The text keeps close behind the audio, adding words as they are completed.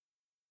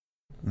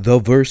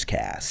The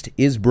Versecast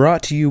is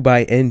brought to you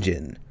by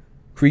Engine.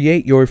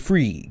 Create your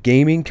free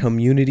gaming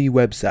community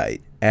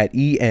website at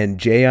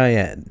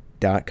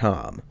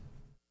enjin.com.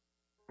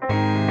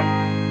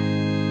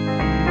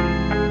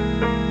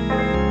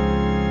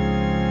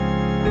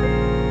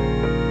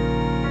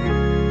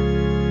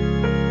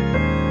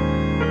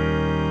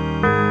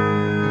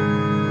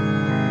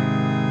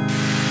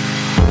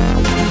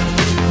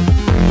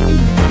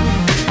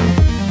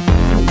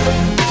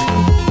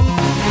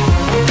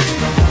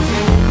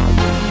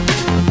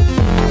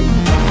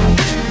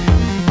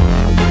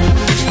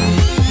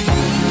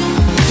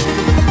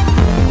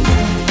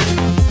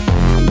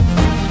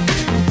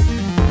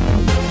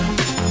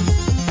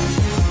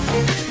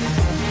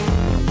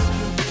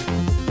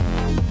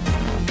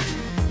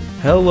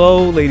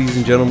 Hello, ladies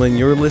and gentlemen.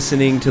 You're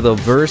listening to the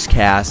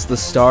Versecast, the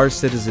Star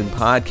Citizen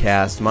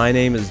podcast. My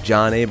name is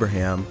John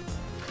Abraham.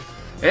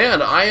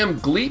 And I am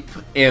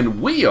Gleep,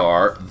 and we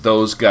are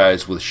Those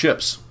Guys with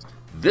Ships.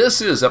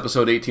 This is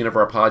episode 18 of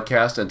our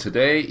podcast, and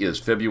today is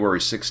February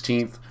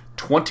 16th,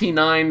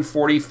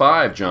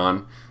 2945,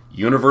 John.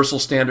 Universal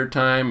Standard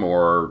Time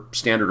or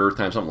Standard Earth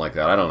Time, something like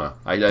that. I don't know.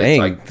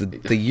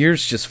 The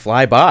years just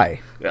fly by.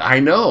 I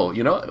know.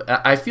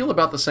 I feel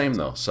about the same,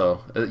 though.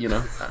 So,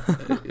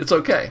 it's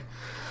okay.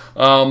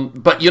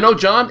 But,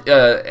 John,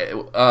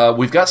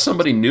 we've got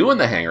somebody new in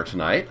the hangar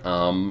tonight.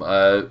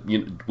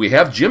 We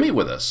have Jimmy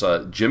with us.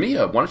 Jimmy,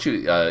 why don't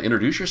you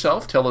introduce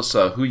yourself? Tell us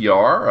who you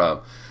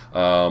are,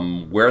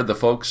 where the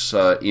folks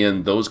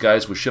in Those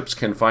Guys with Ships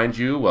can find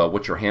you,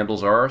 what your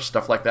handles are,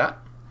 stuff like that.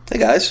 Hey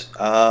guys, first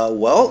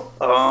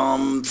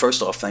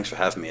off, thanks for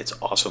having me. It's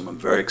awesome. I'm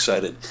very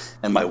excited,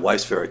 and my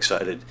wife's very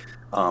excited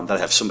that I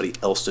have somebody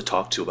else to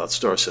talk to about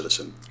Star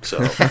Citizen. So,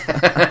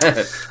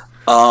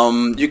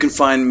 you can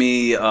find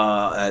me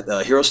at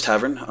Heroes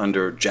Tavern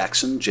under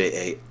Jackson,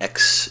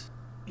 Jaxun.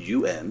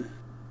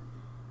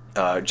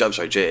 I'm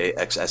sorry,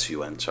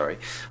 Jaxsun. Sorry,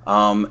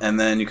 and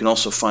then you can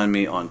also find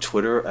me on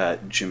Twitter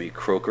at Jimmy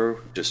Croker,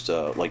 just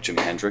like Jimi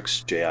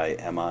Hendrix,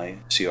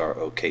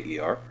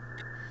 JIMICROKER.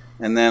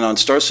 And then on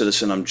Star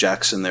Citizen, I'm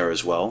Jackson there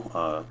as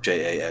well,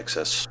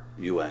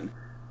 JAXSUN.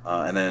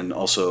 And then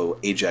also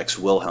Ajax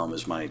Wilhelm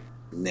is my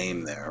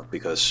name there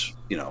because,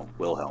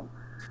 Wilhelm.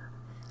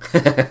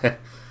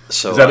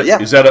 So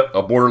is that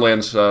a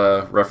Borderlands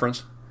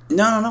reference?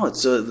 No.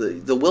 It's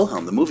the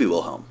Wilhelm, the movie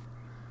Wilhelm.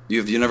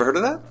 You never heard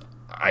of that?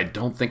 I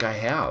don't think I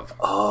have.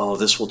 Oh,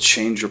 this will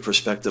change your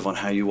perspective on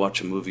how you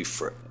watch a movie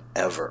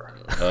forever.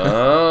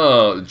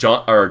 Oh,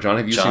 John,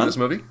 have you seen this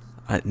movie?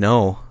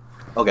 No.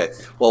 Okay,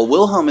 well,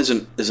 Wilhelm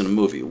isn't a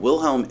movie.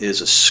 Wilhelm is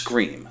a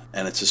scream,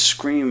 and it's a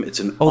scream. It's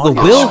an the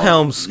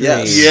Wilhelm scream.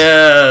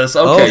 Yes.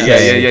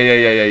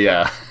 Okay.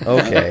 Yeah.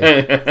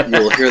 Okay.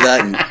 You'll hear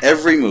that in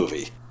every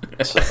movie.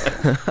 So.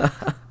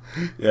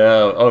 Yeah.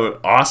 Oh,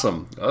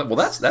 awesome. Well,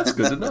 that's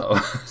good to know.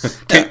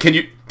 Can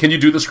you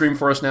do the scream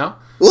for us now?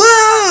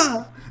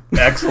 Wah!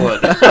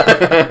 Excellent.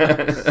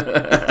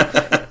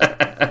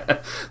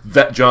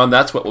 John,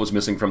 that's what was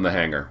missing from the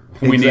hangar.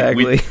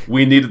 Exactly.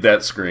 We needed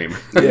that scream.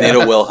 We need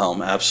a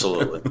Wilhelm,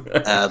 absolutely.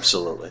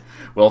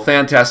 Well,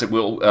 fantastic.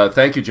 Well,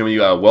 thank you, Jimmy.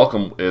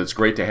 Welcome. It's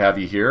great to have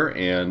you here,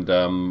 and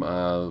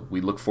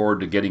we look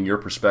forward to getting your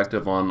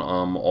perspective on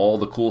all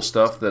the cool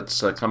stuff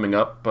that's coming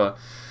up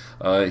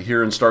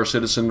here in Star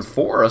Citizen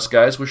for us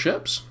guys with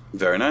ships.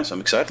 Very nice.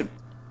 I'm excited.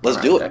 Let's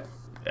do it.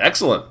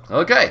 Excellent.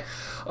 Okay.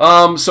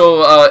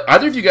 So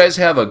either of you guys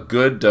have a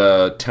good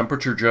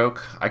temperature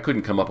joke? I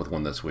couldn't come up with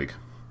one this week.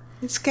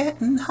 It's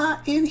getting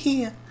hot in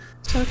here.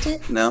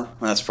 No,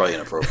 that's probably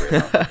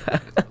inappropriate.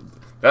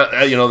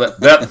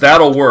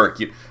 That'll work.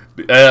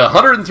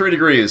 103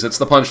 degrees. It's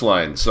the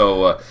punchline.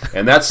 So,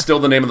 and that's still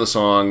the name of the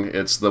song.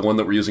 It's the one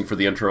that we're using for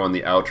the intro and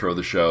the outro of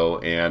the show,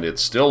 and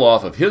it's still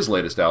off of his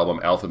latest album,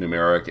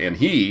 Alphanumeric, and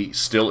he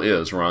still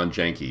is Ron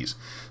Jenkins.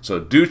 So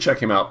do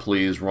check him out,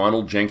 please,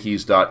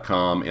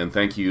 ronaldjenkins.com, and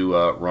thank you,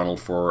 Ronald,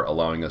 for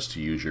allowing us to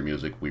use your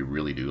music. We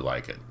really do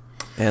like it.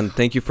 And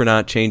thank you for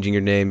not changing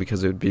your name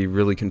because it would be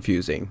really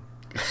confusing.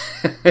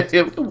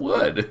 It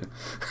would.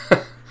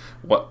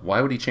 Why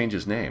would he change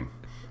his name?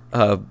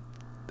 I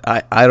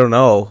don't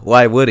know.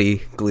 Why would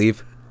he,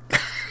 Gleeve?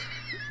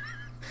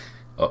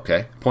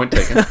 Okay, point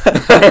taken.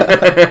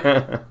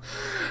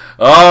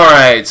 All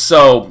right,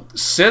 so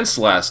since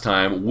last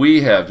time,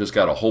 we have just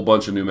got a whole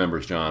bunch of new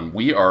members, John.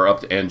 We are up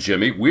to, and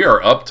Jimmy, we are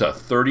up to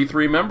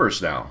 33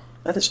 members now.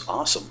 That is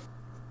awesome.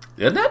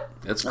 Isn't it?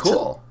 That's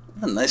cool.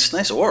 A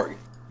nice org.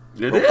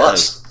 It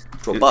Robust. is.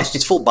 It's robust.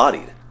 It's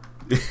full-bodied.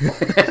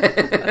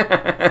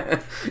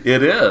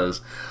 It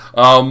is.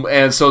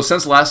 And so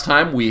since last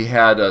time, we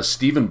had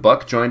Stephen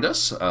Buck joined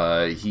us.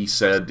 He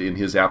said in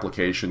his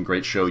application,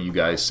 great show, you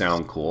guys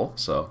sound cool.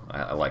 So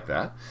I like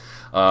that.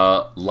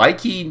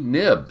 Likey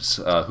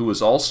Nibs, who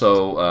is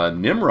also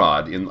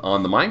Nimrod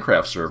on the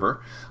Minecraft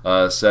server,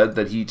 said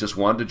that he just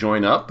wanted to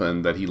join up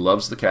and that he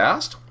loves the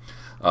cast.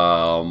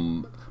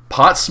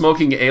 Pot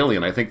Smoking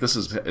Alien, I think this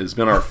has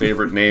been our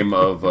favorite name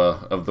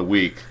of the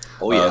week.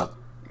 Oh, yeah.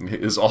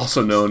 Is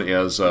also known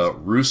as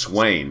Roose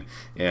Wayne.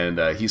 And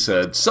he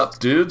said, "Sup,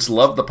 dudes,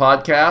 love the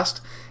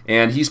podcast."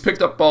 And he's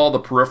picked up all the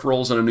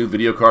peripherals and a new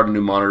video card and a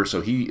new monitor,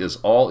 so he is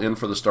all in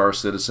for the Star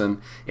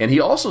Citizen. And he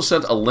also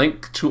sent a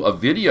link to a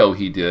video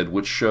he did,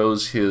 which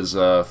shows his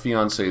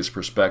fiance's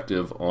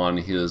perspective on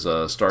his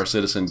Star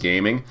Citizen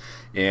gaming.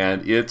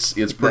 And it's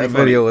pretty funny. That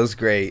video was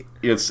great.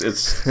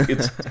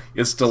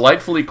 It's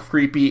delightfully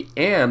creepy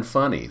and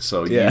funny.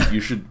 So you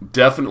should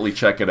definitely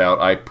check it out.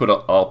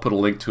 I'll put a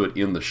link to it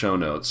in the show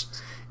notes.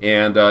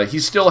 And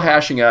he's still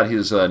hashing out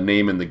his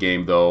name in the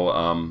game, though.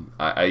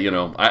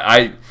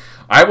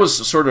 I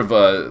was sort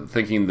of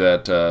thinking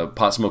that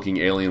Pot Smoking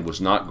Alien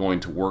was not going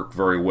to work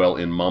very well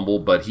in Mumble,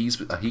 but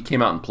he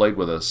came out and played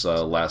with us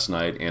last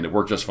night, and it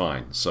worked just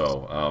fine.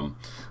 So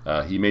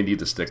he may need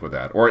to stick with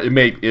that, or it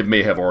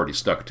may have already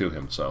stuck to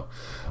him. So,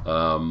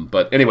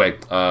 but anyway,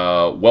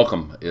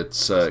 welcome.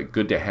 It's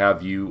good to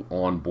have you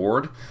on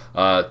board.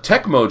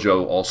 Tech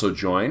Mojo also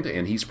joined,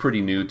 and he's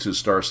pretty new to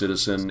Star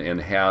Citizen and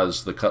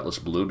has the Cutlass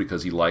Blue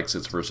because he likes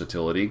its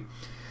versatility.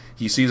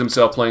 He sees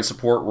himself playing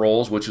support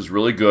roles, which is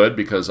really good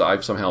because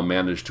I've somehow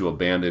managed to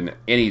abandon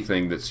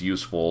anything that's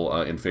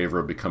useful in favor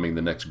of becoming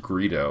the next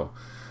Greedo.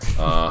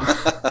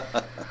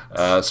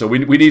 So we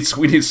need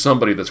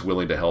somebody that's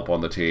willing to help on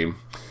the team.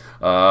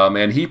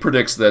 And he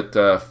predicts that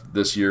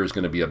this year is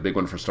going to be a big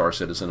one for Star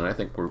Citizen, and I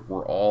think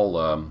we're all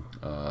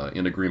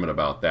in agreement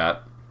about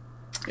that.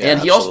 Yeah,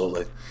 and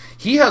absolutely.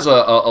 He has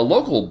a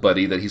local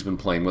buddy that he's been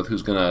playing with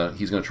he's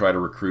gonna try to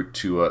recruit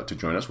to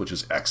join us, which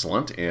is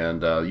excellent.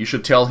 And you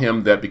should tell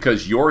him that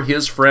because you're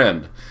his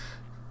friend,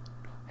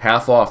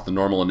 half off the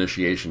normal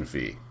initiation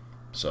fee.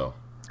 So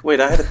wait,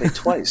 I had to pay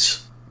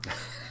twice.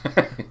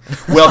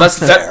 Well, that's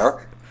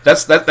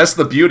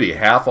the beauty.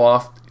 Half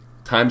off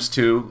times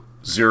 2,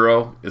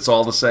 0. It's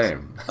all the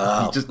same.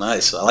 Oh,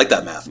 nice. I like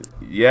that math.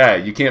 Yeah,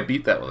 you can't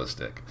beat that with a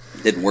stick.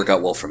 Didn't work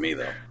out well for me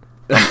though.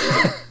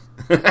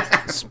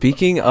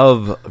 Speaking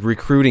of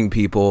recruiting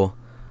people,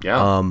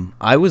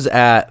 I was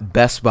at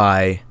Best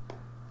Buy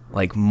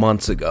like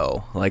months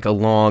ago, like a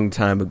long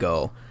time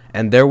ago,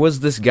 and there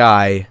was this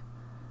guy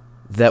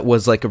that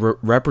was like a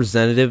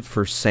representative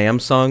for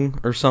Samsung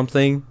or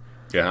something.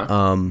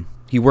 Yeah.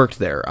 He worked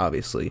there,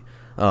 obviously,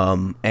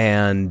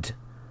 and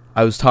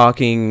I was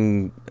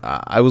talking.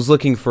 I was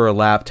looking for a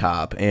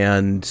laptop,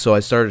 and so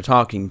I started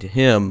talking to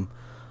him,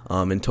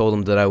 and told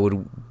him that I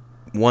would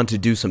want to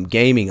do some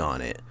gaming on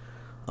it.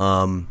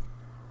 And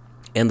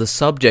the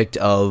subject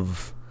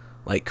of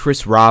like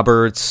Chris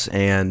Roberts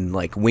and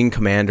like Wing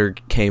Commander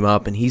came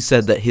up, and he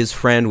said that his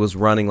friend was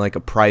running like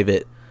a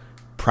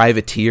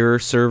privateer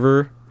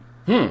server.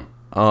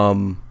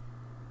 Interesting.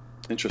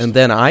 And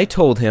then I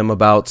told him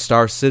about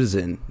Star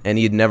Citizen, and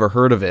he had never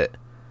heard of it.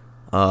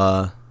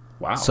 Wow.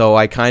 So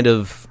I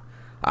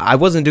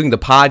wasn't doing the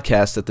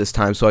podcast at this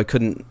time, so I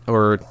couldn't,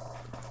 or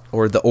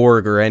the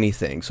org or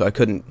anything, so I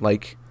couldn't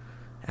like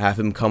have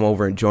him come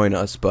over and join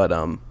us, but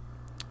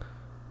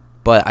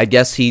I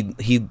guess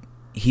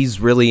he's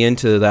really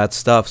into that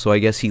stuff, so I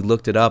guess he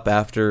looked it up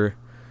after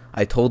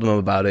I told him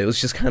about it. It was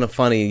just kind of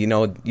funny,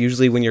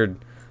 usually when you're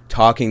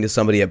talking to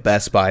somebody at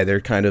Best Buy, they're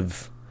kind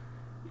of...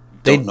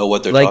 They don't know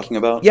what they're talking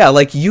about? Yeah,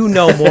 like you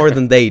know more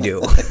than they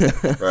do.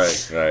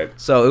 Right.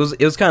 So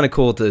it was kind of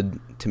cool to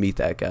meet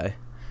that guy.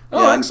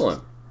 Oh, yeah,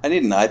 excellent. I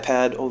need an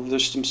iPad. Oh,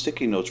 there's some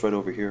sticky notes right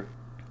over here.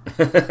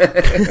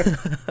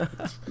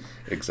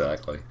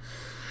 Exactly.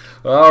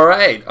 All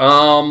right.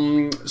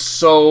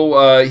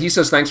 So he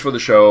says thanks for the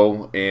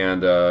show,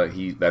 and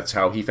that's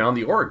how he found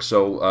the org.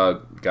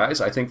 So guys,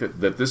 I think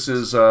that this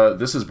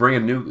is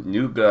bringing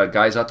new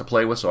guys out to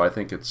play with. So I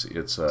think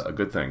it's a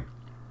good thing.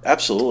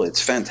 Absolutely,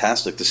 it's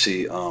fantastic to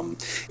see.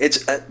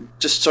 It's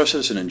just Star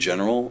Citizen in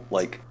general.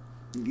 Like,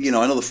 I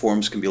know the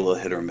forums can be a little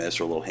hit or miss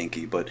or a little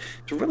hinky, but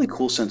it's a really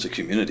cool sense of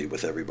community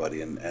with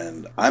everybody,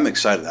 and I'm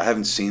excited. I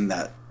haven't seen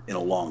that in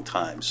a long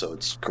time, so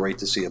it's great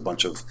to see a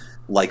bunch of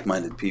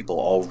like-minded people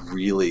all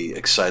really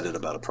excited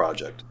about a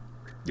project.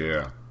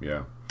 Yeah.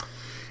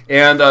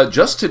 And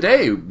just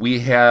today, we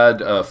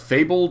had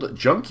Fabled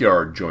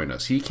Junkyard join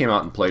us. He came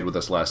out and played with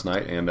us last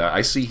night, and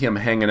I see him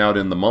hanging out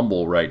in the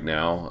Mumble right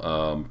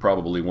now,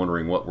 probably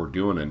wondering what we're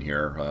doing in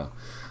here.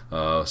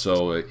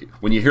 So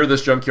when you hear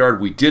this,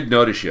 Junkyard, we did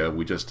notice you.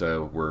 We just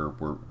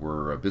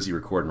we're busy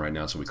recording right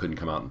now, so we couldn't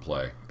come out and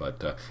play.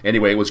 But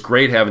anyway, it was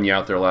great having you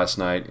out there last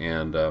night,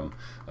 and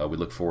we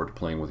look forward to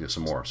playing with you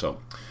some more. So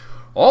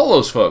all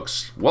those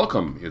folks,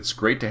 welcome. It's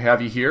great to have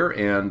you here,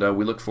 and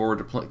we look forward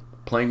to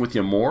playing with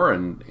you more,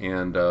 and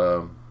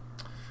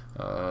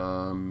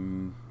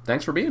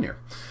thanks for being here.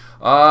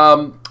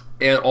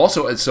 And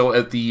also, so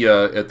at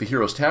the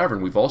Heroes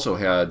Tavern, we've also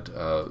had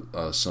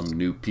some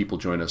new people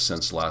join us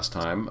since last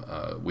time.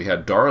 We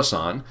had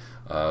Darasan,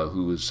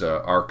 who is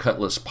our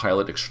Cutlass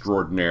pilot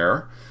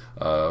extraordinaire,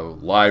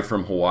 live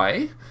from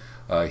Hawaii.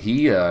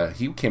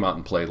 He came out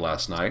and played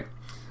last night.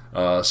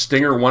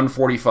 Stinger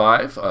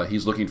 145.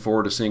 He's looking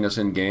forward to seeing us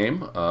in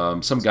game.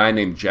 Some guy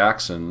named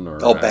Jackson.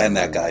 Ban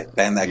that guy.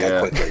 Ban that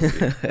guy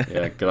quickly.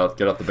 Yeah, get out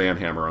the ban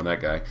hammer on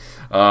that guy.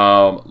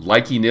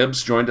 Likey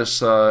Nibs joined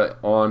us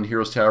on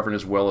Heroes Tavern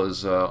as well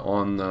as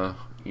on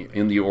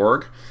in the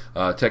org,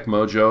 Tech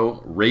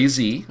Mojo,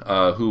 Razy,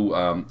 who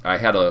I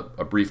had a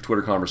brief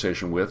Twitter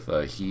conversation with.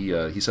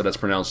 He said that's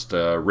pronounced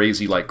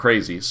Razy like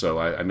crazy, so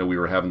I know we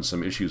were having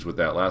some issues with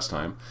that last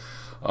time.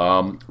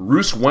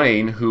 Roos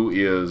Wayne, who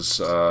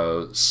is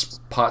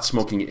pot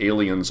smoking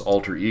alien's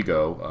alter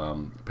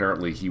ego.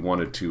 Apparently, he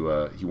wanted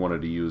to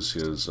use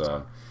his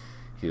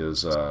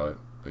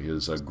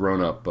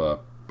grown up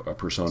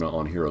persona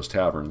on Heroes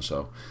Tavern.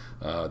 So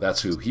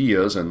that's who he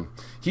is, and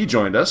he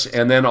joined us.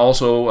 And then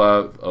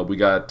also we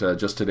got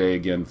just today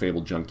again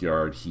Fabled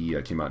Junkyard.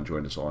 He came out and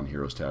joined us on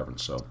Heroes Tavern.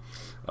 So.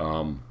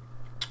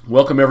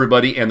 Welcome,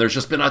 everybody, and there's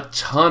just been a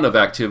ton of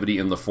activity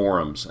in the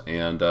forums,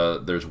 and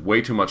there's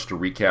way too much to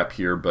recap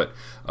here, but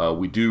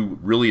we do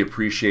really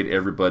appreciate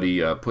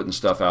everybody putting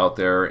stuff out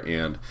there,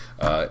 and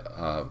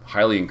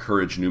highly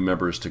encourage new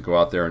members to go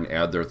out there and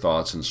add their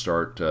thoughts and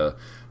start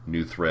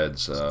new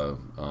threads to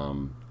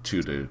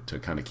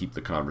kind of keep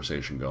the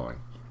conversation going.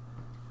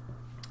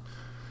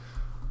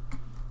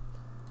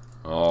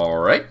 All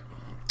right.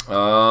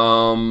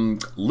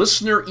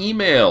 Listener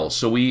email.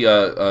 So we,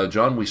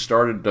 John, we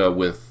started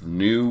with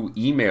new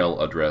email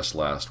address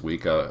last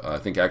week. I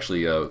think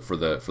actually for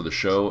the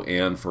show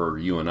and for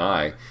you and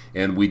I,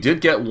 and we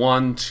did get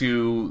one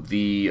to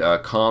the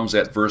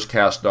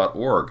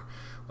comms@versecast.org.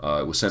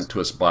 It was sent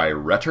to us by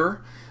Retter,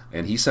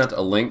 and he sent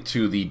a link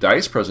to the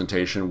DICE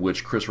presentation,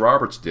 which Chris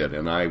Roberts did,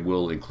 and I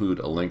will include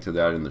a link to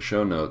that in the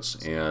show notes.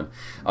 And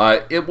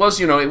it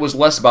was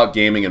less about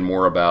gaming and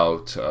more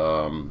about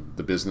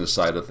the business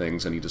side of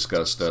things, and he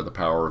discussed the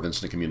power of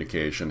instant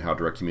communication, how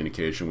direct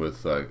communication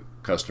with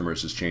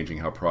customers is changing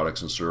how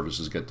products and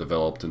services get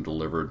developed and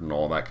delivered, and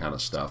all that kind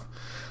of stuff.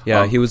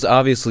 Yeah, he was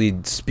obviously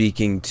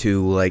speaking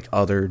to, like,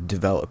 other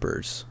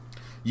developers.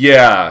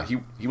 Yeah,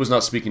 he was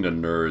not speaking to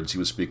nerds. He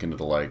was speaking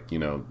to,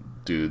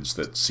 dudes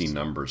that see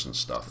numbers and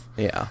stuff.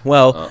 Yeah.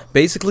 Well,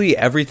 basically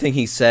everything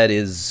he said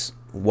is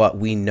what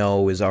we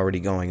know is already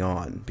going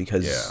on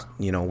because,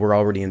 we're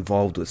already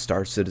involved with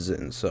Star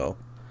Citizen, so.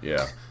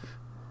 Yeah.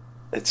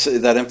 It's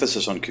that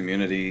emphasis on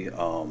community,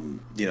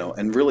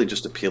 and really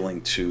just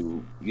appealing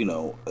to,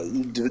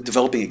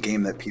 developing a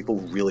game that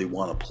people really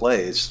want to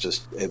play. It's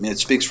just, it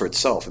speaks for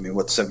itself.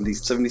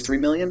 73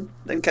 million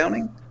then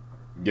counting?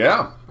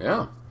 Yeah,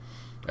 I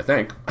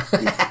think.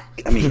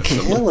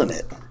 Killing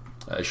it.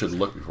 I should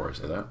look before I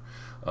say that.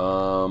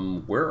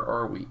 Where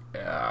are we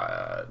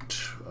at?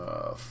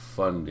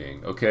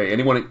 Funding. Okay.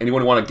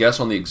 Anyone want to guess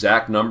on the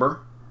exact number?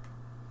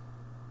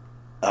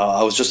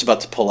 I was just about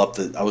to pull up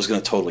I was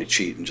going to totally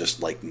cheat and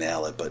just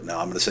nail it, but no,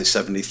 I'm going to say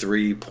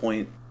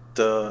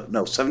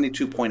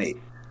 72.8.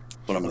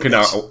 What I'm going to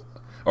guess.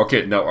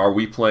 Now are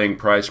we playing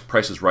Price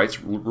is Right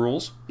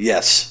rules?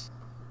 Yes.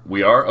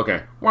 We are?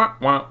 Okay. Wah,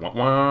 wah, wah,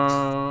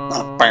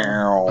 wah.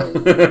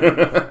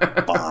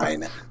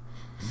 Fine.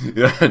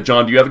 Yeah,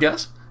 John, do you have a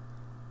guess?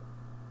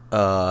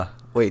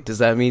 Wait, does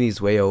that mean he's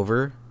way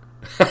over?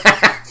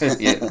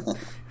 Yeah,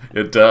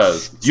 it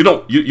does. You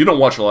don't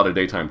watch a lot of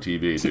daytime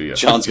TV, do you?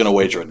 John's gonna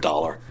wager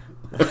 $1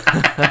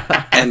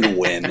 and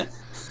win.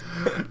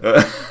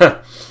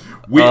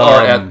 We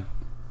are at.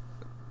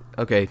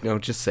 Okay, no,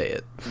 just say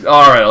it.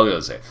 All right, I'll go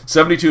say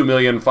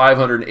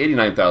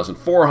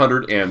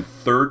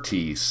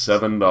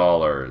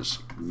 $72,589,437.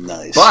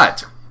 Nice,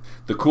 but.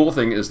 The cool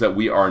thing is that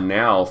we are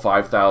now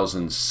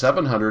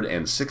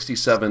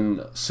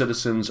 5,767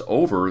 citizens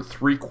over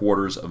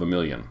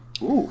 750,000.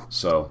 Ooh!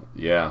 So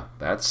yeah,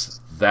 that's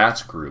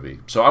groovy.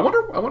 So I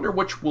wonder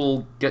which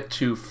we'll get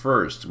to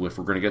first. If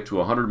we're going to get to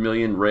 100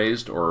 million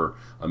raised or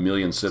 1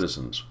 million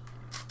citizens.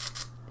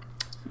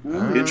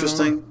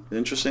 Interesting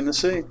to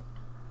see.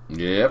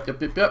 Yep.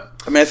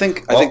 I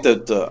think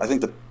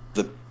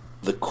that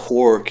the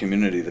core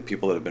community, the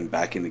people that have been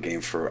backing the game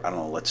for, I don't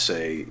know, let's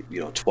say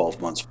 12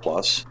 months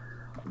plus.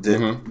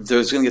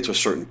 There's going to get to a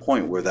certain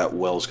point where that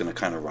well's going to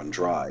kind of run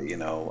dry,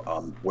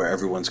 where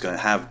everyone's going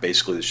to have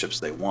basically the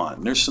ships they want.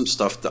 And there's some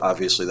stuff that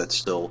obviously that's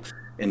still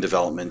in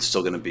development,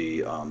 still going to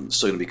be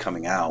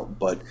coming out.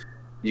 But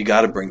you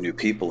got to bring new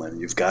people in.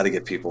 You've got to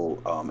get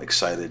people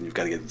excited, and you've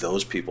got to get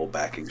those people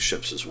backing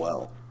ships as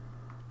well.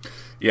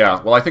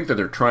 Yeah, well, I think that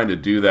they're trying to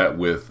do that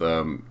with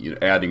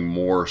adding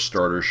more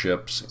starter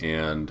ships,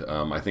 and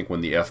I think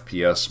when the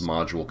FPS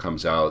module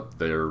comes out,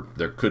 there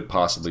could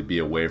possibly be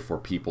a way for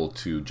people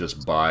to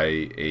just buy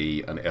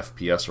an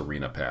FPS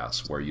arena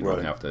pass, where you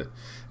don't have to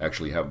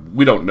actually have.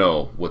 We don't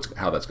know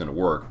how that's going to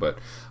work, but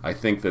I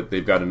think that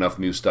they've got enough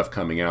new stuff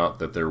coming out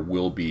that there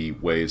will be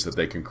ways that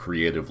they can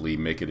creatively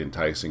make it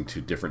enticing to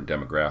different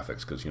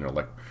demographics. Because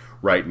like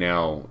right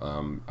now,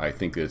 I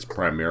think it's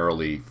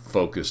primarily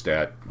focused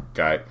at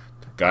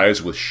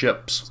guys with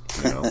ships,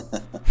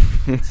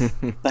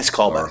 Nice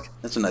callback.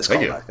 That's a nice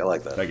callback. I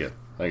like that. Thank you.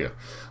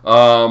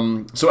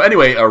 So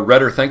anyway,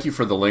 Redder, thank you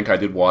for the link. I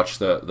did watch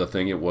the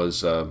thing.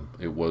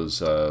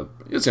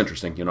 It's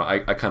interesting. I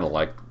kind of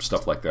like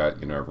stuff like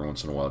that. Every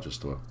once in a while,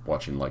 just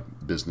watching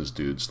business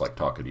dudes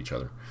talk at each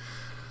other.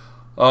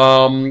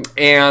 And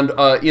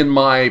in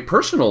my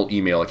personal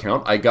email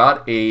account, I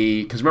got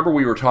because remember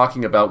we were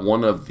talking about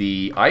one of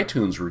the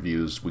iTunes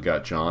reviews we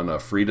got, John,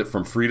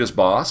 from Frida's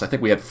Boss. I think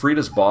we had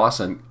Frida's Boss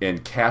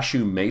and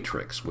Cashew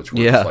Matrix, which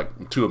were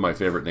like two of my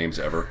favorite names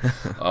ever.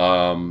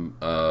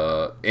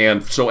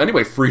 And so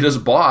anyway, Frida's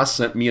Boss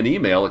sent me an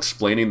email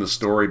explaining the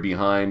story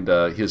behind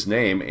his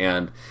name,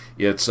 and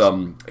it's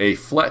a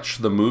Fletch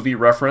the movie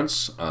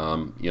reference.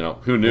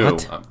 Who knew?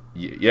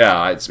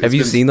 Have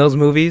you seen those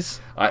movies?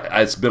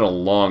 It's been a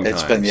long time.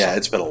 It's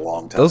been a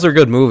long time. Those are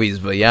good movies,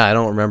 but I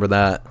don't remember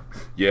that.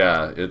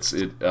 Yeah,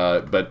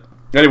 but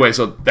anyway,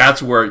 so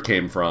that's where it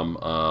came from.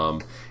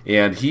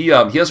 And he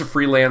has a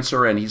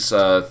freelancer, and he's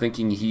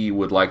thinking he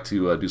would like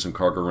to do some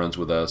cargo runs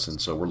with us,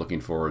 and so we're looking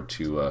forward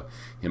to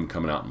him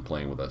coming out and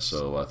playing with us.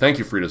 So thank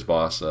you, Frida's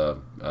Boss,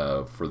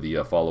 for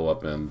the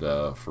follow-up and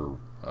for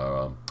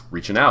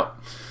reaching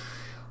out.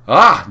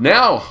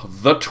 Now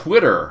the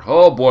Twitter.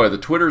 Oh boy, the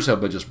Twitters have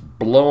been just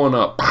blowing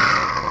up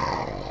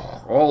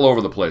all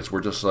over the place.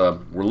 We're just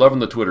we're loving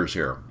the Twitters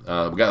here.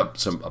 We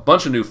got a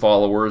bunch of new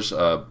followers.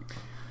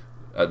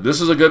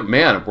 This is a good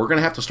man. We're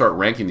gonna have to start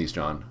ranking these,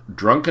 John.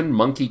 Drunken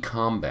Monkey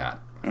Combat.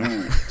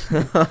 I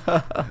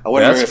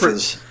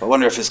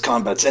wonder if his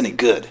combat's any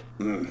good.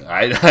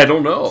 I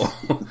don't know.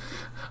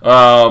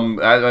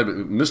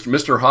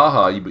 Mr.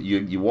 Haha,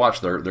 you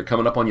watch. They're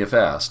coming up on you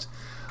fast.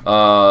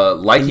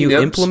 Can you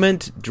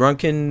implement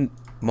Drunken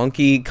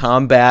Monkey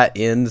Combat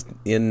in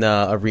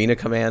Arena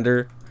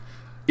Commander?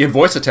 In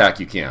Voice Attack,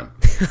 you can.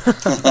 It's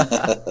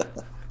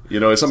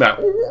something like,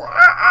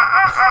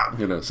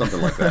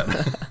 something like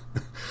that.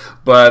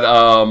 But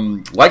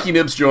Likey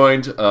Nibs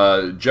joined,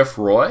 Jeff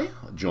Roy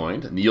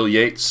joined, Neil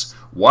Yates,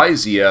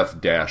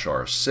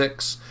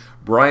 YZF-R6,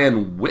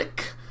 Brian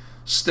Wick,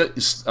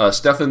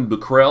 Stefan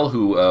Bukrell,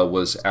 who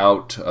was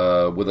out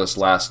with us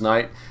last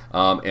night,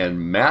 and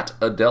Matt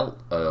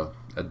Adleta.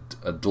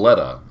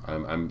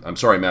 I'm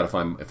sorry, Matt, if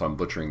I'm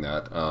butchering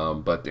that.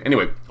 But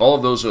anyway, all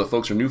of those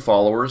folks are new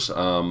followers.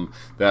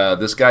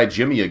 This guy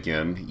Jimmy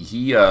again,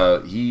 he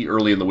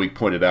early in the week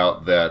pointed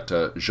out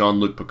that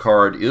Jean-Luc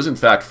Picard is in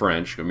fact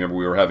French. Remember,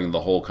 we were having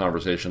the whole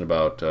conversation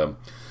about the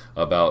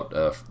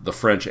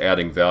French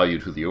adding value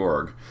to the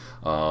org.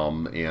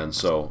 And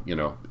so,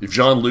 if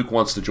Jean-Luc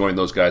wants to join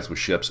those guys with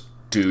ships,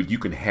 dude, you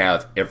can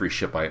have every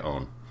ship I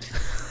own.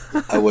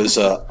 I was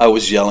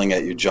yelling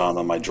at you, John,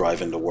 on my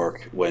drive into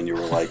work when you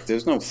were like,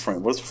 "There's no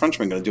French. What's a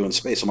Frenchman going to do in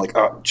space?" I'm like,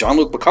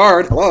 "Jean-Luc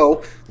Picard,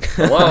 hello."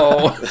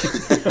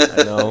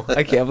 I know.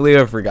 I can't believe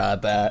I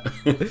forgot that.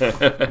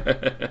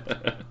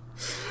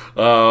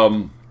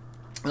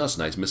 That's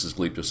nice. Mrs.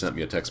 Bleep just sent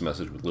me a text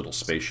message with little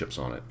spaceships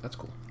on it. That's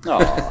cool.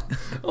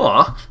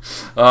 Aw.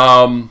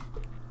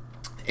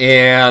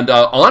 And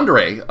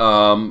Andre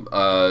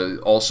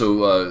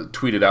also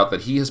tweeted out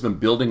that he has been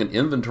building an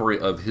inventory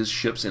of his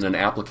ships in an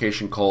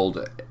application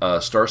called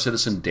Star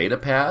Citizen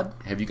Datapad.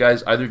 Have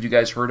either of you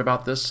guys heard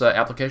about this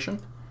application?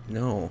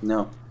 No.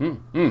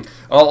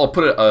 I'll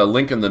put a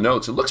link in the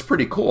notes. It looks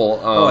pretty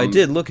cool. I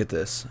did look at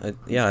this. I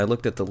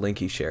looked at the link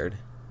he shared.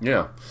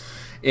 Yeah.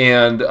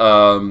 And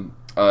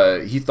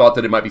he thought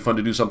that it might be fun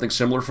to do something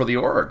similar for the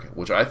org,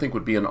 which I think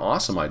would be an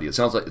awesome idea. It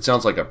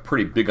sounds like a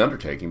pretty big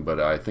undertaking, but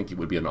I think it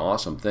would be an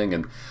awesome thing,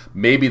 and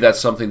maybe that's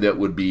something that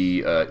would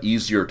be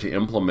easier to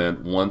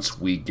implement once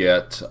we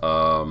get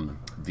some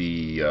of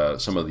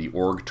the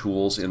org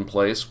tools in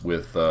place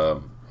with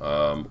Orgs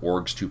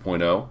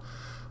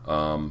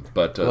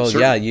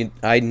 2.0.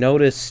 I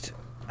noticed.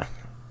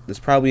 This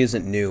probably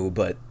isn't new,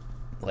 but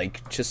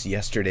like just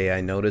yesterday,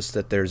 I noticed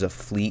that there's a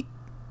Fleet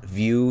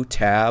View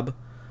tab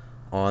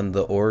on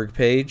the org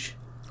page.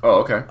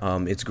 Oh, okay.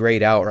 It's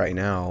grayed out right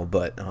now,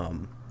 but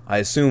I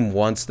assume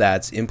once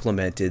that's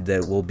implemented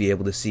that we'll be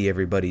able to see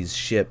everybody's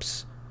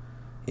ships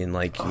in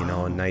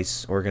a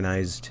nice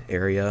organized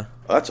area.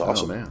 Oh, that's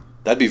awesome, man.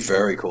 That'd be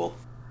very cool.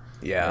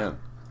 Yeah. Man,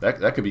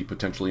 that could be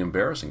potentially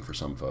embarrassing for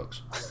some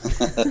folks.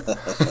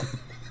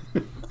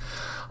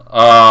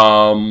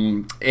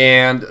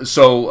 And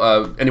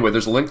so anyway,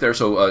 there's a link there,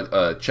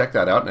 so check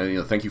that out.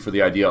 And thank you for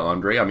the idea,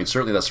 Andre. I mean,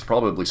 certainly that's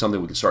probably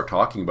something we could start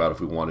talking about if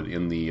we wanted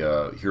in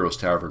the Heroes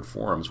Tavern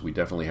forums. We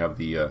definitely have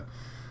the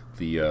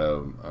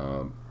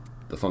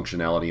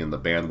functionality and the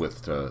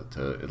bandwidth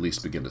to at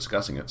least begin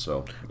discussing it.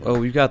 So,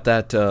 we've got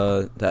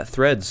that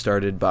thread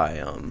started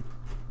by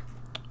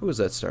who was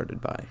that started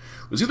by?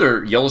 It was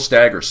either Yellow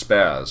Stag or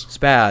Spaz.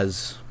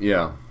 Spaz.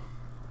 Yeah.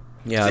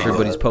 Yeah,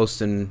 everybody's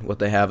posting what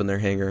they have in their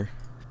hangar.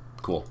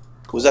 Cool.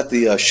 Was that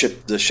the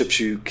ships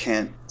you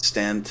can't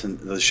stand,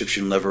 the ships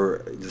you'll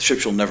never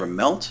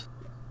melt,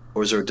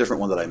 or is there a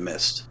different one that I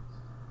missed?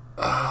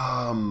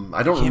 I don't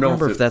Can't know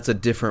remember if that's a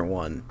different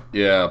one.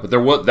 Yeah, but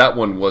that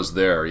one was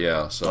there.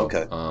 Yeah. So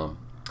okay.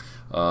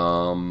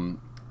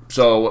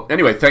 So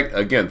anyway,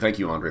 thank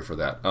you, Andre, for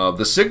that.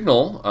 The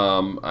signal,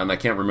 and I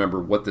can't remember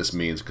what this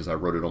means because I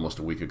wrote it almost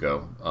a week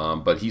ago.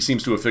 But he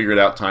seems to have figured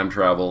out time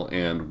travel,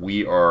 and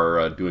we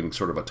are doing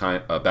sort of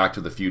a Back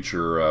to the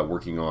Future,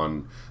 working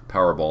on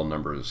Powerball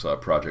numbers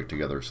project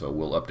together. So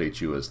we'll update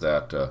you as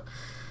that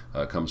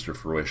comes to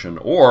fruition,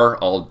 or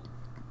I'll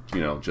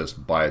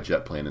just buy a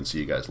jet plane and see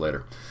you guys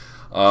later.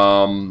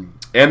 And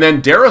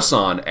then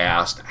Darasan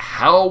asked,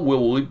 how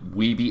will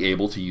we be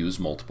able to use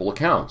multiple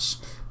accounts?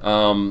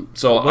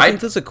 Wasn't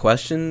this a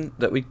question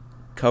that we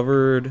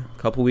covered a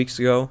couple weeks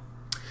ago?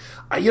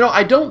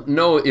 I don't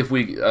know if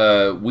we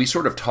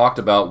sort of talked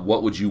about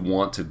what would you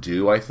want to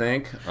do, I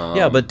think.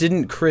 Yeah, but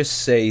didn't Chris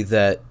say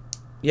that,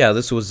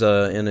 this was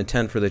an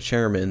intent for the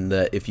chairman,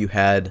 that if you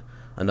had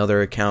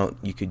another account,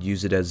 you could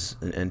use it as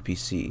an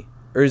NPC?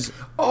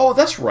 Oh,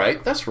 that's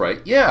right,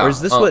 yeah. Or is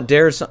this what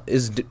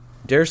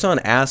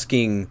Darasan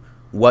asking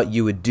what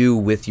you would do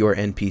with your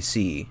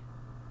NPC?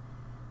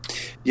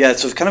 Yeah,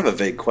 it's kind of a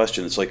vague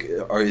question. It's like,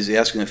 is he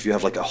asking if you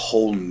have like a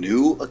whole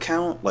new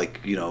account,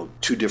 like, 2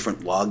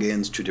 different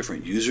logins, 2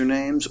 different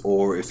usernames,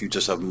 or if you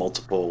just have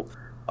multiple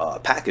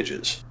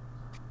packages?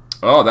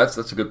 Oh, that's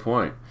a good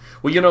point.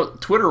 Well,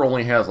 Twitter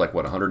only has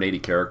 180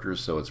 characters,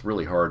 so it's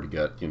really hard to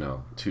get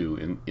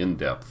too in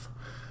depth.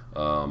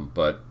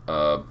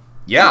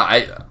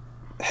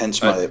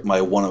 Hence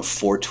my 1 of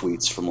 4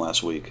 tweets from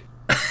last week.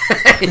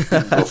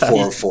 Or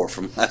 4 of 4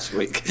 from last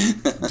week.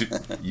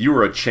 You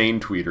were a chain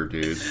tweeter,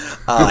 dude.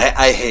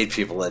 I hate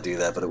people that do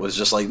that, but it was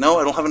just like, no,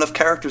 I don't have enough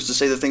characters to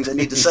say the things I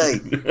need to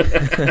say.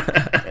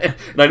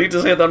 And I need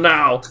to say them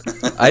now.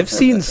 I've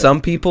seen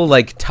some people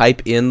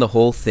type in the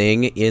whole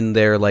thing in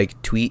their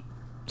tweet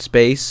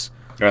space,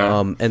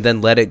 and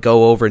then let it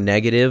go over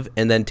negative,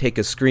 and then take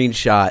a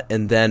screenshot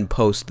and then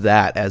post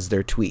that as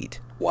their tweet.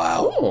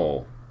 Wow.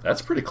 Oh,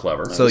 that's pretty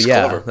clever. So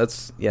clever.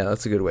 that's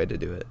a good way to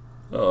do it.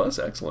 Oh, that's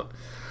excellent.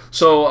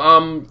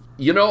 So,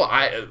 we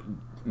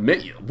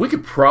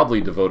could probably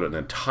devote an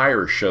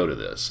entire show to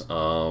this.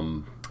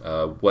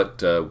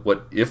 What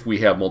if we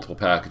have multiple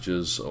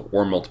packages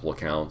or multiple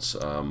accounts?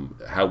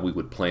 How we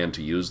would plan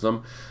to use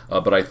them?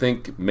 But I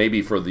think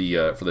maybe for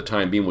the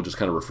time being, we'll just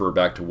kind of refer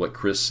back to what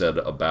Chris said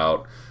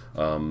about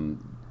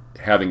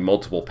having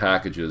multiple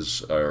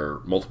packages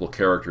or multiple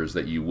characters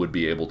that you would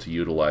be able to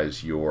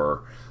utilize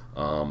your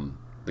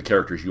the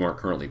characters you aren't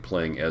currently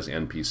playing as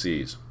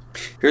NPCs.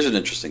 Here's an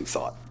interesting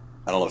thought.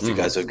 I don't know if you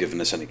guys have given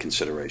this any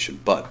consideration,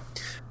 but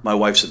my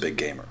wife's a big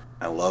gamer.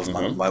 I love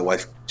my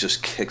wife.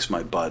 Just kicks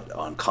my butt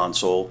on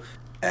console,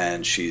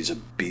 and she's a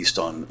beast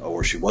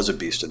she was a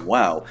beast in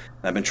WoW. And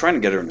I've been trying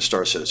to get her into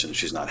Star Citizen, and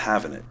she's not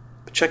having it.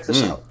 But check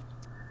this out.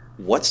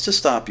 What's to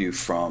stop you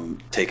from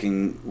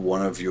taking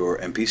one of your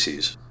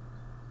NPCs,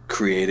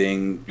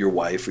 creating your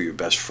wife or your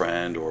best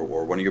friend or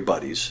one of your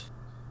buddies,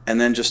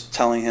 and then just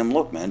telling him,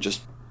 look, man,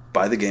 just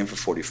buy the game for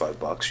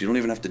 $45. You don't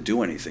even have to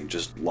do anything.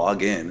 Just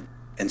log in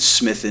and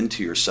smith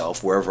into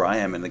yourself wherever I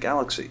am in the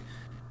galaxy.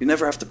 You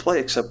never have to play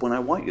except when I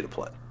want you to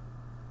play.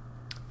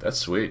 That's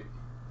sweet.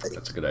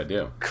 That's a good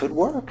idea. Could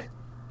work.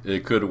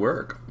 It could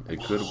work.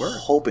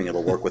 Hoping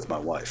it'll work with my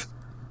wife.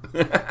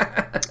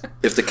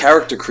 If the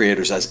character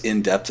creator's as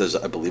in-depth as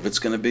I believe it's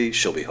going to be,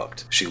 she'll be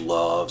hooked. She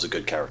loves a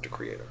good character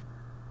creator.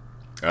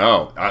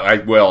 Oh,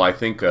 I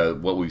think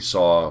what we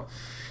saw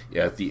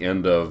at the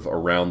end of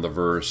Around the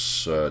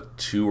Verse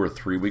 2 or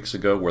 3 weeks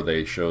ago, where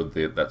they showed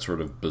that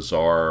sort of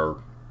bizarre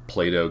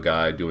Play-Doh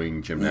guy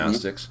doing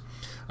gymnastics,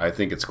 I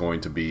think it's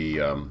going to be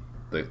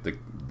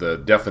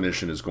the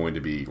definition is going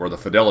to be, or the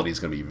fidelity is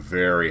going to be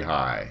very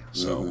high.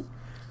 So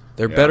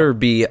there better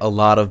be a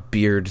lot of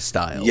beard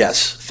styles.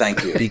 Yes,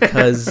 thank you.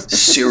 Because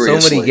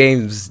seriously, so many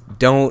games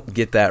don't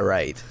get that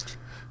right.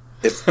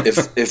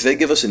 If they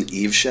give us an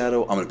Eve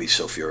shadow, I'm going to be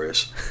so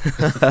furious.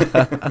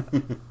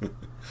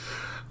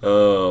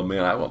 Oh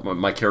man, I want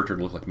my character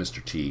to look like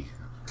Mr. T.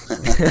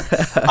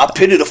 I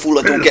pity the fool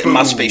that don't get in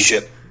my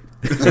spaceship.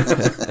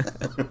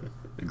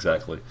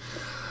 Exactly.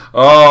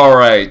 All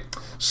right.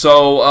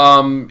 So,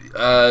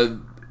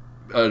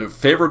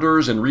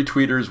 favoriters and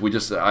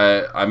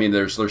retweeters, I mean,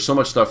 there's so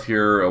much stuff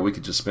here. We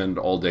could just spend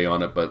all day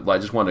on it, but I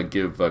just want to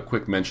give a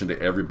quick mention to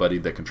everybody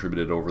that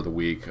contributed over the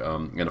week.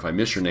 And if I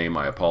miss your name,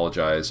 I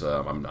apologize.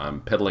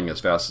 I'm pedaling as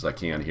fast as I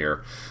can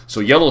here.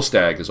 So, Yellow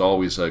Stag is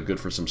always good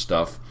for some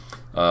stuff.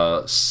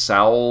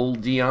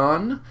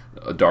 Saldion,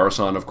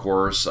 Darasan, of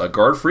course.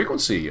 Guard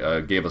Frequency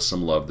gave us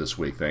some love this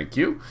week. Thank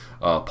you.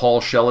 Paul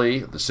Shelley,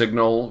 The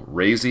Signal,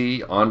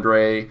 Razy,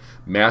 Andre,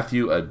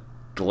 Matthew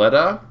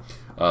Adleta,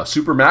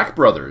 Super Mac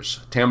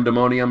Brothers,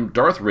 Tamdemonium,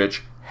 Darth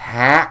Rich,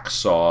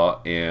 Hacksaw,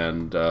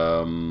 and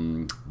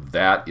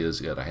that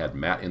is it. I had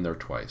Matt in there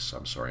twice.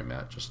 I'm sorry,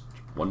 Matt, just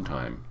one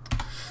time.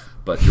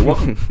 But you're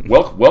welcome.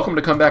 Welcome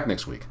to come back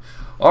next week.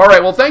 All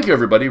right, well, thank you,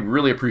 everybody.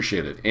 Really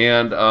appreciate it.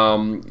 And,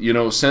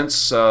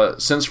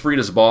 since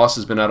Frida's Boss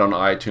has been out on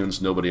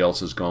iTunes, nobody else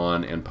has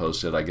gone and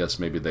posted. I guess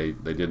maybe they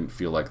didn't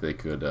feel like they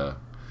could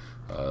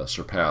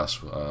surpass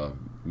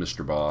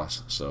Mr.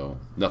 Boss, so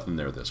nothing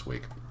there this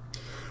week.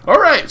 All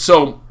right,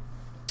 so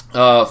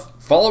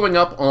following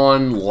up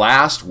on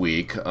last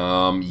week,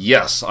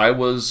 yes, I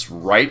was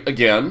right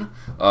again.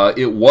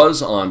 It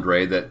was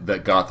Andre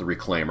that got the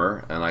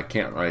Reclaimer, and I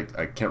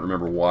can't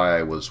remember why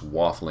I was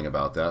waffling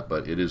about that,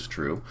 but it is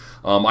true.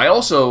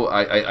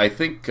 I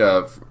think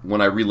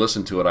when I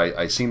re-listened to it,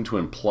 I seem to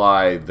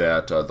imply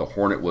that the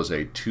Hornet was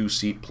a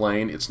 2-seat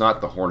plane. It's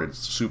not the Hornet;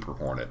 it's the Super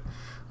Hornet.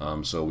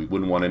 So we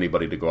wouldn't want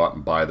anybody to go out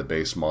and buy the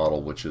base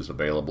model, which is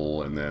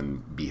available, and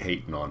then be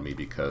hating on me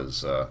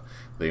because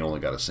they only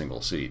got a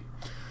single seat.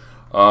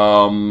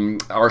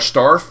 Our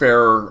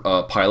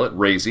Starfarer pilot,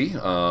 Razy,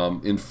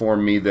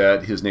 informed me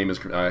that his name is,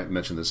 I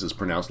mentioned this, is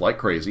pronounced like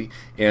crazy,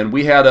 and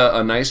we had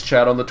a nice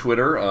chat on the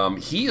Twitter.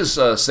 He is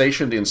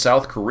stationed in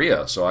South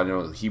Korea, so I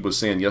know he was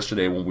saying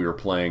yesterday when we were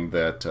playing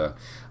that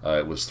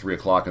it was 3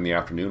 o'clock in the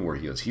afternoon where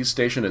he is. He's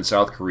stationed in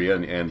South Korea,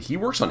 and he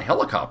works on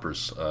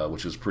helicopters,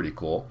 which is pretty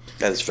cool.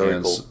 That is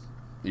very cool.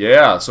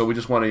 Yeah, so we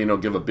just want to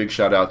give a big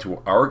shout out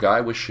to our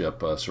guy with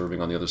Ship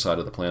serving on the other side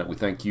of the planet. We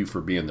thank you for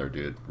being there,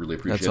 dude. Really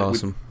appreciate it. That's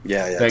awesome.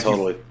 Yeah,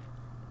 totally.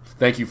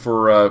 Thank you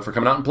for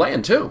coming out and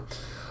playing too.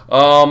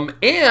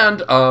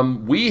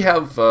 And we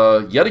have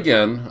yet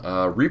again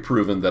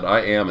reproven that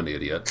I am an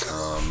idiot.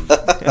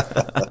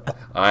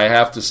 I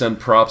have to send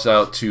props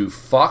out to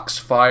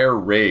Foxfire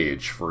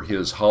Rage for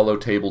his Hollow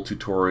Table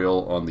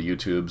tutorial on the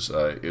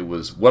YouTubes. It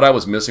was what I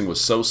was missing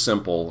was so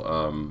simple.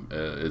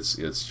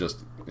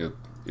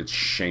 It's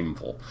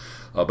shameful.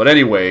 But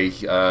anyway,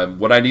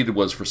 what I needed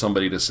was for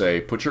somebody to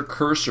say, put your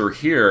cursor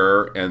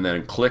here and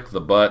then click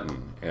the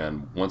button.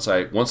 And once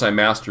I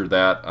mastered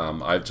that,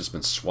 I've just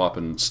been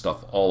swapping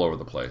stuff all over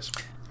the place.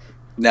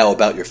 Now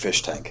about your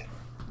fish tank.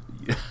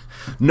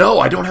 No,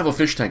 I don't have a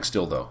fish tank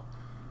still, though.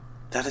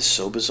 That is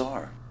so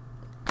bizarre.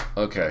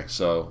 Okay,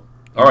 so...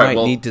 All right,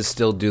 might need to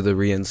still do the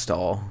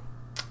reinstall.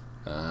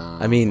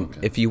 I mean, okay.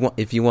 if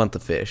you want the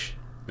fish.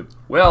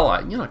 Well,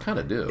 I kind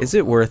of do. Is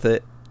it worth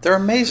it? They're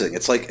amazing.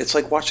 It's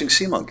like watching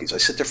sea monkeys. I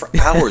sit there for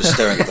hours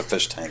staring at the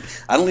fish tank.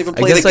 I don't even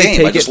play the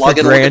game. I just log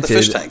in and look at the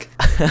fish tank.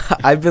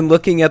 I've been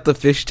looking at the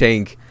fish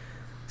tank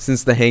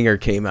since the hangar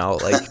came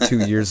out like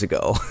 2 years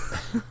ago.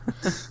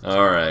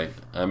 All right,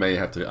 I may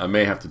have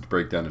to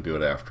break down and do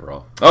it after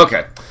all.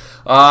 Okay,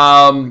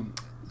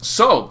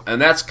 so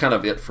and that's kind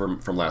of it from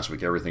last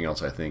week. Everything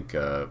else I think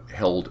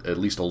held at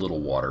least a little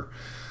water.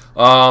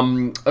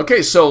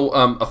 Okay, so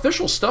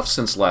official stuff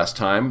since last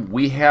time.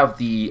 We have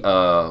the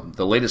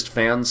latest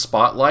fan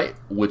spotlight,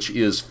 which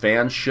is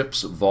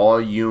Fanships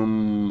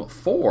Volume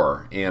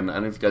 4, and I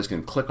don't know if you guys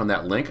can click on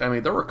that link. I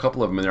mean, there were a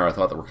couple of them in there I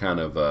thought that were kind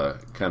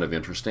of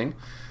interesting.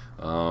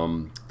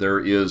 There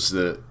is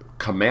the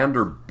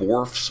Commander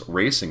Borf's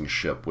racing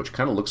ship, which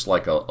kind of looks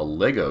like a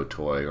Lego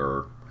toy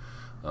or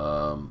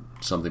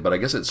something, but I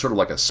guess it's sort of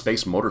like a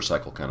space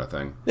motorcycle kind of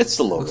thing. It's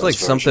the logo. Looks like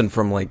something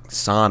from like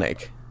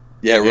Sonic.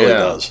 Yeah, it really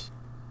does.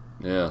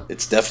 Yeah,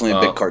 it's definitely a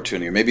bit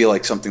cartoony, or maybe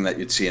like something that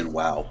you'd see in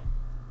WoW.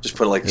 Just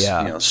put like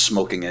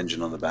smoking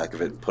engine on the back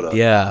of it, and put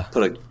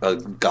a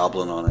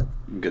goblin on it.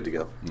 I'm good to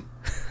go.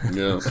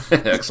 Yeah,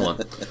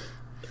 excellent.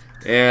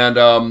 And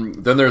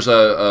then there's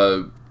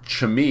a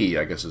Chimie,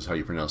 I guess is how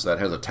you pronounce that.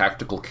 It has a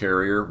tactical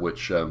carrier,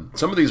 which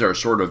some of these are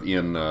sort of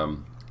in I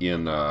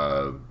don't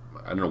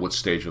know what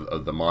stage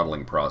of the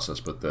modeling process,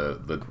 but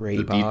the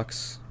gray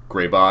box.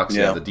 Gray box,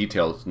 yeah. The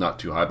detail is not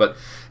too high, but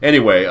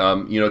anyway,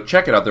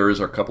 check it out. There is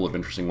a couple of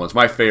interesting ones.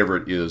 My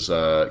favorite is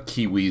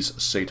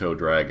Kiwi's Sato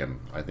Dragon.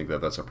 I think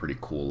that's a pretty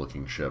cool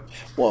looking ship.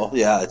 Well,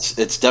 yeah,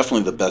 it's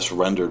definitely the best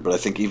rendered, but I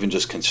think even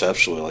just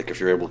conceptually, like if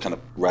you're able to kind of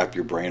wrap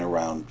your brain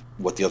around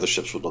what the other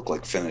ships would look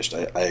like finished,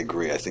 I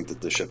agree. I think that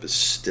the ship is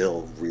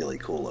still really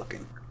cool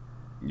looking.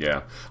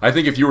 Yeah, I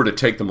think if you were to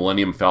take the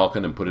Millennium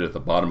Falcon and put it at the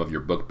bottom of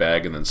your book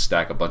bag and then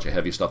stack a bunch of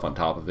heavy stuff on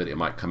top of it, it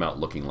might come out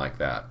looking like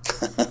that.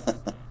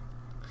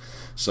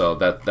 So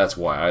that's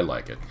why I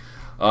like it.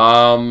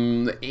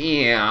 And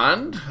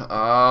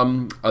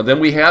then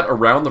we had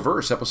Around the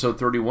Verse, episode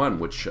 31,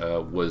 which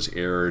was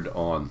aired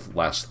on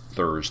last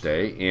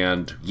Thursday.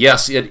 And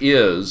yes, it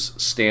is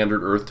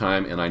standard Earth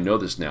time, and I know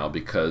this now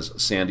because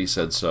Sandy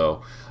said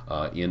so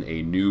in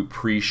a new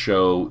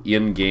pre-show,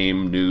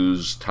 in-game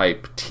news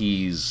type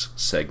tease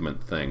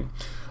segment thing.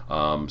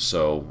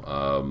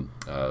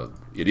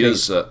 It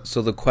is.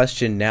 So the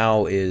question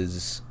now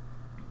is,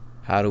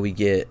 how do we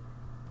get...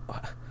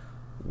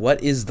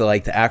 What is the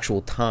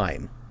actual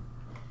time?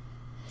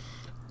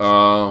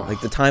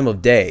 Like the time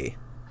of day?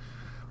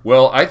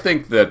 Well, I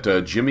think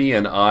that Jimmy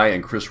and I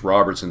and Chris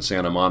Roberts in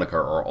Santa Monica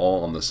are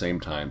all on the same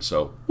time,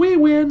 so we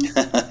win.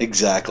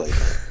 Exactly.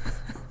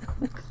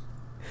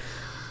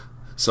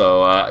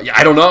 So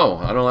I don't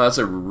know. That's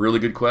a really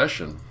good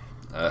question.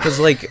 Because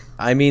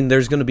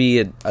there's going to be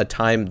a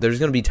time. There's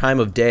going to be time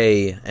of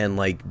day and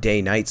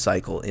day-night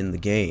cycle in the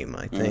game.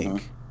 I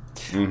think.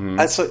 Mm-hmm.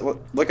 That's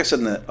like I said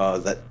in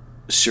that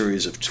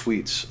series of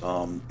tweets.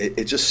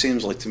 It just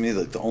seems like to me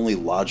that the only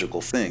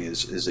logical thing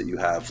is that you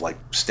have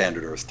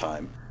standard Earth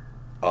time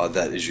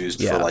that is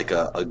used for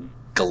a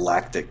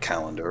galactic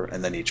calendar,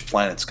 and then each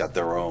planet's got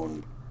their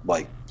own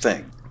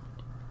thing.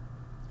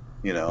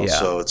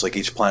 So it's like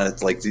each planet,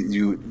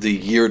 the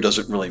year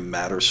doesn't really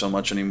matter so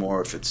much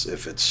anymore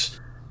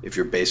if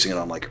you're basing it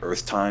on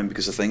Earth time,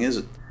 because the thing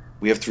is,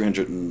 we have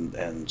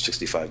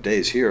 365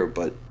 days here,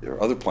 but there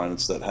are other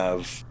planets that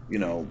have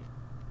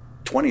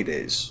 20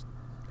 days.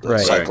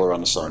 Cycle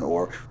around the sun,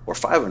 or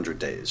 500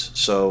 days.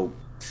 So,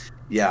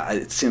 yeah,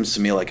 it seems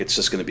to me like it's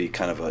just going to be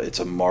kind of it's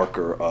a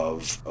marker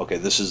of, okay,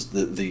 this is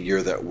the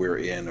year that we're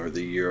in, or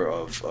the year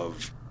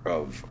of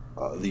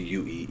the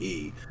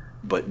UEE.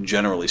 But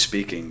generally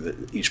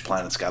speaking, each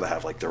planet's got to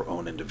have like their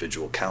own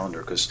individual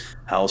calendar, because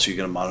how else are you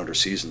going to monitor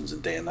seasons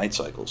and day and night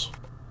cycles?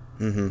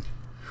 Mm-hmm.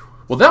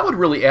 Well, that would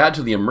really add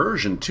to the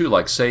immersion too.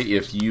 Like, say,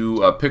 if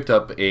you picked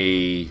up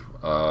a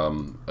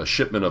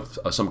shipment of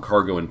some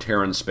cargo in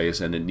Terran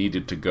space and it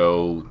needed to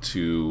go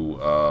to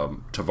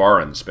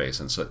Tavaran space,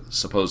 and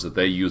suppose that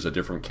they use a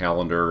different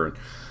calendar,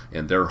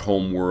 and their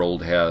home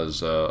world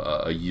has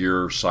a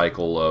year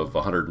cycle of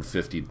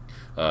 150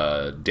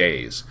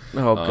 days.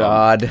 Oh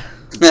God!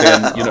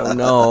 Then, you know, Oh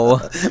no!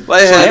 My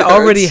head I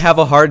already hurts. have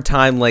a hard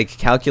time like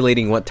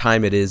calculating what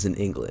time it is in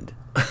England.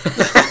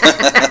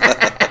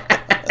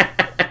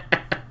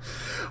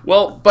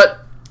 Well,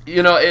 but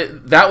you know,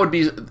 that would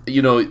be,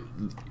 you know,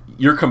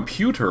 your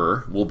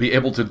computer will be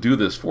able to do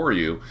this for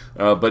you,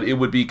 but it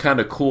would be kind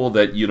of cool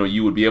that, you know,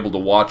 you would be able to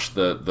watch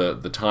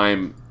the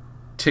time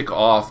tick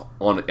off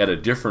at a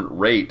different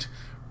rate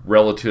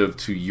relative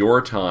to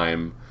your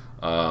time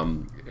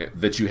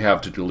that you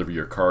have to deliver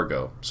your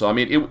cargo. So I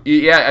mean,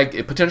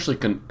 it potentially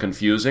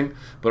confusing,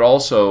 but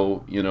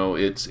also, you know,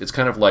 it's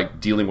kind of like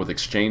dealing with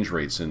exchange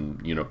rates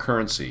and, you know,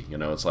 currency. You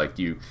know, it's like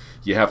you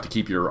have to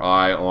keep your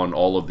eye on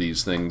all of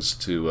these things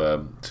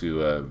to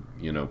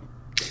you know,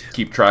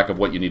 keep track of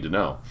what you need to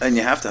know. And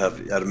you have to have,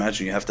 I'd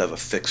imagine you have to have a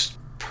fixed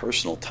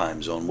personal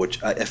time zone, which,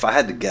 if I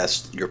had to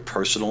guess, your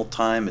personal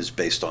time is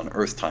based on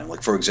Earth time.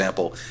 Like, for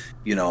example,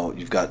 you know,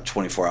 you've got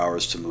 24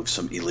 hours to move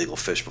some illegal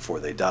fish before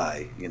they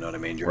die. You know what I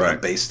mean? You're going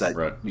to base that,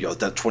 you know,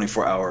 that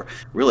 24-hour,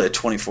 really a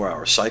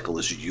 24-hour cycle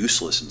is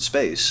useless in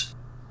space,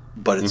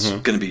 but it's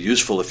going to be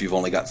useful if you've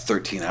only got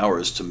 13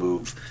 hours to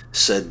move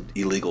said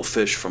illegal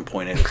fish from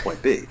point A to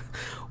point B.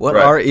 What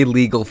are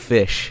illegal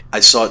fish? I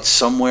saw it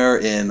somewhere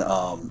in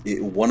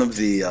one of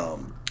the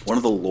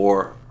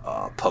lore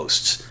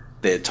posts.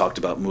 They had talked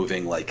about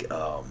moving like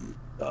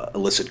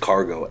illicit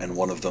cargo, and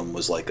one of them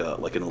was like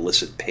an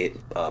illicit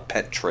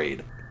pet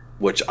trade,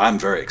 which I'm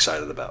very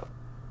excited about.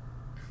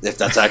 If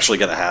that's actually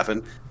going to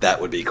happen, that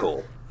would be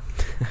cool.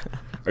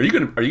 Are you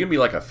gonna be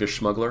like a fish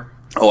smuggler?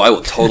 Oh, I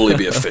will totally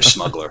be a fish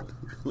smuggler.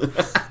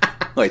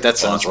 Wait, that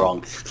sounds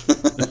wrong.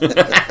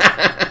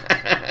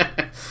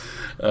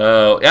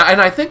 Yeah,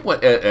 and I think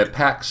at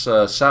PAX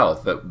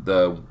South,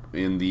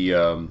 in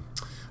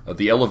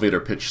the elevator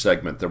pitch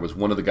segment, there was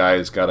one of the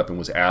guys got up and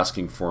was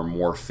asking for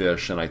more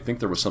fish, and I think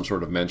there was some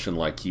sort of mention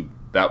like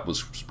that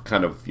was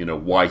kind of, you know,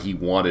 why he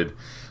wanted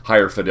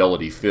higher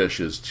fidelity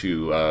fish, is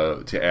to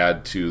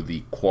add to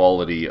the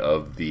quality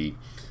of the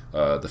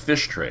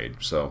fish trade.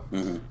 So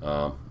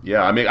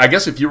yeah, I mean, I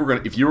guess if you were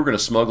going to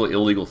smuggle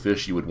illegal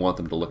fish, you would want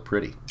them to look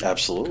pretty.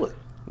 Absolutely.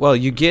 Well,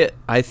 you get,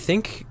 I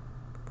think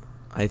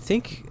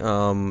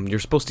you're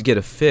supposed to get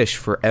a fish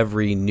for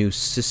every new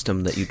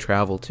system that you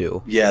travel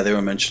to. Yeah, they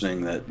were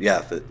mentioning that.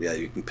 Yeah,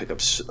 you can pick up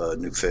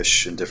new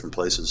fish in different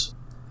places.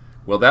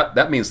 Well,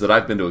 that means that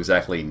I've been to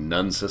exactly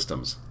none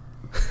systems.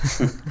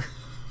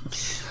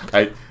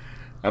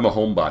 I'm a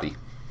homebody.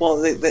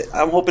 Well,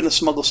 I'm hoping to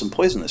smuggle some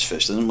poisonous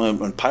fish. Then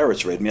when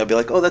pirates raid me, I'll be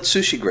like, "Oh, that's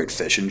sushi grade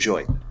fish.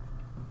 Enjoy."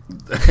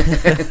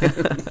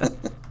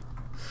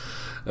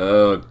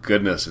 Oh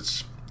goodness,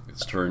 it's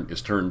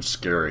turned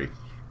scary.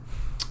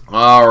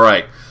 All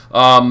right.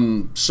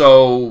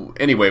 So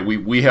anyway,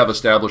 we have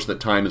established that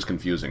time is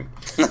confusing.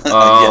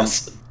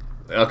 Yes.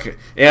 Okay,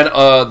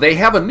 and they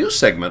have a new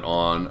segment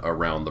on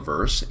Around the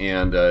Verse,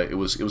 and it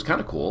was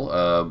kind of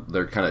cool.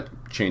 They're kind of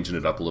changing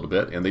it up a little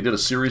bit, and they did a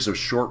series of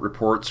short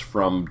reports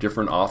from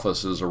different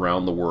offices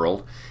around the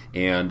world.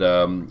 And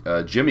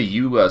Jimmy,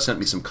 you sent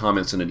me some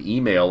comments in an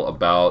email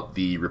about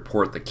the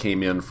report that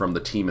came in from the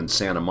team in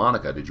Santa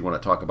Monica. Did you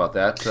want to talk about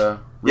that?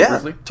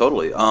 Briefly?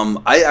 Totally.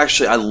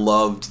 I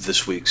loved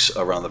this week's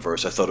Around the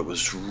Verse. I thought it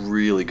was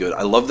really good.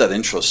 I love that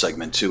intro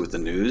segment too with the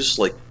news.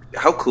 Like,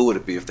 how cool would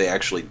it be if they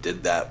actually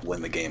did that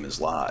when the game is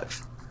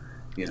live?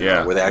 You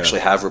know, where they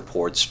actually have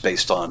reports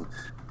based on,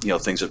 you know,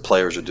 things that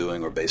players are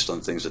doing or based on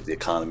things that the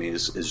economy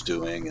is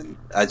doing, and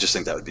I just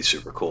think that would be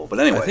super cool. But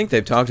anyway, I think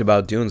they've talked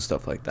about doing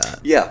stuff like that.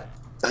 Yeah,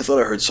 I thought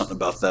I heard something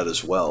about that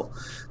as well.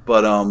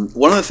 But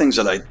one of the things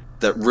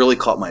that really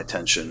caught my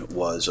attention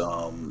was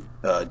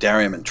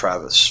Darium and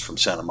Travis from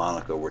Santa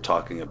Monica were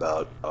talking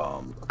about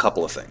a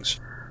couple of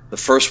things. The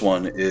first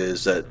one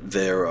is that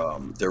they're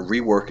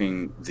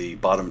reworking the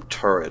bottom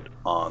turret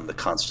on the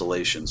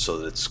Constellation so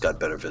that it's got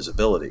better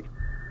visibility.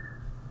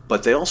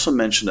 But they also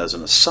mentioned as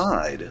an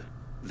aside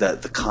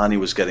that the Connie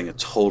was getting a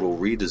total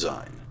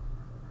redesign.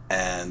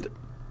 And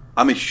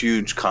I'm a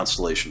huge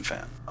Constellation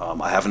fan.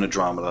 I have an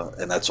Andromeda,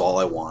 and that's all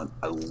I want.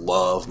 I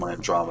love my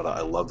Andromeda.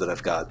 I love that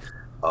I've got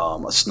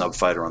a snub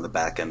fighter on the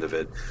back end of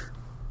it.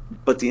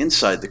 But the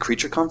inside, the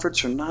creature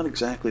comforts are not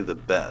exactly the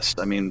best.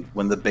 I mean,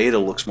 when the beta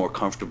looks more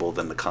comfortable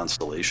than the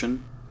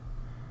Constellation,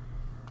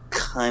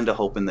 kind of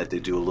hoping that they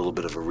do a little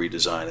bit of a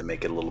redesign and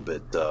make it a little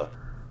bit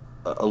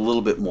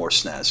more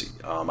snazzy.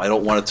 I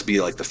don't want it to be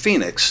like the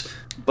Phoenix,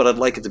 but I'd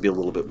like it to be a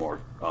little bit more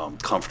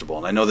comfortable.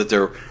 And I know that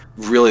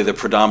the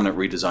predominant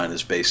redesign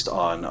is based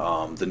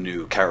on the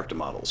new character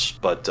models.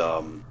 But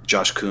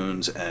Josh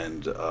Coons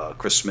and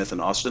Chris Smith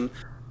and Austin,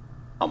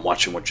 I'm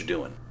watching what you're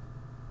doing.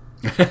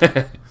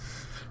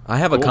 I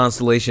have a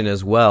Constellation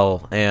as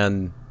well,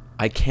 and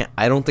I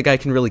don't think I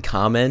can really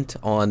comment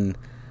on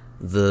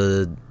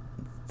the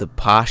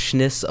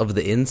poshness of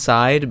the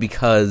inside,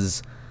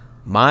 because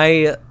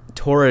my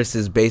Taurus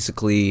is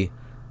basically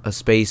a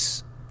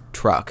space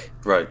truck.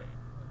 Right.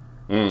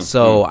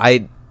 So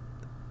I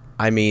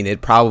mean,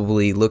 it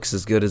probably looks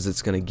as good as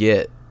it's going to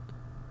get.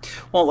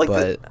 Well,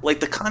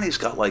 the Connie's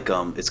got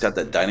it's got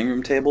that dining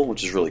room table,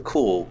 which is really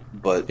cool,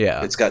 but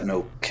it's got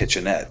no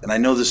kitchenette. And I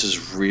know this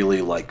is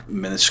really like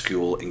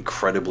minuscule,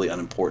 incredibly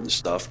unimportant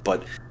stuff,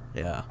 but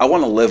I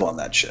want to live on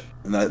that shit.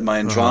 And my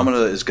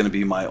Andromeda is going to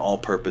be my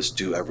all-purpose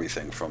do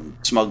everything, from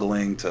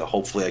smuggling to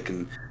hopefully I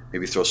can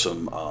maybe throw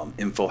some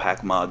info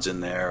hack mods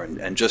in there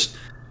and just,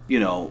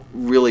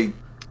 really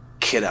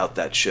kit out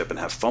that ship and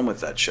have fun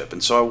with that ship.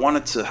 And so I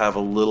wanted to have a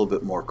little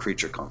bit more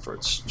creature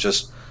comforts,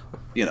 just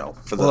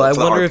for the I for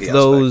wonder the if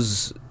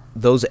RP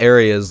those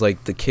areas,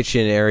 like the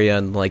kitchen area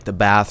and like the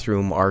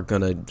bathroom, are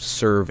gonna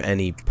serve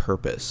any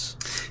purpose.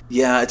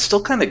 Yeah, it's still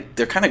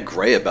they're kind of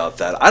gray about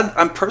that.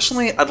 I'm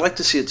personally, I'd like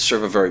to see it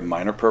serve a very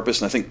minor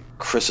purpose, and I think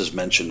Chris has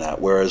mentioned that.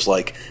 Whereas,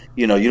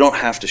 you don't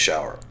have to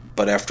shower,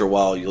 but after a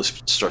while you'll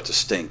start to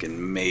stink,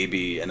 and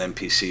maybe an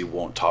NPC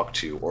won't talk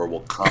to you or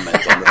will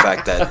comment on the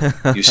fact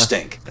that you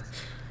stink.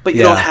 But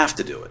you don't have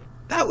to do it.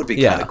 That would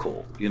be kind of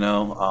cool,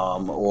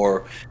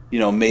 or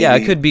maybe. Yeah,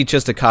 it could be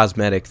just a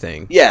cosmetic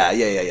thing.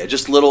 Yeah.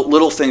 Just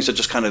little things that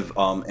just kind of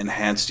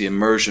enhance the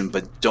immersion,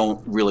 but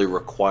don't really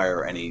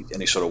require any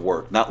sort of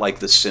work. Not like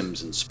The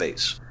Sims in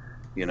space,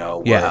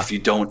 where if you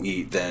don't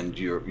eat, then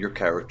your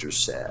character's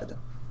sad.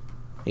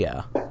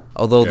 Yeah,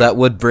 although that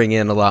would bring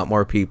in a lot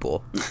more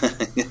people.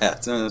 Yeah,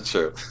 that's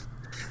true.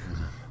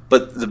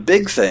 But the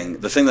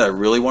thing that I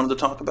really wanted to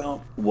talk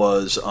about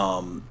was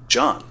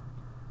John.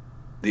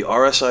 The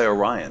RSI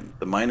Orion,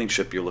 the mining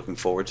ship you're looking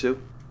forward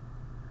to,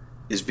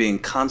 is being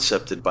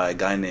concepted by a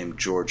guy named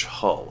George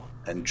Hull.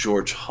 And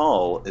George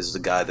Hull is the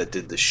guy that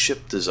did the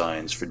ship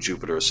designs for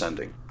Jupiter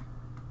Ascending.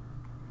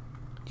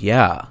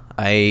 Yeah,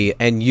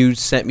 and you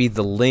sent me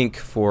the link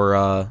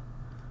for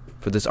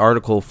this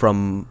article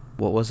from,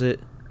 what was it?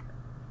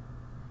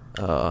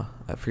 I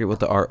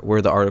forget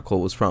where the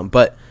article was from,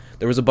 but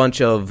there was a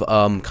bunch of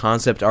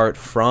concept art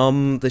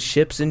from the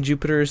ships in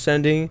Jupiter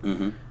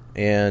Ascending,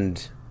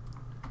 and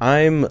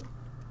I'm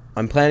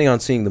planning on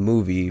seeing the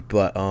movie,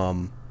 but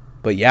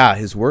yeah,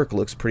 his work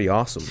looks pretty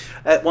awesome.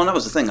 Well, that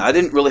was the thing. I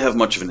didn't really have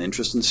much of an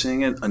interest in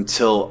seeing it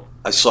until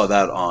I saw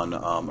that on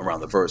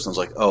Around the Verse, and I was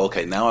like, oh,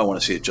 okay, now I want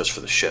to see it just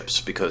for the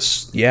ships,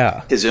 because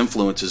his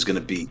influence is going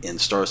to be in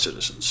Star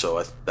Citizen,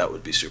 so that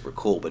would be super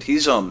cool. But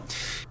he's done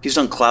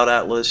Cloud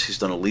Atlas, he's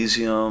done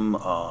Elysium,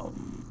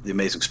 The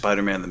Amazing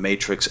Spider-Man, The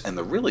Matrix, and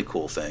the really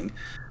cool thing,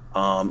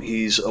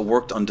 he's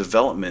worked on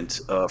development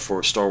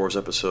for Star Wars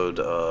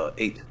Episode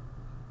 8.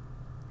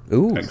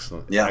 Ooh.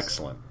 Excellent. Yeah.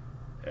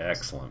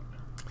 Excellent.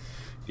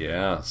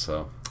 Yeah,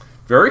 so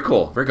very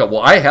cool. Very cool.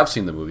 Well, I have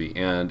seen the movie,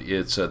 and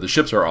it's the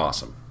ships are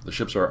awesome. The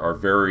ships are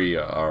very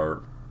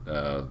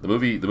the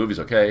movie's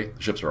okay.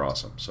 The ships are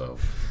awesome. So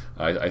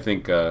I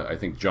think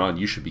John,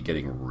 you should be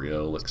getting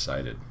real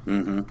excited.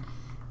 Mm-hmm.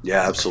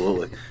 Yeah,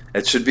 absolutely.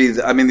 It should be.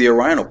 The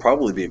Orion will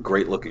probably be a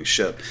great looking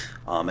ship,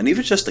 and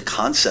even just the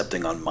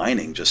concepting on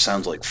mining just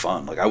sounds like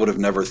fun. Like, I would have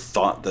never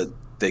thought that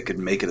they could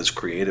make it as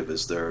creative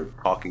as they're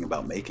talking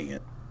about making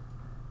it.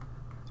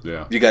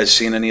 Yeah. Have you guys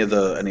seen any of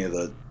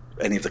the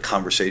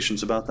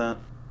conversations about that?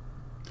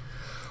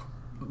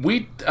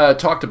 We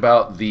talked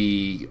about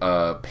the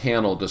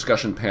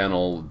discussion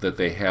panel that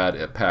they had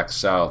at PAX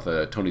South.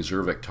 Tony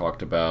Zervik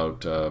talked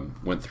about,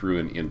 went through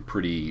in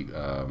pretty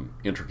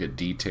intricate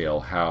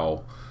detail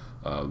how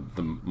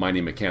the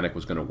mining mechanic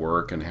was going to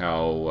work, and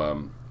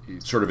how,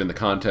 sort of in the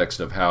context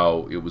of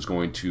how it was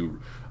going to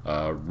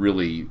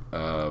really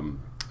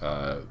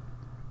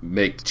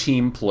make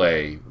team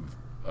play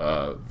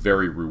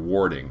very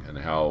rewarding, and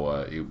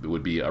how it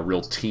would be a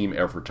real team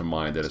effort to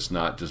mine, that it's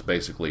not just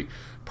basically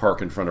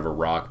park in front of a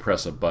rock,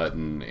 press a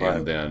button,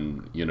 and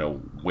then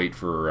wait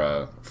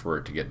for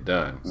it to get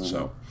done.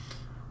 So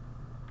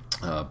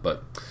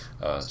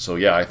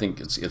yeah, I think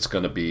it's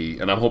going to be,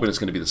 and I'm hoping it's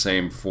going to be the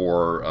same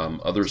for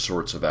other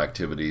sorts of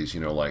activities,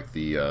 like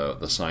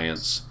the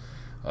science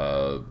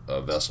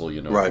vessel,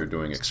 if you're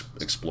doing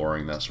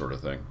exploring, that sort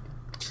of thing.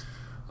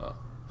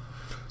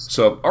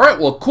 So, all right,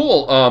 well,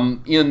 cool.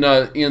 In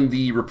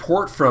the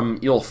report from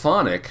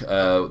Ilphonic,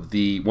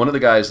 one of the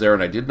guys there,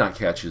 and I did not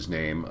catch his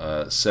name,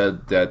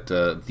 said that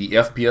the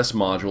FPS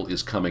module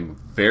is coming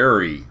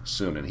very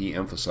soon, and he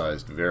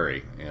emphasized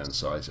very. And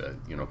so I said,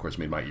 of course,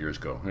 made my ears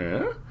go,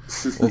 eh?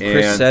 Well,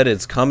 Chris said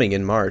it's coming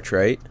in March,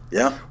 right?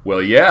 Yeah.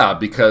 Well, yeah,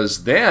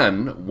 because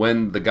then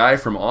when the guy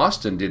from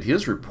Austin did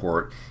his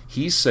report,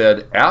 he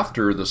said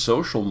after the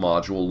social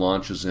module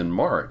launches in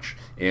March,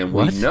 and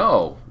we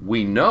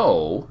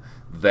know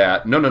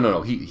that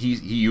no. He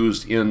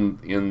used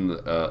in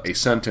a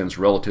sentence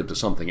relative to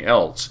something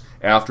else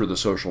after the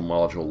social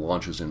module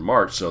launches in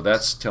March. So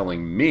that's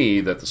telling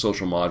me that the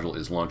social module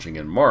is launching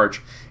in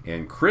March.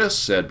 And Chris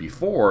said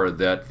before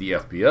that the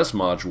FPS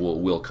module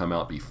will come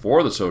out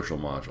before the social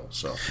module.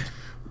 So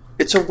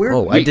it's a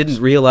weird. I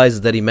didn't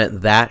realize that he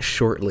meant that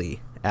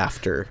shortly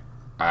after.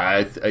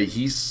 So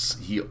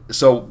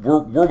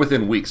we're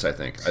within weeks. I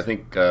think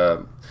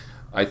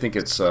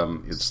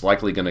it's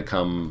likely going to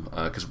come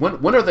because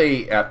when are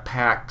they at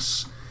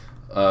PAX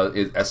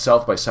at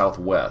South by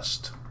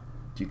Southwest?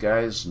 Do you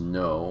guys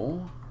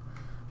know?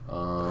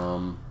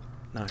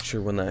 Not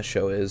sure when that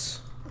show is.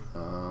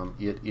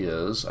 It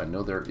is. I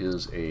know there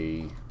is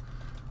a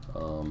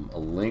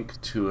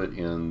link to it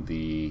in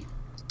the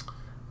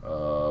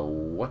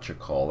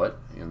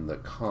in the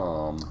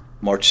com.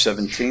 March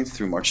 17th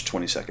through March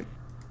 22nd.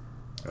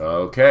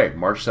 Okay,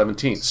 March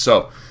 17th.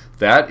 So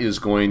that is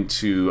going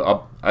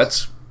to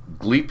that's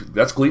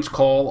Gleep's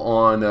call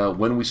on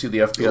when we see the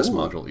FPS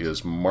module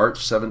is March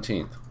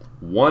 17th.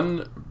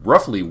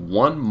 Roughly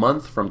 1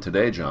 month from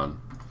today,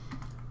 John.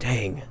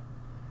 Dang.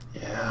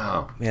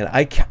 Yeah. Man,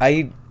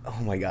 I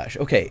oh my gosh.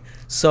 Okay,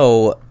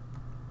 so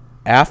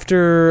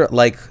after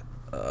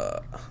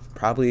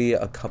probably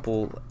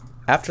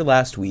after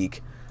last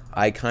week,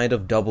 I kind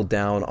of doubled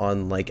down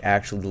on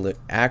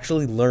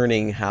actually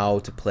learning how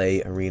to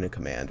play Arena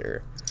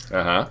Commander.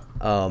 And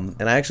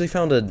I actually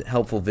found a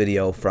helpful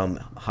video from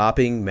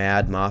Hopping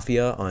Mad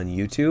Mafia on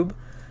YouTube.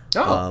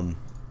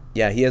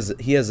 Yeah, he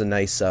has a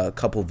nice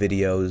couple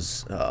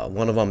videos.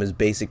 One of them is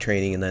basic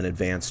training and then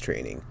advanced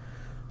training.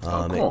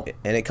 Cool.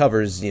 And it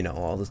covers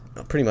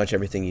pretty much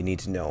everything you need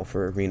to know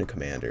for Arena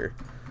Commander.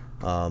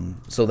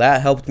 So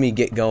that helped me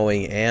get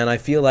going, and I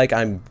feel like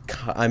I'm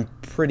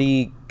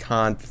pretty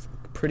competent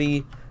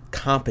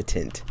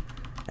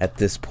at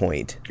this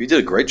point. You did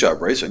a great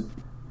job racing.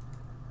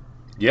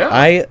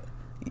 Yeah.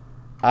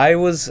 I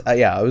was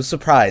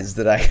surprised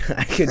that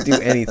I could do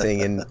anything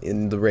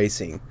in the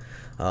racing.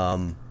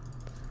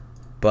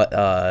 But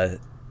I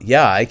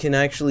can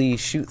actually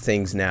shoot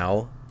things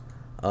now.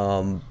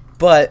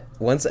 But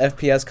once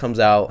FPS comes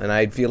out, and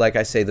I feel like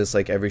I say this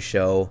every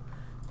show,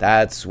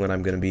 that's when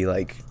I'm going to be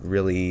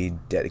really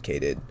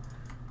dedicated.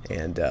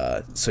 And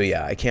I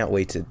can't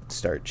wait to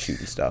start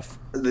shooting stuff.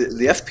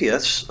 The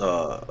FPS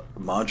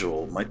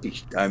module might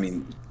be,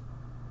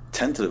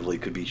 tentatively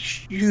could be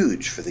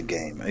huge for the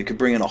game. It could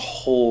bring in a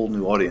whole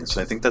new audience,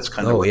 and I think that's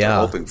kind of what they're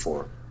hoping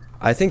for.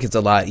 I think it's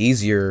a lot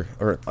easier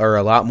or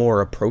a lot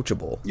more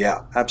approachable.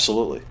 Yeah,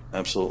 absolutely.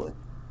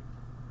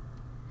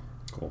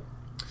 Cool.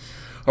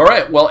 All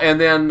right, well, and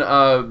then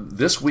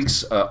this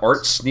week's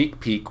art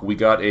sneak peek, we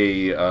got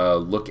a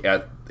look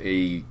at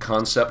a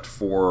concept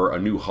for a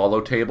new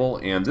holo table,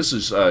 and this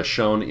is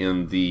shown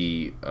in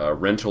the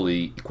rental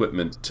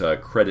equipment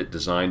credit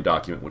design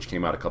document, which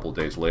came out a couple of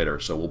days later.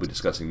 So we'll be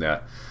discussing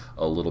that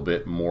a little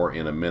bit more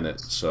in a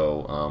minute.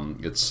 So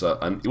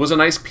it was a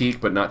nice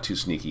peek, but not too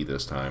sneaky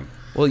this time.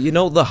 Well,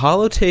 the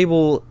holo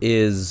table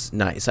is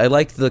nice. I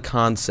like the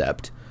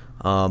concept,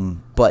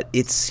 but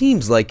it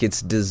seems like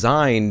it's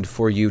designed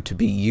for you to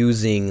be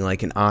using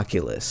an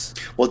Oculus.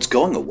 Well, it's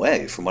going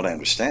away, from what I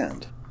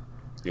understand.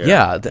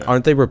 Yeah.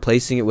 Aren't they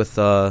replacing it with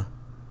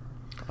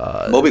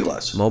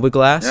Mobiglass?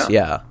 Mobiglass,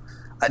 yeah.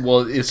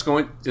 Well, it's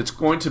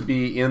going to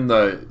be in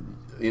the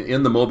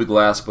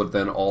Mobiglass, but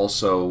then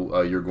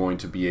also you're going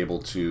to be able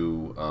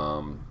to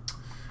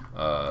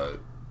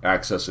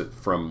access it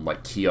from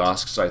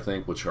kiosks, I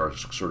think, which are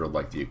sort of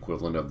the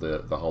equivalent of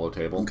the holo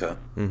table. Okay.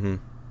 Mm-hmm.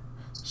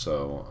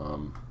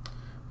 So,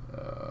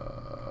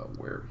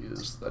 where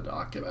is the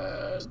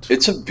document?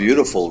 It's a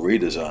beautiful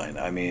redesign.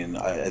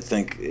 I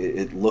think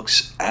it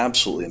looks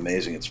absolutely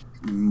amazing. It's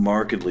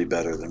markedly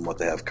better than what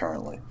they have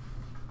currently.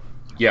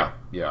 Yeah,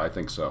 I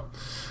think so.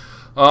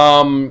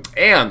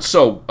 And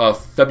so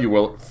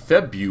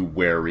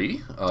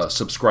February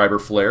subscriber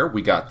flare,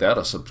 we got that,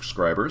 a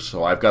subscribers.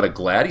 So I've got a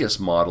Gladius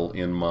model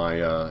in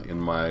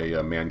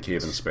my man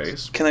cave in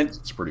space.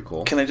 It's pretty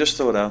cool. Can I just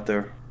throw it out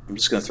there? I'm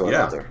just going to throw it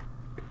out there.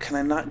 Can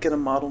I not get a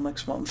model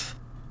next month?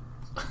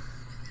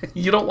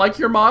 You don't like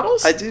your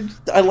models? I do.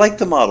 I like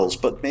the models,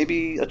 but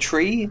maybe a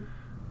tree.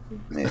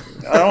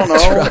 I don't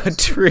know. A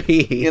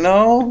tree.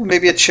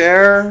 Maybe a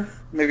chair.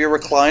 Maybe a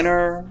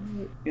recliner.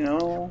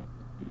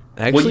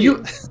 Actually,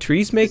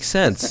 trees make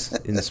sense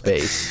in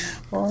space.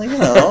 Well, you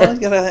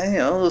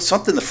gotta,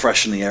 something to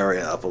freshen the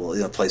area up,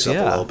 place up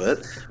a little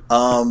bit.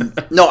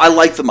 No, I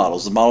like the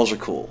models. The models are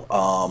cool.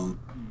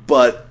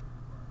 But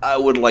I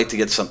would like to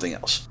get something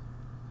else.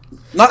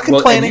 Not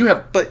complaining,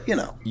 but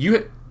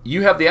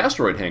You have the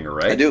asteroid hanger,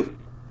 right? I do.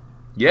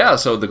 Yeah,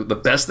 so the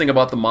best thing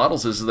about the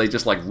models is they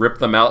just rip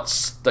them out,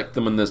 stick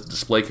them in this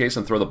display case,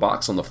 and throw the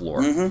box on the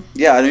floor. Mm-hmm.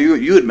 Yeah, I know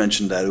you had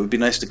mentioned that. It would be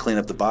nice to clean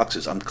up the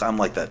boxes. I'm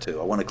like that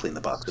too. I want to clean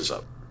the boxes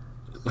up.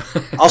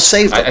 I'll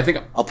save them. I think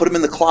I'll put them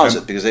in the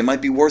closet because they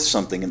might be worth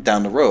something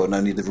down the road, and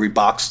I need to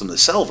rebox them to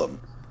sell them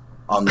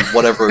on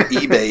whatever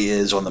eBay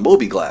is on the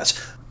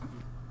Mobiglass.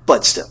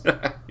 But still.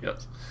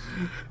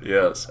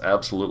 Yes,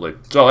 absolutely.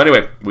 So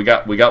anyway, we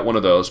got one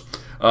of those.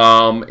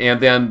 And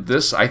then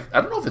this, I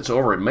don't know if it's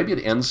over. Maybe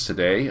it ends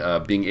today.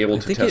 Being able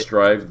to test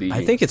drive the.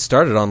 I think it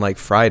started on like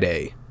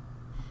Friday.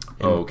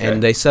 And, okay.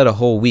 And they said a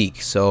whole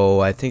week, so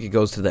I think it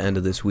goes to the end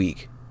of this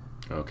week.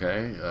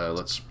 Okay.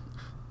 Let's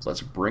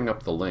bring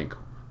up the link.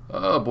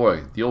 Oh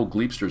boy, the old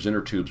Gleepster's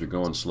inner tubes are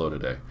going slow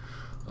today.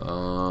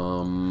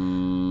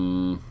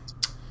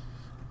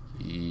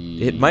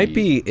 It might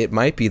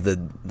be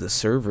the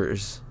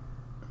servers.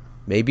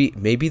 Maybe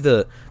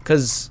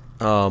because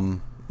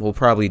we'll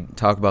probably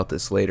talk about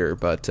this later,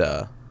 but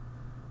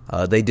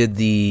they did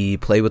the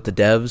play with the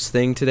devs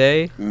thing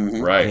today,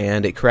 right?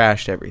 And it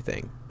crashed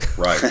everything.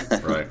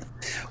 Right.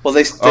 Well,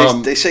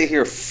 they say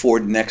here for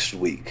next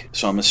week,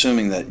 so I'm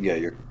assuming that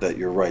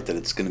you're right, that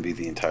it's going to be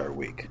the entire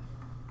week.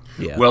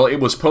 Yeah. Well, it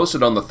was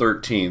posted on the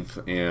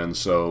 13th, and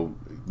so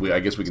I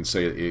guess we can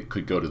say it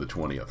could go to the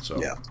 20th.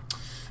 So yeah.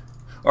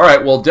 All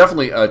right. Well,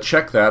 definitely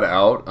check that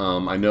out.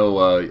 I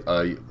know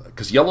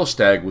because Yellow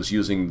Stag was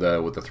using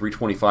the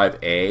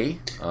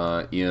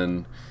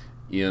 325A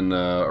in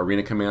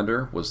Arena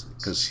Commander, was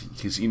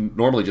because he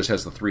normally just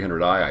has the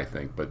 300i, I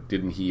think, but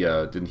didn't he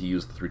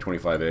use the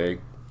 325A?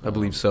 I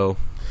believe so.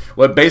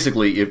 Well,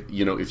 basically, if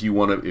you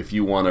want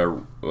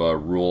to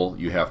rule,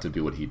 you have to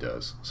do what he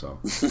does. So,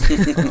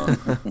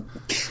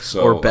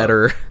 or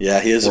better. Yeah,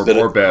 he is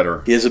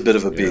better. He is a bit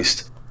of a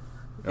beast.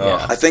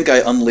 Yeah. I think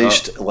I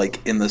unleashed like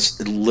in this.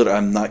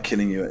 I'm not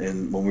kidding you.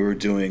 When we were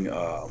doing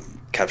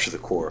Capture the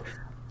Core,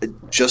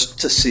 just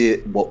to see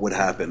what would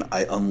happen,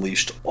 I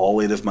unleashed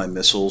all 8 of my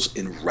missiles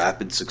in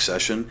rapid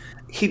succession.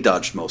 He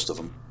dodged most of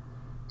them.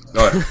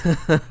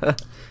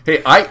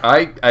 Hey,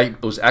 I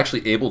was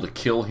actually able to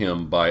kill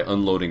him by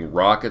unloading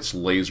rockets,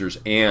 lasers,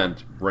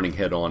 and running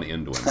head on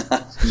into him.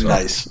 So,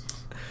 nice.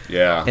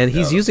 Yeah. And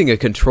he's using a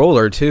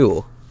controller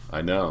too.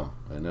 I know.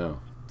 And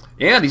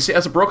he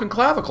has a broken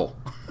clavicle.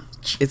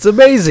 It's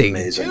amazing.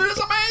 It is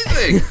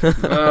amazing.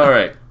 All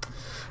right.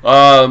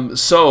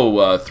 So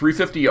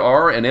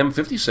 350R and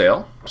M50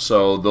 sale.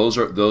 So those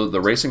are the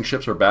racing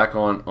ships are back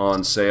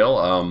on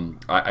sale.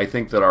 I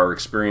think that our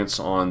experience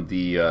on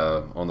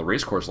the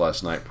race course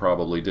last night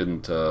probably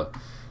didn't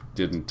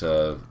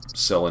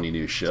sell any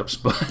new ships.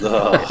 But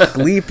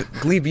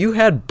Gleep, you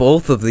had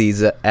both of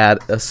these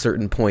at a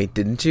certain point,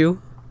 didn't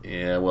you?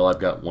 Yeah. Well, I've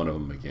got one of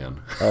them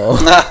again.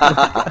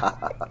 Oh.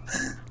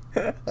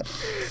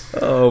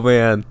 Oh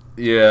man.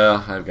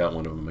 Yeah, I've got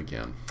one of them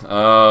again.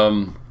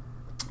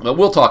 But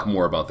we'll talk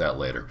more about that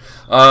later.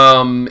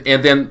 And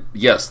then,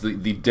 yes, the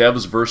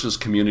devs versus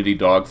community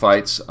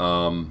dogfights.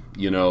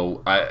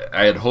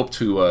 I had hoped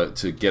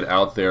to get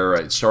out there.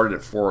 It started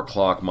at 4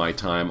 o'clock my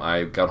time.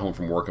 I got home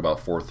from work about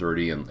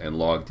 4:30 and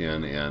logged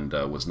in and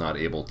was not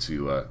able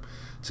to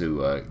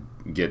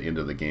get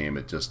into the game.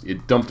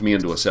 It dumped me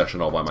into a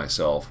session all by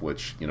myself,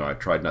 which I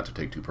tried not to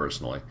take too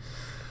personally.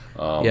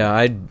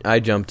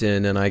 I jumped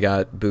in and I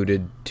got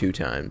booted 2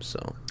 times.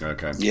 So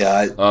okay.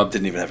 Yeah, I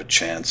didn't even have a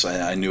chance.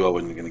 I knew I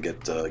wasn't going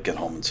to get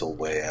home until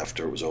way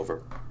after it was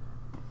over.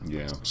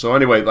 Yeah. So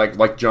anyway,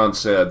 like John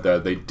said,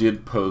 they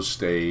did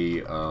post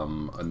a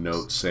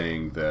note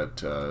saying that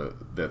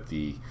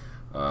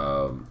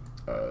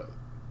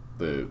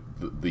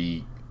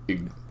the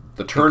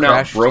turnout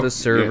crashed broke the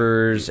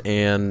servers,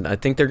 and I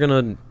think they're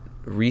going to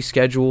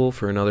reschedule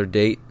for another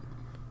date.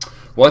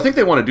 Well, I think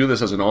they want to do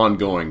this as an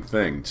ongoing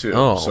thing too.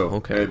 Oh, so,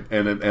 okay.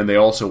 And they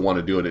also want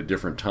to do it at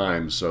different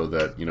times so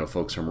that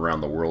folks from around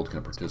the world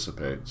can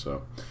participate.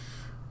 So,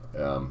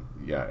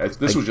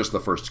 this was just the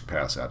first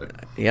pass at it.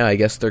 Yeah, I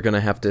guess they're gonna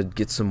have to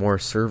get some more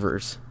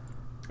servers.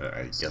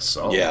 I guess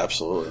so. Yeah,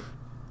 absolutely.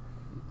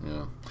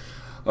 Yeah.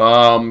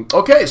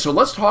 Okay, so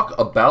let's talk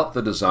about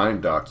the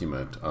design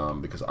document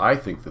because I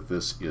think that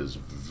this is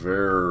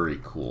very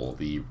cool.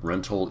 The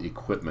rental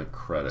equipment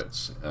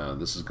credits.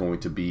 This is going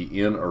to be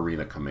in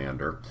Arena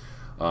Commander.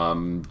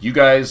 You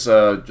guys,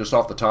 just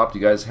off the top, do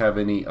you guys have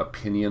any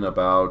opinion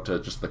about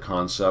just the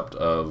concept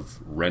of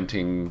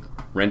renting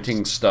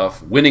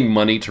stuff, winning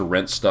money to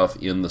rent stuff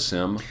in the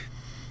sim?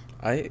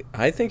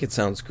 I think it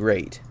sounds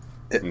great.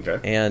 Okay.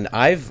 And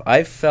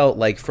I've felt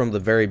like from the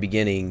very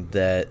beginning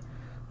that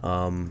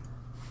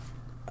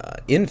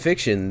in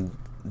fiction,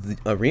 the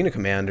Arena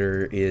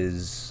Commander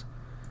is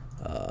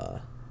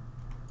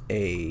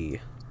a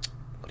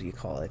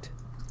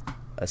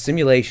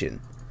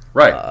simulation,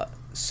 Right.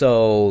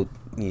 So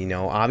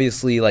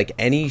obviously, like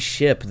any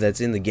ship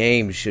that's in the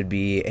game should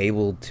be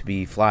able to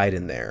be flied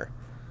in there,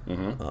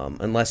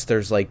 unless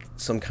there's like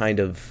some kind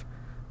of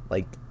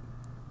like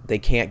they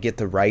can't get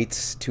the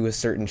rights to a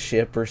certain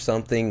ship or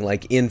something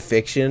like in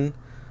fiction.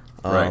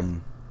 Right.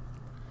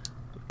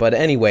 But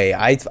anyway,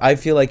 I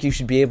feel like you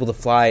should be able to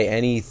fly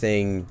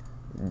anything,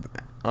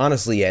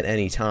 honestly, at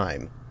any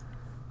time.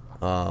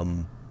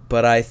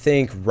 But I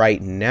think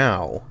right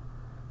now,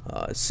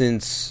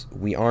 since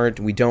we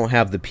don't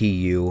have the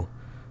PU,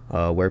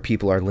 where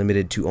people are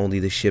limited to only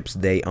the ships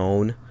they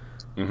own,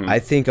 I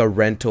think a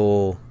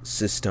rental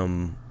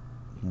system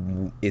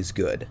is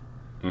good.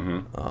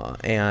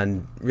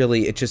 And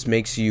really, it just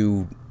makes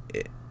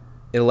it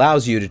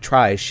allows you to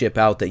try a ship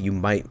out that you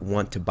might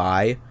want to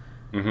buy,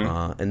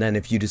 And then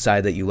if you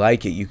decide that you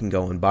like it, you can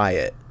go and buy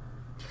it.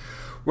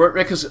 Right,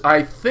 because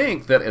I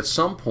think that at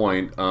some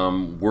point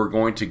we're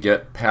going to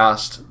get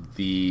past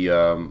the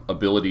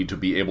ability to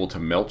be able to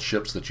melt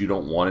ships that you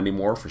don't want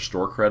anymore for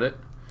store credit.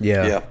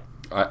 Yeah.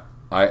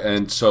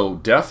 And so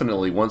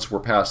definitely once we're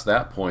past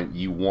that point,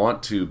 you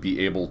want to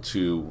be able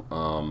to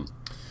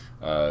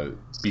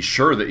be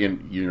sure that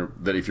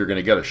that if you're going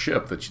to get a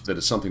ship that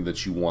is something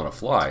that you want to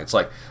fly. It's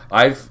like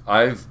I've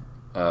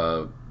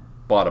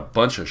bought a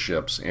bunch of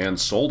ships and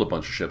sold a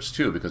bunch of ships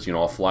too, because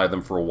I'll fly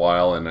them for a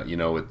while and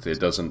it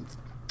doesn't,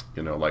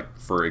 like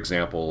for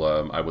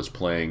example, I was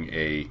playing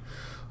a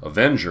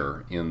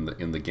Avenger in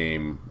the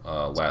game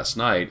last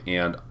night,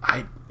 and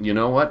I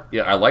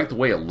like the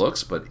way it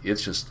looks, but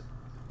it's just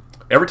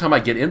every time I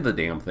get into the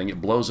damn thing,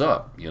 it blows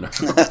up.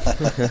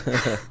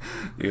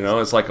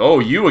 It's like, oh,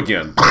 you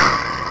again.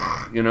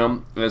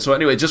 And so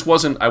anyway,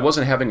 I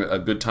wasn't having a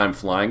good time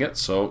flying it,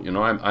 so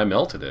I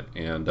melted it,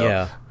 and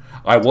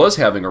I was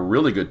having a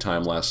really good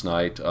time last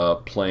night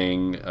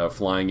flying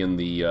in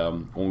the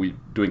when we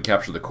doing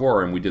Capture the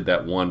Core, and we did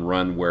that one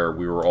run where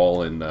we were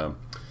all in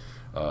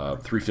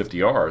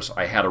 350Rs.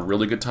 I had a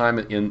really good time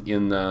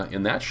in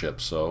that ship.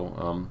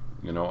 So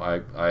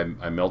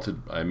I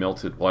melted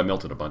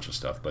a bunch of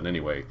stuff, but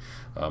anyway,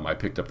 I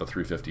picked up the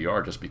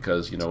 350R just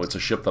because it's a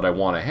ship that I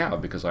want to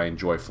have because I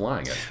enjoy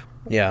flying it.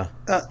 Yeah.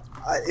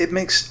 It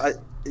makes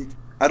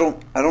I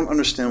don't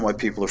understand why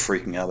people are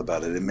freaking out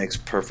about it. It makes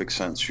perfect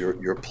sense.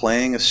 You're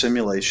playing a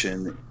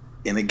simulation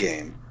in a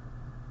game.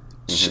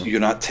 So you're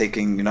not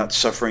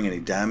suffering any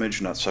damage.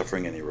 You're not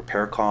suffering any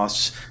repair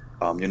costs.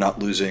 You're not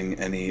losing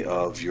any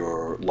of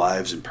your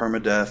lives in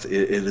permadeath.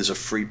 It is a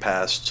free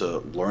pass to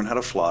learn how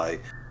to fly,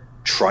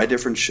 try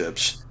different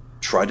ships,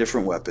 try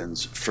different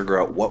weapons, figure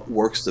out what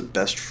works the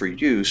best for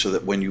you, so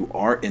that when you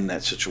are in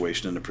that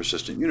situation in a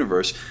persistent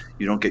universe,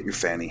 you don't get your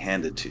fanny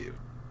handed to you.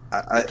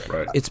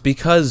 Right. It's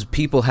because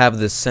people have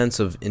this sense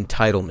of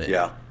entitlement.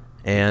 Yeah.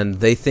 And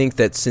they think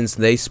that since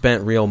they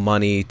spent real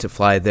money to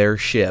fly their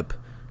ship,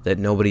 that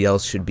nobody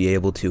else should be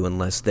able to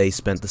unless they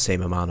spent the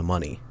same amount of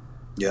money.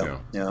 Yeah.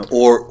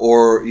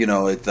 Or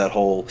that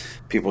whole,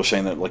 people are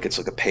saying that like it's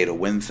like a pay to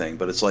win thing,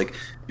 but it's like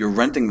you're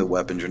renting the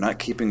weapons, you're not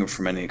keeping them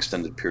from any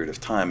extended period of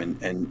time,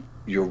 and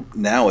you're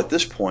now at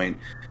this point,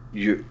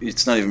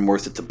 it's not even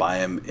worth it to buy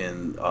them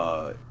in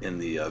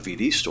the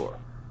VD store.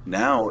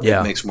 Now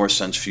it makes more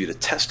sense for you to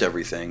test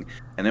everything,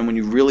 and then when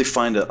you really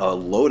find a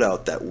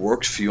loadout that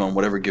works for you on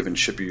whatever given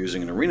ship you're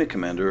using in Arena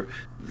Commander,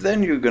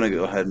 then you're going to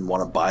go ahead and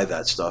want to buy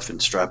that stuff and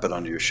strap it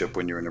onto your ship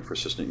when you're in a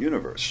persistent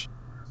universe.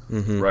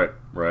 Mm-hmm. Right.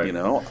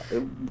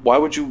 Why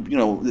would you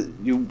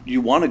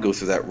want to go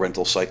through that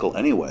rental cycle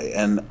anyway?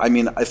 And I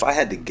mean, if I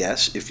had to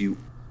guess, if you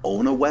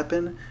own a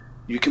weapon,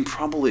 you can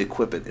probably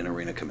equip it in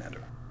Arena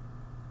Commander.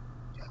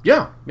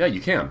 Yeah,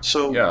 you can.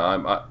 So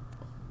yeah,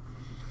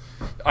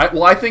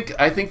 I think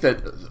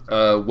that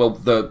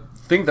the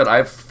thing that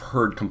I've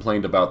heard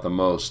complained about the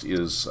most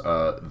is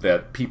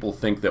that people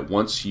think that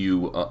once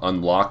you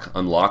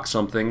unlock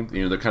something,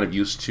 they're kind of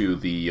used to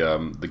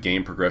the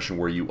game progression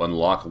where you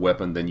unlock a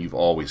weapon, then you've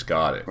always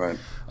got it. Right.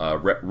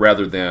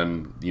 Rather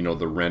than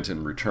the rent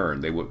and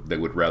return, they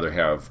would rather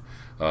have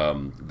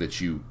that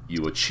you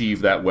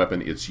achieve that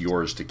weapon, it's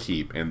yours to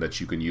keep, and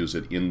that you can use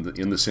it in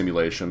the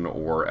simulation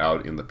or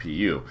out in the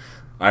PU.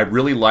 I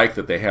really like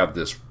that they have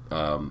this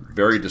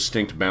very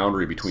distinct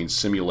boundary between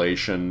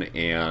simulation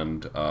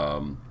and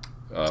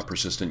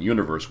persistent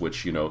universe,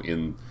 which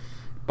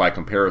by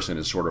comparison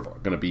is sort of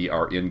going to be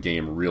our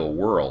in-game real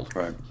world.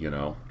 Right.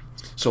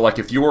 So like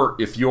if you're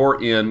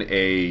in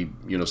a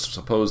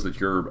suppose that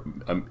you're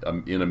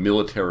in a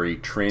military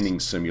training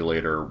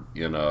simulator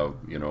in a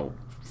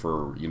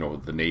for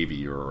the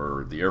Navy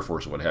or the Air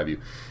Force or what have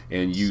you,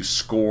 and you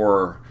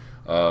score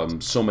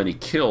so many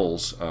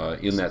kills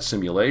in that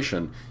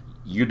simulation.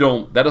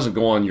 That doesn't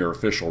go on your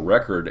official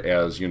record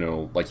as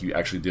like you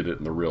actually did it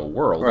in the real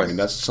world. Right. I mean,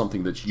 that's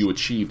something that you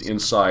achieved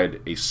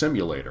inside a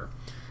simulator,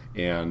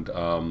 and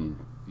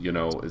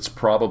it's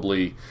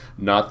probably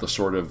not the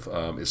sort of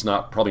it's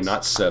probably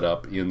not set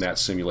up in that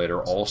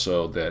simulator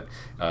also that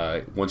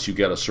once you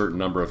get a certain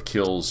number of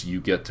kills,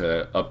 you get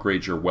to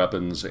upgrade your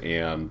weapons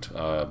and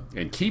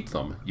keep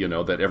them.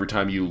 That every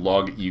time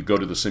you go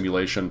to the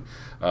simulation,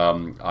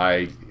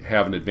 I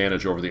have an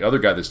advantage over the other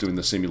guy that's doing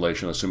the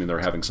simulation, assuming they're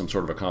having some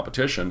sort of a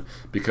competition,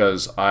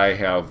 because I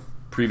have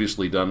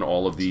previously done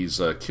all of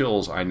these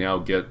kills. I now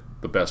get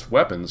the best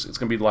weapons. It's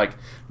going to be like,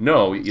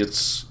 no,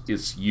 it's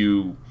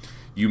you.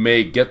 You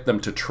may get them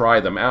to try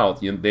them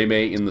out. They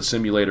may, in the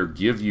simulator,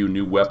 give you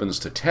new weapons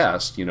to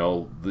test. We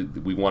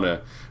want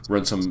to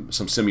run some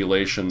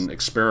simulation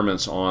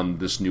experiments on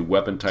this new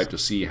weapon type to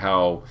see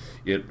how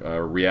it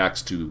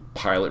reacts to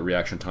pilot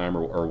reaction time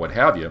or what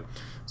have you.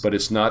 But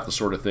it's not the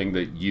sort of thing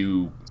that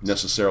you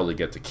necessarily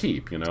get to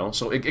keep.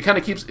 So it kind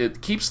of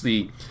keeps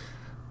the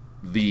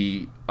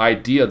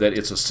idea that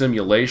it's a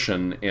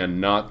simulation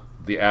and not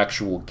the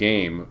actual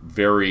game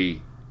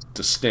very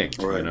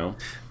distinct. Right.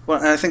 Well,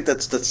 and I think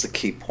that's the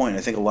key point. I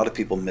think a lot of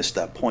people miss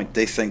that point.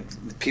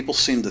 People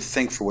seem to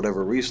think, for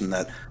whatever reason,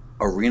 that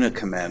Arena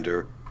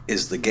Commander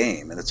is the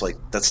game, and it's like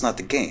that's not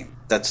the game.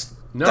 That's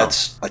No.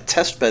 that's a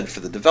test bed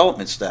for the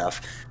development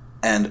staff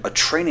and a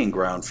training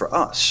ground for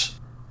us.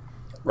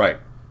 Right,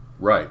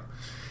 right,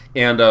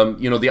 and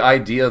the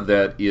idea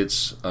that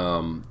it's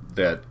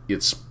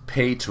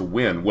pay to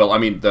win. Well, I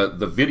mean,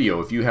 the video.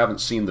 If you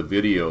haven't seen the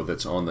video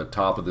that's on the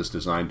top of this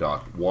design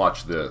doc,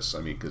 watch this.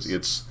 I mean, because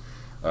it's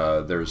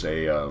there's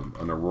an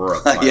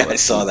Aurora pilot. Yeah, I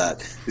saw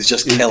that. He's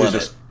just killing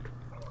it.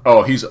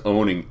 Oh, he's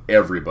owning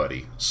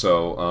everybody.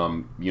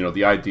 So,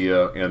 the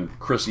idea, and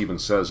Chris even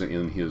says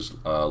in his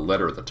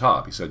letter at the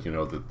top, he said,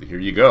 that here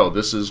you go.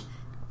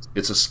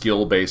 It's a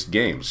skill-based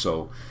game.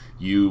 So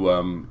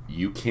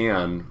you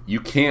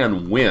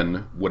can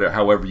win,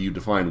 however you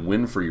define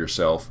win for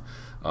yourself,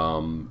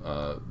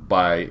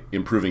 by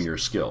improving your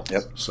skill.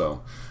 Yep.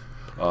 So,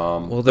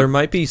 well, there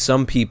might be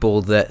some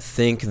people that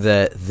think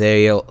that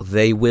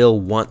they will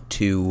want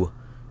to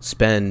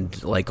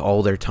spend like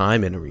all their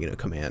time in Arena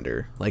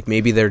Commander. Like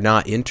maybe they're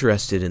not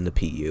interested in the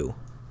PU.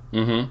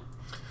 Mm-hmm.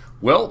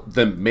 Well,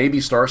 then maybe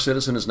Star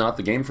Citizen is not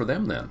the game for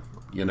them. Then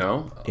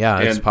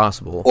Yeah, it's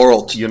possible. Or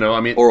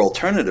or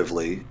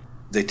alternatively,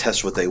 they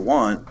test what they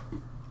want,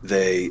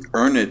 they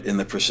earn it in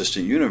the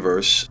persistent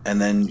universe, and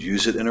then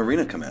use it in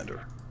Arena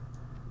Commander.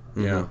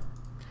 Yeah.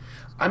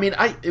 I mean,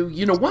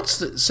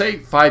 say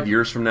 5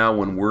 years from now,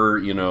 when we're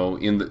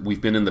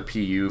we've been in the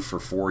PU for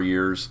 4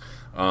 years,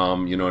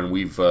 and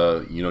we've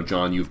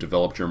John, you've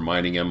developed your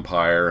mining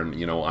empire, and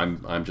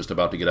I'm just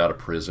about to get out of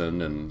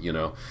prison, and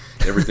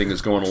everything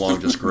is going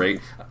along just great.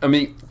 I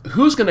mean,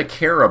 who's going to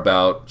care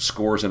about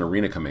scores in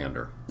Arena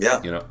Commander?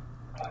 Yeah.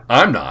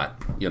 I'm not.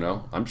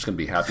 I'm just going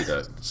to be happy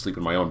to sleep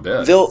in my own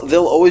bed.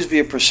 There'll always be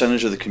a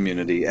percentage of the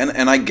community, and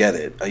I get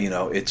it.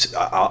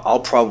 I'll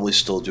probably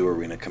still do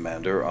Arena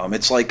Commander.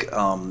 It's like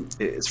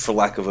it's, for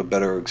lack of a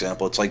better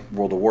example, it's like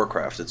World of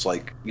Warcraft. It's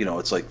like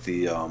it's like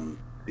the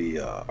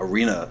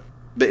arena.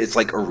 It's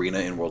like Arena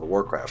in World of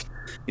Warcraft.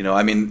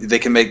 I mean, you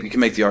can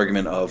make the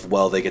argument of,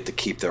 well, they get to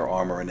keep their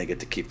armor and they get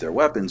to keep their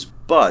weapons,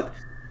 but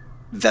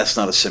that's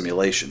not a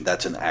simulation.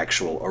 That's an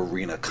actual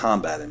arena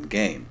combat in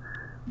game.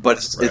 But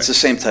it's the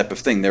same type of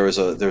thing. There's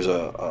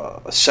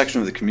a section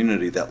of the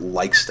community that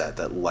likes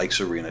that likes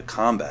arena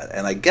combat,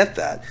 and I get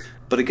that.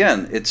 But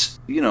again, it's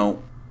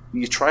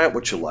you try out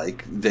what you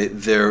like.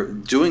 They're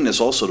doing this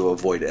also to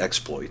avoid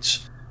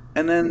exploits,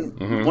 and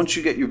then once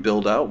you get your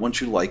build out, once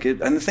you like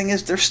it, and the thing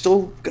is, they're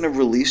still going to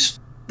release.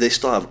 They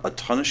still have a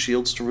ton of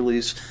shields to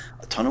release,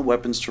 a ton of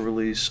weapons to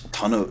release, a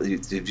ton of.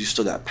 You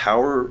still got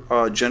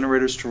power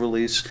generators to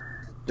release.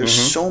 There's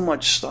so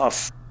much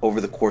stuff over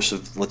the course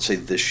of, let's say,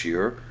 this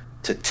year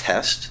to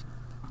test.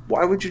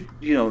 Why would you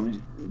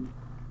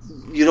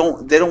they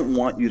don't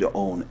want you to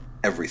own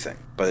everything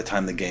by the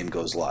time the game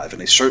goes live,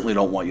 and they certainly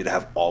don't want you to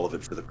have all of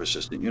it for the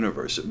persistent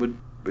universe. It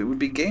would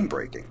be game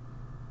breaking.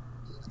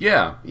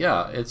 Yeah,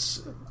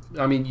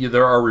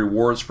 there are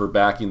rewards for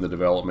backing the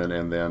development,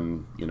 and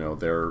then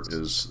there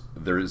is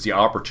the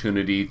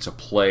opportunity to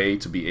play,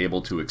 to be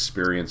able to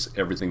experience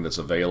everything that's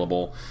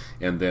available,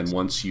 and then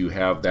once you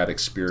have that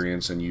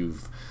experience and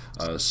you've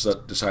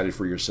decided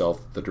for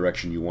yourself the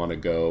direction you want to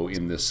go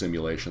in this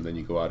simulation, then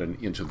you go out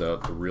and into the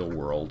real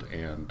world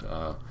and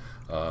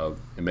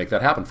make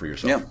that happen for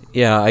yourself.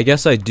 Yeah, I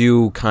guess I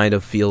do kind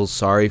of feel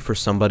sorry for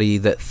somebody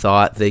that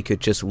thought they could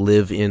just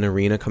live in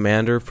Arena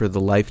Commander for the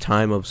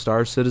lifetime of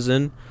Star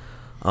Citizen.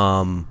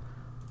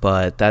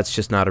 But that's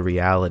just not a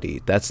reality.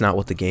 That's not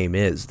what the game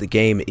is. The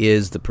game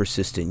is the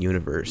persistent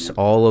universe.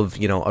 All of,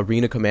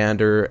 Arena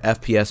Commander,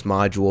 FPS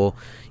module,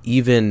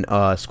 even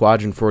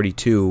Squadron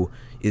 42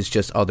 is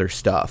just other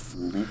stuff.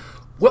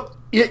 Well,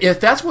 if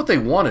that's what they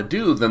want to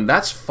do, then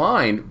that's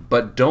fine,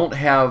 but don't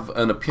have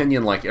an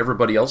opinion like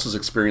everybody else's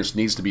experience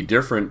needs to be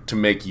different to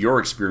make your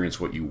experience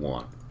what you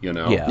want,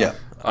 Yeah.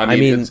 I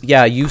mean,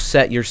 you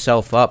set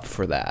yourself up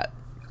for that.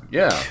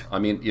 Yeah. I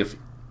mean,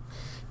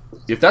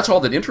 if that's all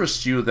that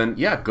interests you, then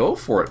go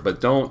for it. But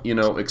don't,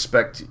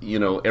 expect,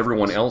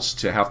 everyone else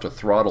to have to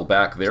throttle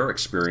back their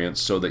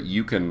experience so that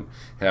you can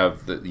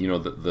have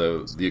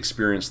the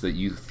experience that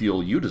you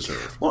feel you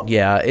deserve. Well,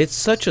 yeah, it's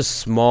such a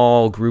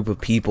small group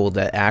of people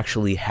that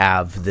actually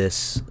have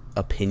this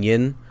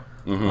opinion,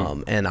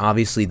 and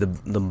obviously the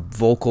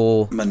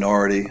vocal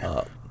minority.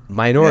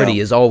 Minority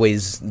is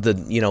always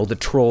the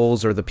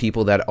trolls or the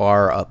people that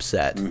are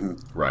upset.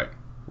 Right.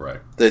 Right.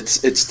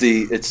 It's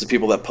the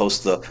people that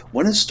post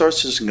when is Star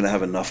Citizen going to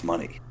have enough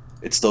money?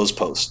 It's those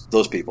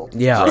people.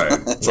 Yeah,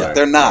 right.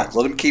 They're not.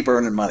 Let them keep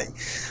earning money.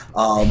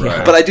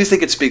 But I do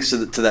think it speaks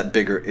to that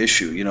bigger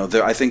issue.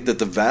 I think that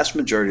the vast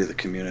majority of the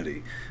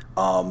community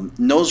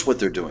knows what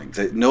they're doing.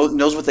 They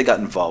knows what they got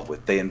involved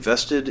with. They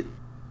invested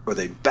or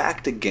they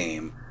backed a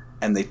game,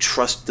 and they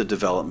trust the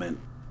development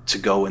to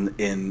go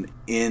in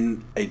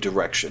a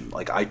direction.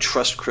 Like, I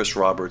trust Chris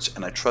Roberts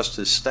and I trust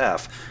his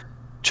staff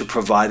to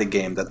provide a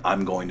game that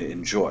I'm going to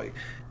enjoy.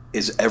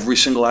 Is every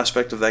single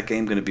aspect of that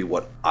game going to be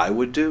what I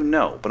would do?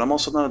 No, but I'm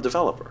also not a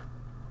developer.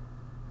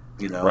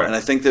 Right. And I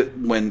think that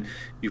when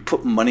you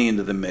put money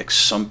into the mix,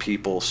 some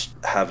people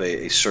have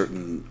a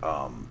certain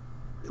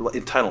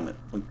entitlement,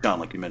 John,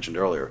 like you mentioned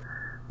earlier.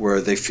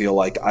 where they feel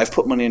like, I've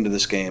put money into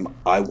this game,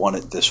 I want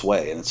it this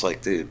way. And it's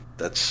like, dude,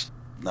 that's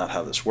not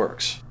how this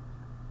works.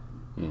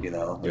 You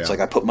know, it's like,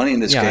 I put money in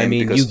this game. I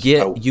mean,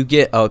 you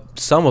get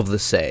some of the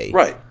say.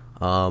 Right.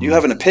 You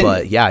have an opinion.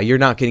 But, yeah, you're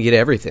not going to get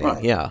everything.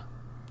 Right. Yeah.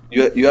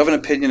 You have an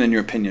opinion, and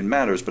your opinion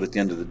matters, but at the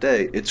end of the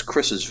day, it's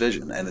Chris's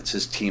vision, and it's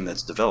his team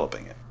that's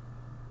developing it.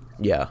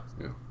 Yeah.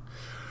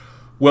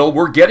 Well,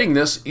 we're getting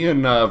this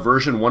in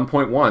version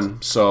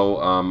 1.1, so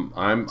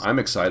I'm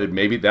excited.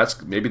 Maybe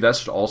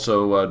that's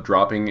also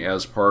dropping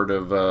as part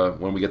of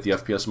when we get the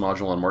FPS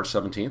module on March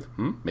 17th.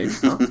 Maybe,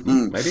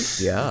 maybe.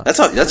 Yeah.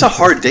 That's a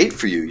hard date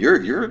for you.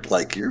 You're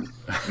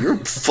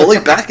fully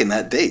backing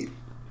that date.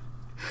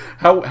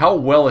 How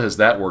well has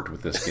that worked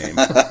with this game?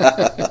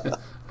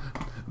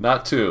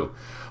 Not too.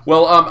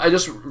 Well, I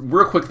just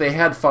real quick. They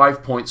had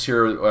 5 points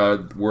here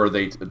where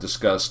they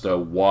discussed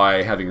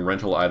why having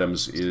rental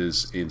items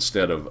is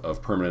instead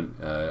of permanent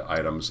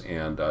items,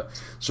 and I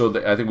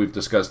think we've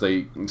discussed.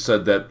 They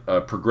said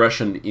that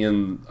progression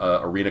in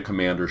Arena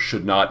Commander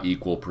should not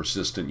equal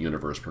persistent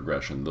universe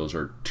progression. Those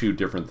are two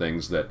different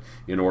things. That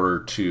in order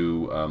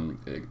to,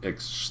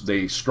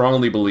 they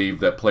strongly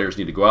believe that players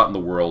need to go out in the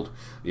world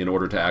in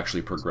order to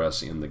actually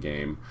progress in the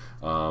game.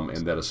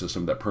 And that a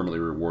system that permanently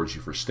rewards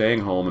you for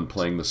staying home and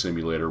playing the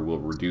simulator will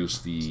reduce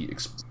the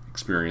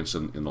experience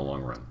in the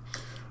long run.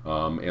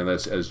 And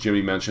as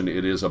Jimmy mentioned,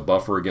 it is a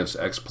buffer against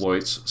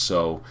exploits.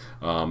 So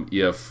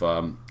if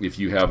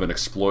you have an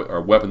exploit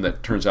or weapon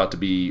that turns out to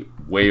be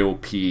way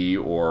OP,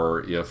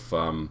 or if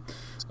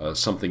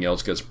something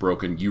else gets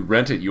broken, you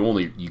rent it.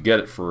 You get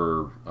it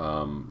for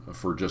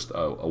just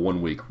a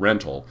 1 week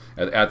rental.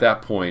 At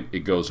that point, it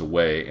goes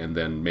away, and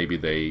then maybe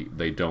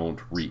they don't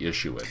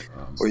reissue it.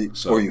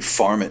 Or you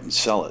farm it and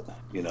sell it.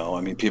 You know,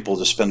 I mean, people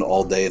just spend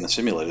all day in the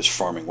simulators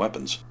farming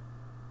weapons.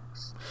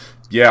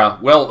 Yeah,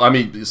 well, I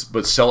mean,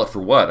 but sell it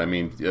for what? I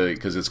mean,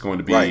 because it's going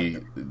to be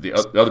right. The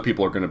other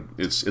people are going to.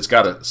 It's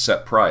got a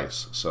set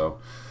price, so.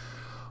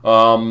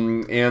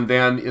 And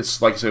then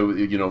it's like, so,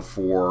 you know,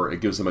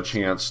 it gives them a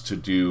chance to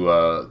do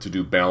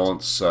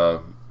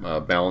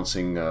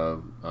balancing,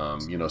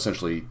 you know,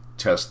 essentially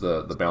test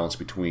the balance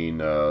between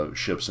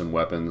ships and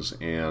weapons,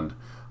 and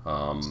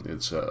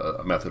it's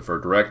a method for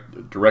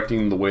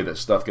directing the way that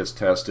stuff gets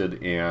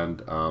tested,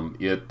 and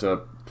it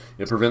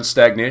prevents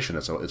stagnation.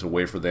 It's a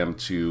way for them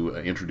to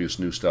introduce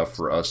new stuff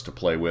for us to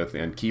play with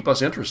and keep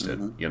us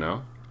interested, you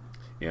know,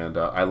 and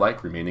I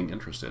like remaining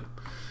interested.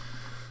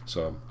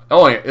 So,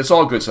 it's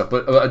all good stuff.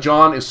 But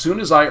John, as soon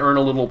as I earn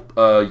a little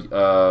REC,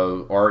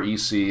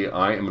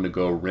 I am going to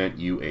go rent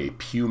you a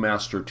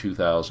Pewmaster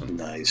 2000.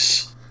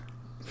 Nice.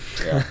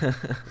 Yeah,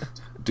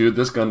 dude,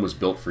 this gun was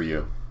built for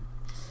you.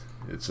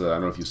 It's I don't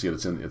know if you see it.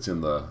 It's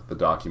in the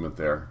document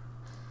there.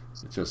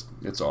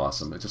 It's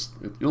awesome.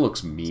 It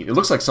looks mean. It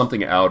looks like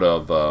something out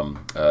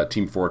of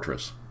Team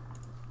Fortress.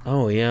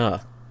 Oh yeah.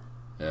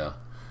 Yeah.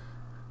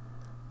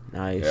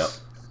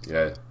 Nice.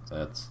 Yeah.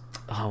 That's.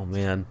 Oh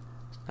man.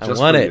 I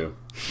Just want for it. You.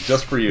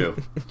 Just for you.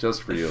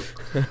 Just for you.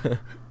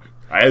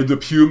 I am the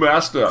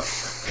Pewmaster.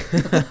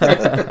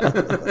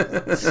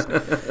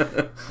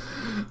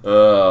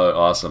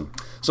 Awesome.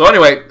 So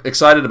anyway,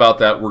 excited about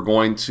that. We're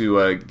going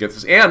to get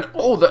this, and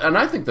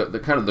I think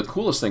the kind of the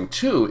coolest thing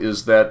too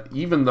is that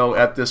even though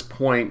at this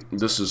point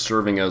this is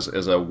serving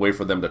as a way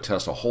for them to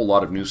test a whole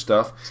lot of new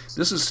stuff,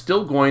 this is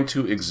still going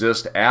to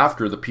exist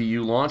after the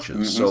PU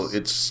launches. So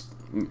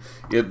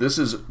this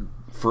is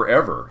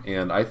forever,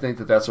 and I think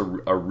that's a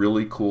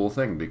really cool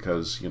thing,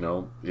 because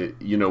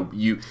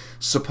you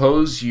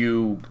suppose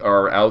you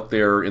are out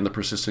there in the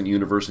persistent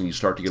universe and you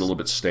start to get a little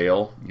bit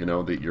stale,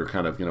 that you're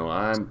kind of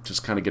I'm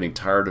just kind of getting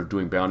tired of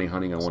doing bounty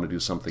hunting. I want to do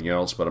something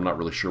else, but I'm not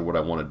really sure what I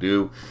want to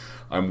do.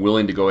 I'm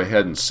willing to go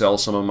ahead and sell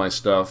some of my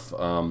stuff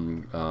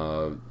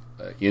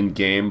in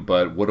game,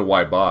 but what do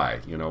I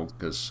buy?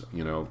 Because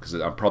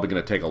I'm probably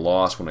going to take a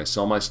loss when I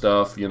sell my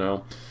stuff.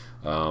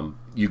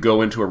 You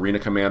go into Arena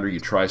Commander, you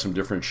try some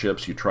different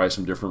ships, you try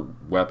some different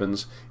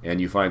weapons,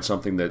 and you find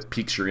something that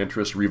piques your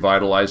interest,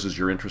 revitalizes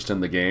your interest in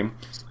the game.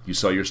 You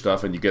sell your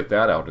stuff, and you get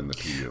that out in the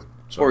PU.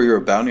 So. Or you're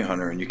a bounty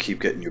hunter, and you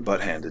keep getting your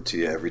butt handed to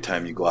you every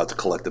time you go out to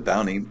collect the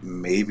bounty.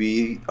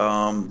 Maybe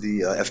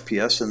the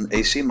FPS and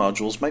AC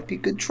modules might be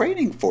good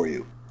training for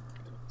you.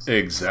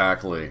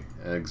 Exactly.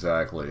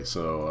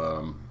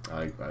 So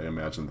I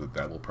imagine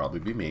that will probably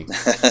be me.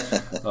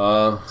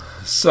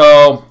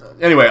 So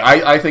anyway,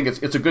 I think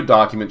it's a good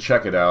document.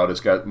 Check it out.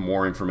 It's got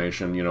more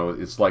information.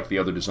 It's like the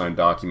other design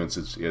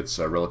documents. It's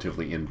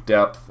relatively in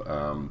depth.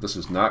 This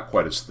is not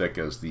quite as thick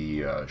as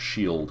the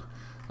Shield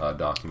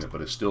document,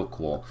 but it's still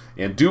cool.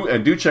 And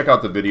do check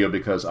out the video,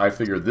 because I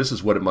figure this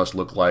is what it must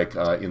look like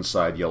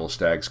inside Yellow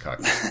Stag's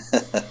cockpit.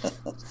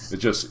 It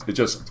just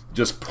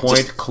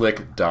point,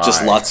 click, die.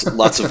 Just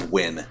lots of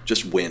win.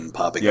 Just win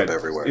popping up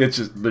everywhere.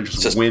 There's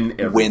just win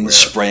everywhere. Wind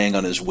spraying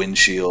on his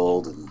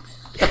windshield, and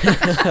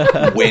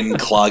wind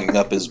clogging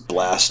up his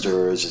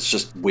blasters. It's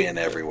just win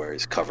everywhere.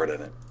 He's covered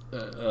in it.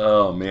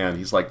 Oh man,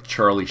 he's like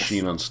Charlie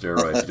Sheen on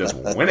steroids. He's just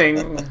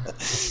winning.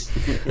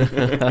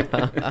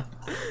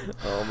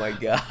 Oh my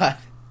god.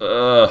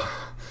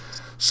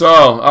 So,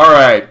 all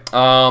right.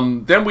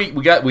 Then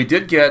we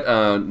did get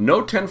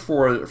no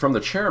 10-4 from the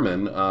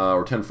chairman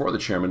or 10 for the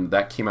chairman.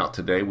 That came out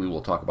today. We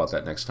will talk about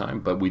that next time.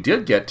 But we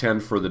did get 10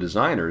 for the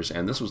designers,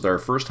 and this was our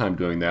first time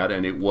doing that.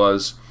 And it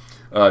was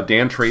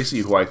Dan Tracy,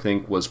 who I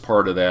think was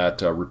part of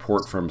that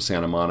report from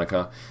Santa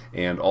Monica,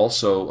 and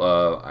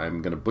also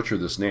I'm going to butcher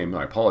this name.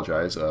 I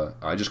apologize.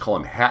 I just call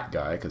him Hat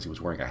Guy because he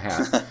was wearing a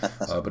hat.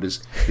 But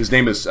his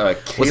name is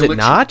Kalik. Was it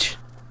Notch?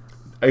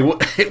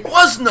 It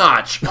was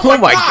Notch. Oh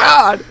my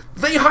God!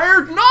 They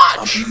hired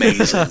Notch.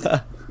 Amazing.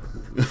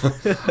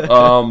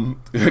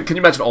 Can you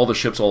imagine all the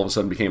ships all of a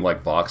sudden became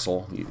like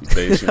voxel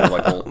base,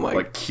 like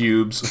like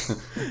cubes?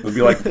 It would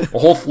be like a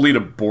whole fleet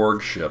of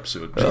Borg ships.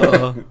 It would be.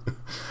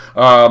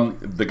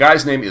 The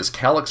guy's name is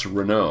Calix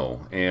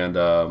Renault, and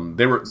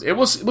It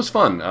was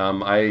fun.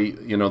 Some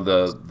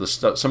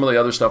of the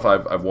other stuff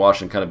I've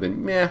watched and kind of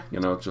been meh.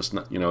 Just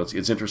not,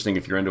 it's interesting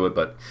if you're into it,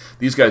 but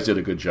these guys did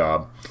a good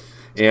job.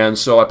 And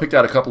so I picked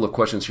out a couple of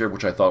questions here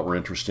which I thought were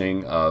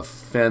interesting.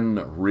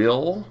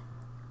 Fenrir,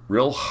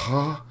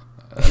 that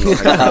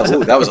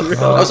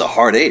was a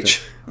hard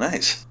H.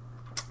 Nice.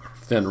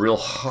 Fenrir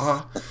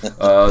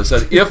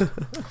said,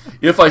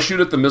 if I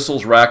shoot at the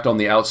missiles racked on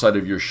the outside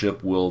of your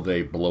ship, will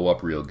they blow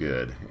up real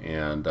good?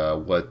 And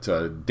what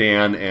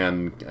Dan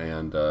and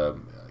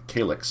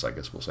Calix, I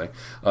guess we'll say,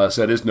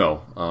 said is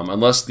no,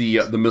 unless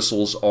the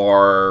missiles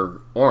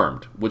are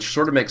armed, which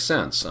sort of makes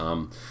sense.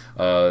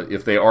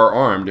 If they are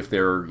armed, if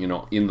they're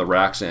in the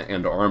racks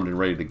and armed and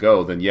ready to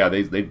go, then yeah,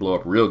 they'd blow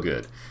up real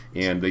good.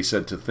 And they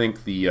said to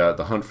think the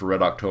Hunt for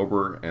Red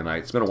October, and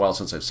it's been a while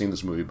since I've seen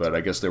this movie, but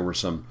I guess there were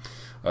some.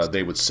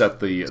 They would set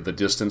the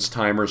distance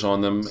timers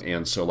on them,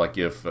 and so like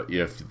if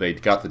they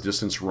got the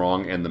distance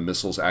wrong and the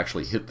missiles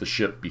actually hit the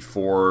ship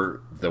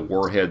before the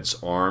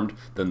warhead's armed,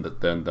 then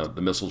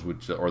the missiles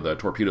or the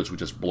torpedoes would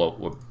just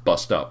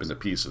bust up into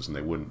pieces and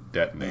they wouldn't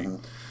detonate.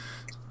 Mm-hmm.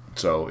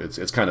 So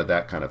it's kind of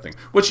that kind of thing,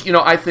 which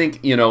I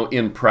think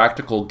in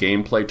practical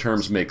gameplay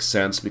terms makes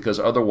sense, because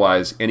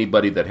otherwise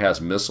anybody that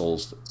has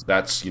missiles,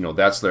 that's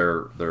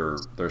their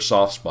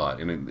soft spot,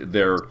 and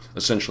they're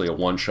essentially a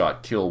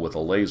one-shot kill with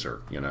a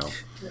laser.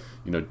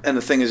 And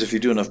the thing is, if you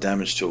do enough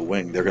damage to a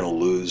wing, they're going to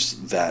lose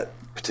that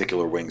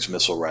particular wing's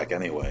missile rack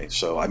anyway.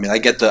 So I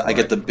get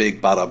the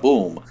big bada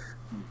boom,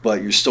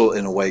 but you're still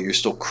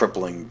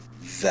crippling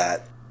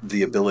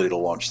the ability to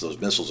launch those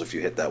missiles if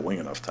you hit that wing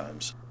enough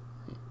times.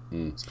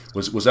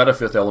 Was that a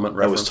Fifth Element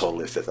reference? That was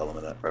totally a Fifth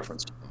Element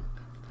reference.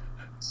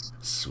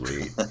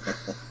 Sweet.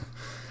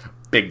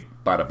 Big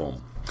bada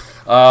boom.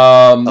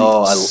 I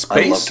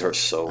loved her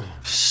so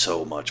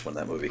much when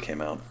that movie came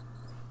out.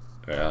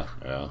 Yeah.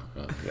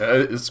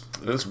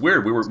 It's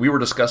weird. We were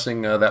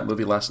discussing that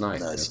movie last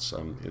night. Nice.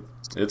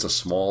 It's a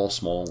small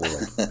world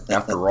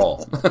after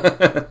all.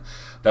 That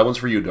one's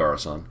for you,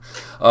 Darasan.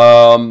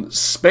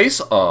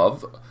 Space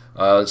of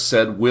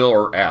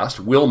asked,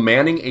 will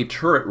manning a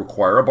turret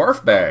require a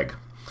barf bag?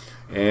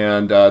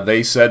 And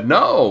they said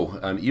no.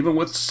 And even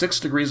with 6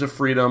 degrees of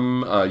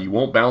freedom, you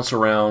won't bounce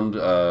around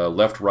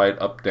left, right,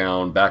 up,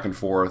 down, back and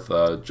forth,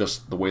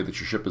 just the way that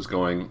your ship is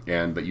going.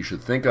 But you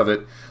should think of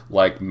it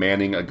like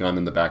manning a gun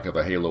in the back of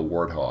a Halo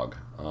Warthog.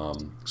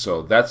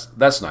 So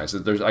that's nice. I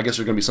guess there's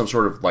going to be some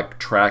sort of like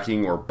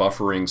tracking or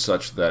buffering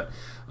such that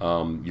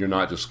you're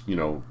not just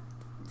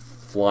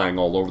flying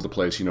all over the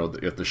place.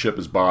 If the ship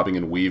is bobbing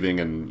and weaving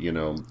and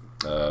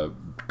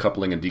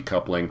coupling and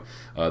decoupling,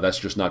 that's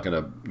just not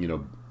going to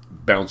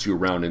bounce you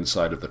around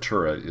inside of the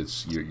turret.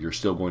 You're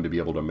still going to be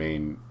able to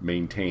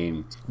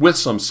maintain with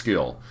some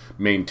skill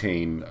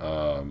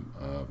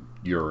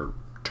your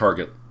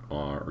target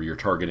or your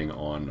targeting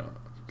on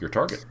your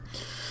target.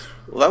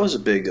 Well, that was a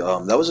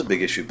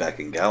big issue back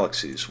in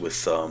Galaxies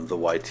with the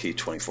YT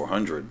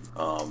 2400.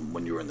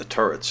 When you were in the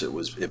turrets, I had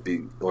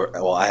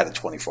a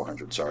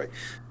 2400. Sorry,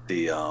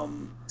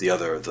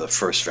 the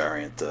first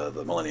variant,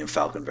 the Millennium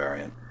Falcon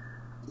variant,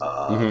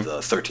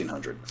 the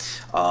 1300.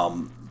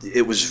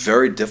 It was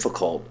very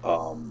difficult.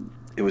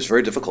 It was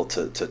very difficult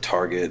to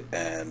target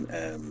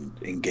and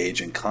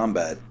engage in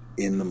combat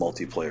in the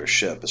multiplayer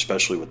ship,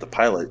 especially with the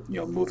pilot,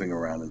 moving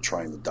around and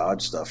trying to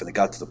dodge stuff. And it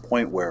got to the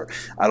point where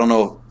I don't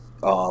know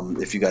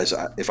if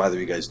either of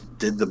you guys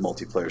did the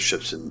multiplayer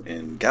ships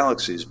in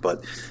Galaxies,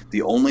 but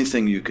the only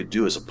thing you could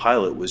do as a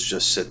pilot was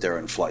just sit there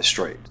and fly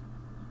straight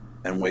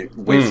and wait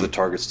for the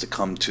targets to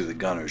come to the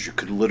gunners. You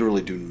could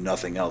literally do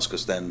nothing else,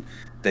 because then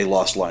they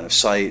lost line of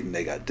sight and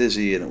they got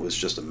dizzy, and it was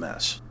just a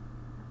mess.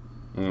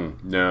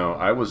 No,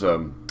 I was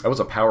a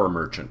power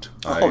merchant.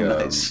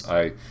 Nice.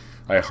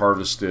 I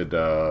harvested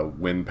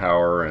wind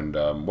power and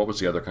what was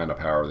the other kind of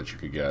power that you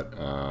could get?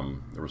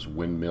 There was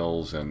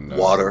windmills and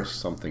water,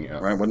 something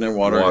else. Right? Wasn't there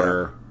water?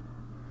 Water.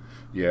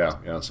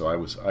 Yeah. So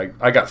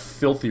I got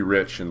filthy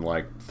rich in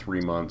like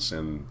 3 months,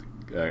 and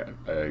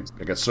I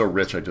got so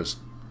rich I just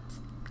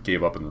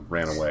gave up and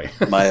ran away.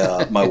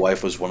 My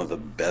wife was one of the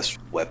best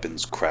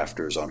weapons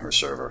crafters on her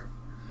server.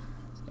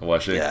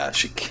 Was she? Yeah,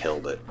 she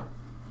killed it.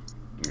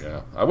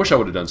 Yeah, I wish I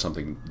would have done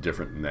something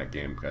different in that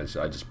game, guys.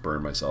 I just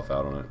burned myself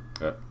out on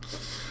it.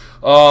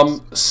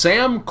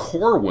 Sam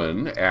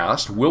Corwin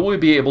asked, will we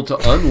be able to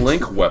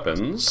unlink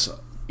weapons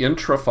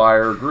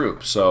intra-fire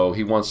group? So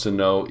he wants to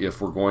know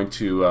if we're going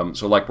to...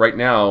 so like right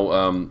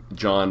now,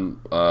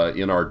 John,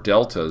 in our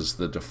deltas,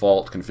 the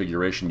default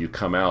configuration, you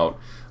come out,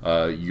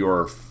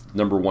 your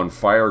number one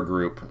fire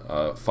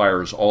group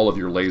fires all of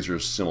your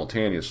lasers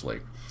simultaneously.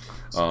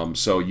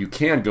 So you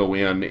can go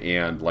in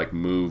and like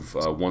move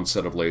one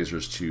set of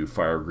lasers to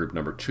fire group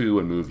number 2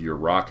 and move your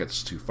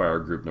rockets to fire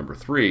group number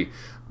 3.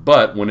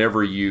 But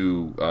whenever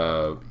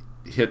you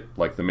hit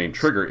like the main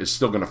trigger, it's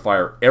still going to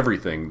fire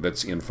everything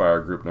that's in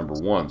fire group number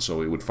 1.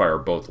 So it would fire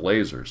both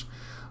lasers.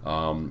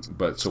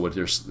 But so what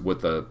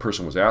the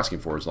person was asking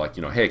for is like,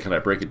 hey, can I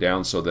break it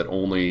down so that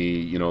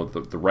only,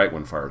 the right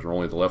one fires, or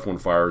only the left one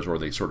fires, or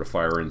they sort of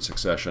fire in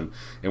succession?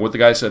 And what the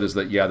guy said is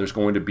that, yeah, there's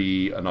going to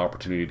be an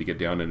opportunity to get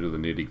down into the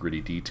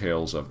nitty-gritty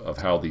details of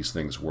how these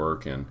things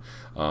work, and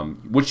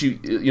which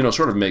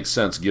sort of makes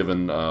sense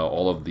given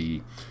all of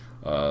the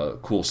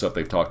cool stuff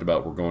they've talked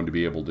about we're going to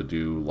be able to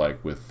do,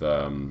 like with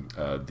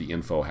the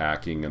info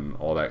hacking and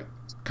all that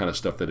kind of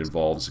stuff that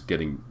involves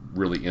getting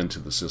really into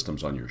the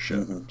systems on your ship.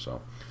 Mm-hmm.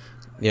 So,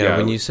 yeah,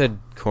 when you said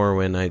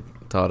Corwin, I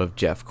thought of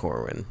Jeff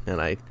Corwin, and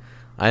I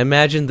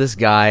imagined this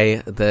guy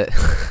that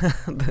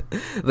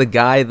the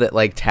guy that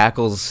like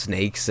tackles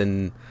snakes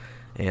and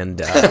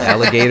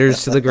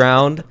alligators to the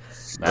ground,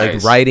 nice.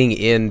 Like writing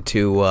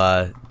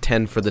into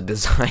 10 for the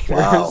designers.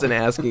 Wow. And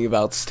asking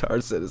about Star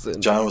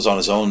Citizen. John was on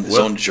his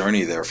own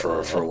journey there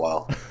for a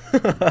while.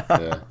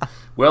 Yeah.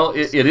 Well,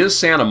 it is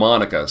Santa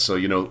Monica, so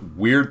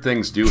weird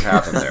things do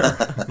happen there.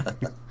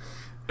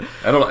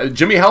 I don't know,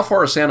 Jimmy. How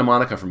far is Santa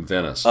Monica from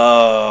Venice?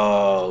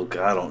 Oh,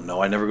 God, I don't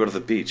know. I never go to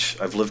the beach.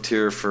 I've lived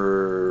here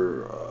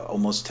for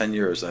almost 10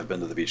 years. I've been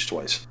to the beach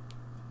twice.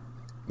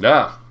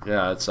 Yeah.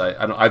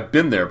 I've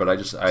been there,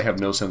 but I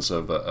have no sense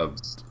of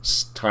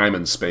time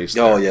and space.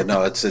 Oh yeah,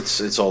 no,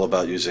 it's all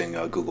about using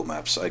Google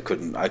Maps. I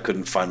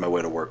couldn't find my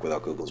way to work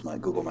without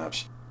Google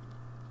Maps.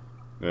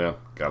 Yeah,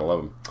 gotta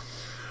love them.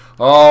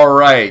 All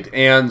right,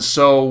 and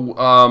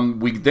so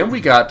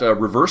we got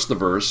Reverse the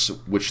Verse,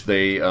 which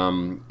they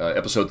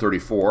episode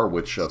 34,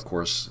 which of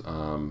course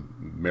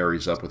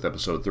marries up with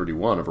episode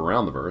 31 of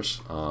Around the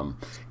Verse,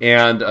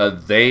 and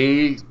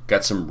they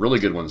got some really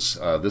good ones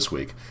this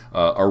week.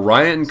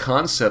 Orion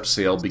concept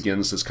sale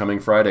begins this coming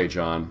Friday,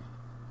 John.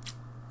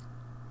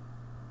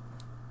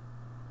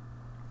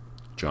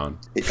 I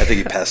think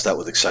he passed out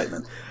with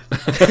excitement.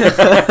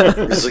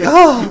 He's like,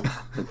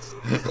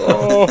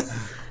 oh.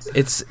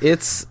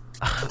 It's.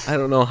 I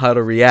don't know how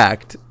to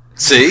react.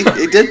 See,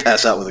 he did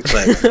pass out with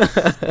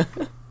excitement.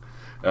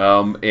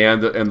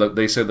 And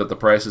they said that the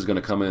price is going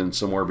to come in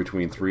somewhere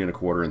between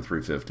 $3.25 and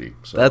 $3.50.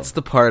 So. That's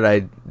the part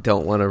I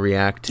don't want to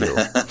react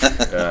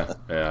to.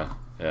 Yeah.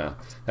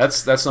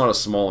 That's not a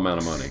small amount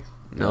of money.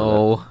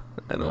 No,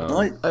 I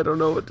don't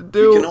know what to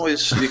do.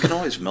 You can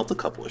always melt a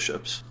couple of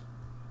ships.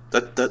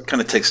 That kind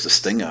of takes the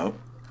sting out.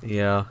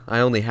 Yeah, I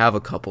only have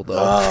a couple though.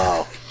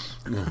 Oh.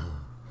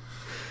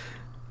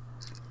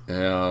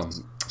 Yeah.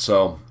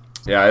 So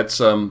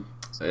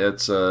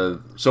so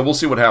we'll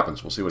see what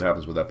happens. We'll see what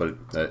happens with that, but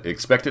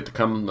expect it to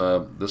come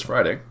this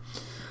Friday.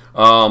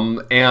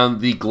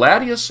 And the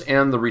Gladius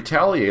and the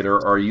Retaliator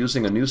are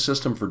using a new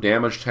system for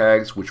damage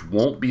tags, which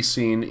won't be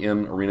seen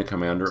in Arena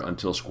Commander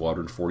until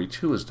Squadron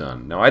 42 is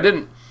done. Now, I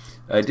didn't.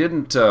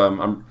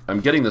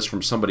 I'm getting this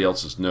from somebody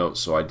else's notes,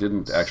 so I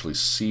didn't actually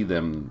see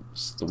them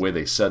the way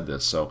they said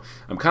this. So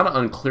I'm kind of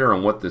unclear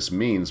on what this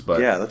means.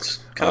 But yeah, that's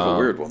kind of a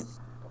weird one.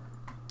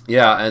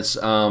 Yeah, it's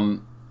what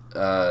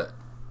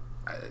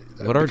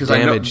are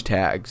damage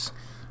tags?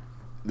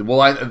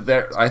 Well,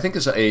 I think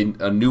it's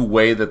a new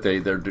way that they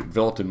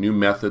developed a new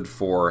method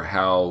for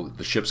how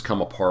the ships come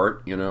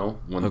apart.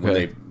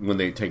 When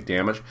they take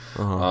damage,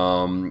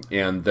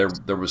 and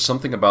there was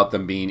something about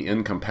them being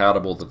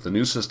incompatible. That the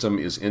new system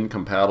is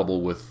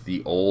incompatible with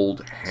the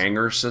old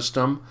hangar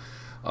system.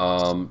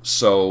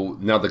 So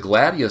now the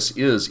Gladius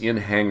is in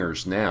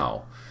hangars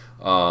now.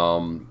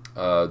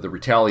 The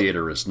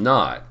Retaliator is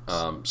not.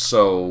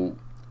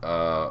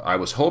 I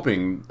was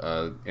hoping,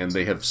 and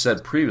they have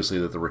said previously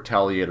that the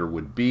Retaliator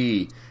would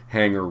be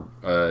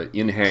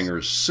in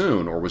hangars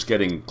soon, or was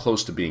getting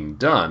close to being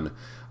done.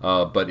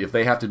 But if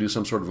they have to do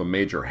some sort of a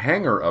major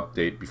hangar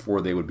update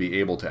before they would be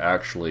able to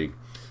actually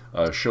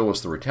show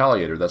us the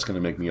Retaliator, that's going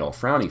to make me all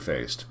frowny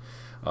faced.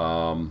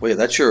 Wait,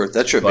 that's your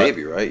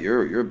baby, right?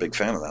 You're a big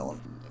fan of that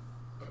one.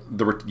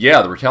 The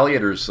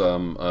Retaliator's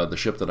the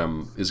ship that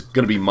is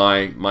going to be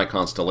my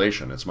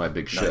constellation. It's my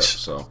big ship. Nice.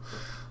 So,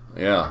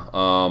 yeah.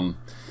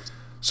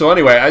 So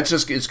anyway,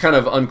 it's kind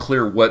of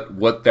unclear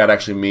what that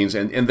actually means,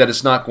 and that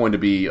it's not going to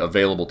be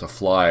available to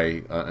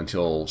fly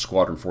until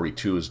Squadron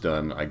 42 is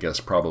done. I guess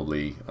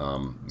probably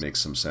makes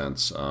some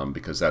sense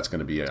because that's going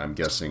to be, I'm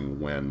guessing,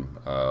 when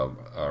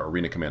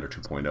Arena Commander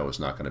 2.0 is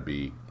not going to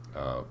be.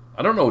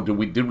 I don't know.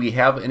 Did we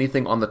have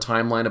anything on the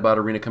timeline about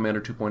Arena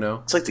Commander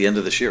 2.0? It's like the end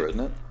of this year,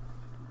 isn't it?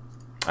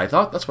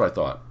 That's what I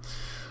thought.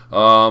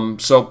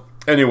 So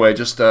Anyway,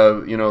 just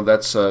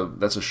that's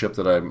a ship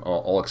that I'm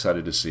all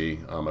excited to see.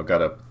 I've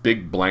got a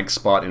big blank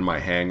spot in my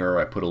hangar.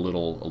 I put a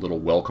little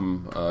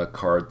welcome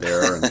card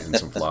there and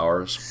some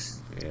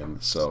flowers,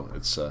 and so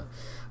it's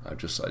I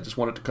just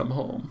want it to come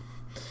home.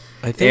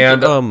 I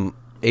think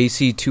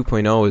AC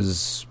 2.0 is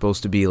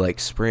supposed to be like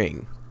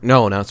spring.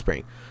 No, not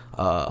spring.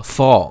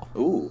 Fall.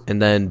 Ooh.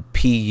 And then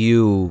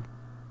PU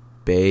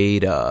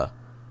beta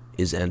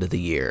is end of the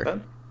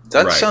year.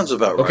 That Right. sounds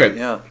about right. Okay.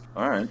 Yeah.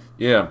 All right.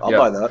 Yeah, I'll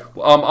buy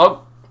that.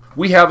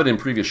 We have it in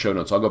previous show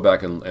notes. I'll go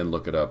back and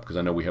look it up because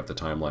I know we have the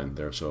timeline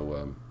there.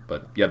 So,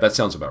 but yeah, that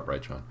sounds about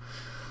right, John.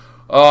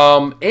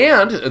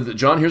 And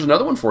John, here's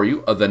another one for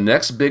you. The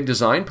next big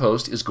design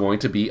post is going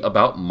to be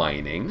about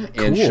mining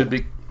and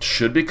Cool.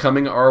 should be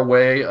coming our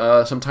way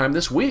sometime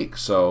this week.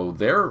 So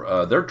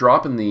they're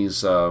dropping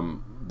these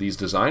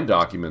design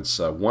documents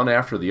one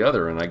after the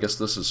other, and I guess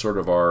this is sort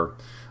of our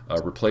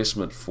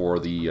replacement for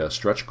the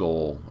stretch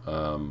goal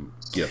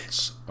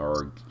gifts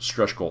or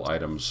stretch goal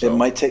items. So, It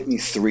might take me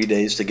 3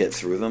 days to get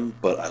through them,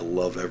 but I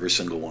love every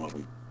single one of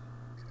them.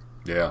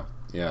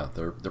 yeah,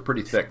 they're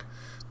pretty thick,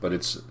 but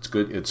it's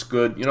good. It's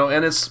good,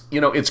 and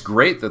it's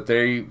great that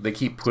they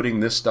keep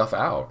putting this stuff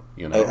out.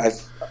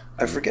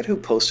 I forget who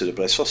posted it,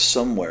 but I saw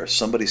somewhere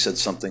somebody said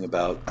something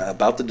about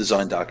the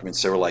design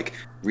documents. They were like,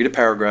 read a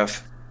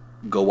paragraph,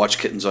 go watch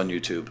Kittens on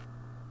YouTube.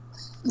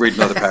 Read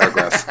another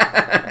paragraph,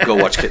 go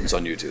watch Kittens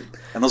on YouTube.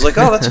 And I was like,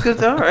 oh, that's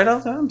good. All right,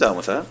 I'm down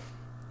with that.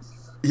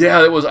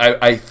 Yeah, it was.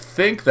 I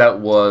think that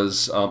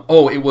was.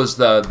 It was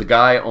the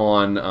guy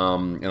on.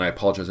 And I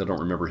apologize, I don't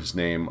remember his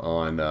name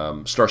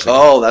on Star City.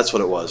 Oh, that's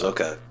what it was.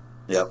 Okay.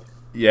 Yep.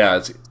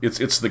 Yeah,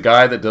 it's the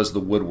guy that does the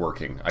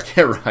woodworking. I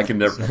can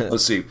never.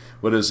 Let's see.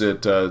 What is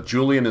it?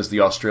 Julian is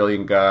the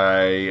Australian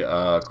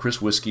guy. Chris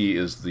Whiskey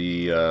is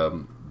the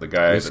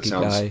guy Whiskey that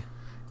sounds. guy.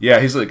 Yeah,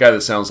 he's the guy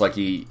that sounds like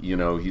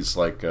he's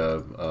like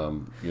got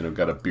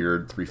a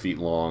beard 3 feet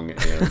long,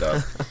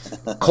 and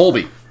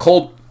Colby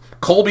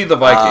the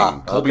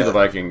Viking. Colby okay. the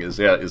Viking is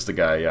the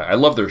guy. Yeah, I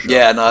love their show.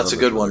 Yeah, no, that's I a love their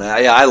good one. show.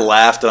 I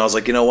laughed and I was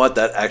like, you know what?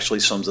 That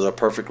actually sums it up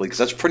perfectly because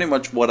that's pretty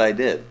much what I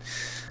did.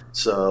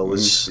 So it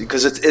was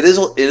because it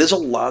is a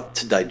lot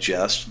to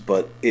digest,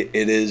 but it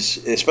is,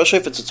 especially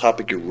if it's a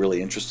topic you're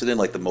really interested in,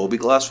 like the Moby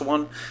Glass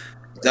one.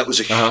 That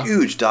was a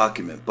huge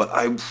document, but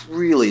I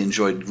really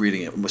enjoyed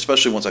reading it,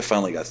 especially once I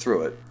finally got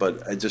through it.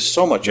 But just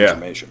so much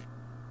information.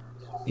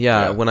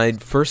 Yeah, Yeah. when I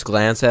first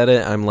glance at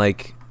it, I'm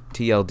like,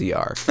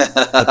 TLDR.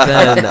 But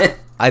then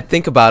I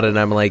think about it, and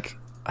I'm like,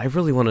 I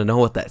really want to know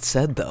what that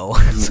said, though.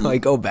 So I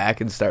go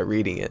back and start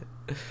reading it.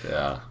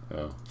 Yeah.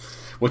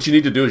 What you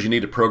need to do is you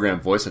need to program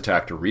Voice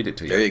Attack to read it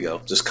to you. There you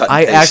go. Just cut and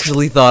I paste.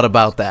 actually thought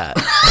about that.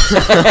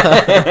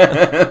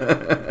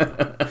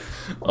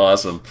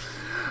 Awesome.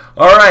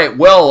 All right.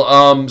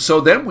 Well,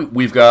 so then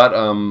we've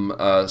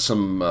got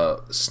some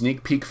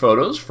sneak peek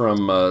photos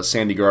from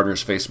Sandy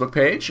Gardner's Facebook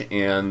page,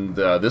 and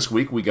this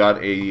week we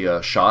got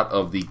a shot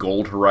of the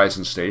Gold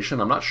Horizon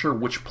station. I'm not sure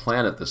which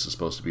planet this is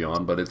supposed to be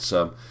on, but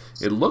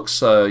it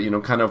looks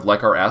kind of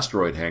like our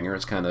asteroid hangar.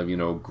 It's kind of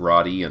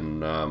grotty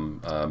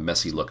and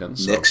messy looking.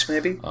 So, Nix,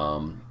 maybe?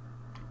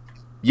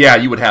 yeah,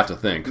 you would have to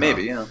think.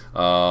 Maybe, huh?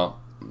 yeah.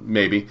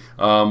 Maybe.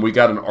 We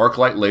got an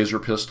ArcLight laser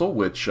pistol,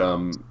 which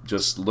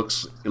just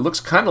looks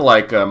kind of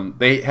like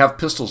they have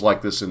pistols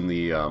like this in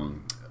the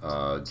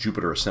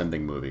Jupiter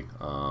Ascending movie.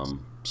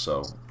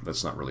 So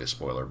that's not really a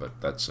spoiler, but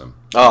that's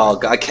Oh,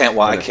 I can't.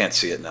 Well, I can't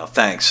see it now.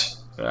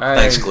 Thanks.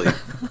 Thanks, Glee.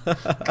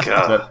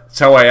 God. That's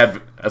how I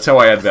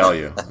add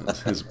value.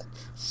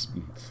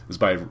 is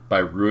by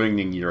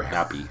ruining your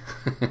happy.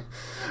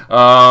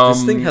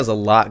 This thing has a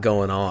lot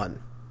going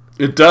on.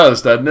 It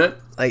does, doesn't it?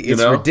 Like,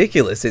 it's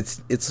ridiculous.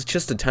 It's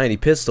just a tiny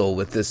pistol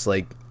with this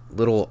like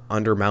little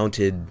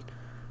undermounted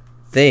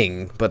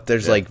thing, but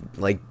there's like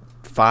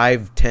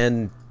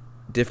 5-10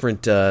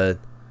 different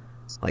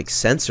like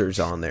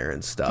sensors on there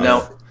and stuff.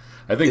 Now,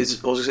 I think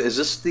is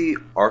this the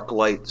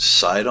ArcLight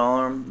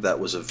sidearm that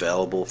was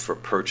available for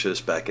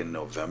purchase back in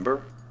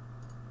November?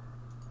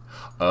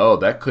 Oh,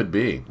 that could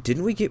be.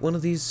 Didn't we get one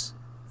of these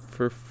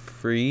for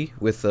free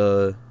with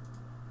a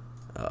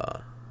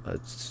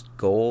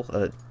goal?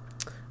 I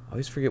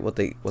always forget what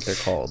they're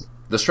called.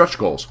 The stretch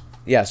goals.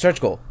 Yeah,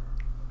 stretch goal.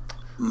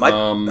 Yeah,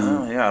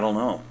 I don't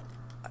know.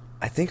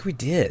 I think we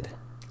did.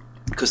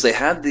 Because they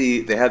had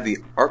the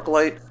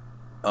ArcLight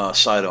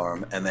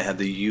sidearm and they had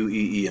the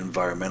UEE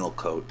environmental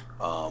coat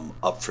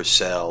up for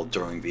sale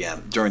during the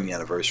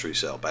anniversary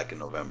sale back in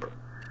November.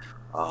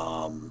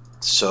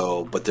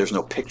 But there's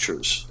no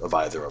pictures of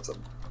either of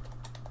them,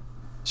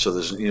 so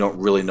you don't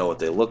really know what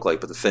they look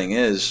like. But the thing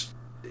is,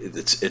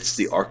 it's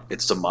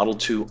the Model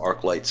 2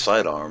 ArcLight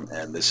sidearm,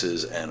 and this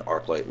is an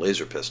ArcLight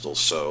laser pistol.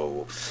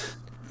 So.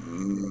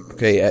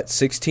 Okay, at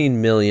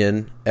 16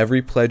 million,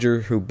 every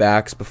pledger who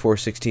backs before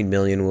 16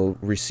 million will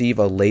receive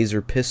a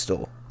laser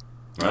pistol.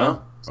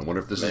 Well, I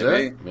wonder if this is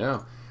Maybe. it.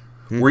 Yeah.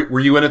 Were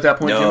you in at that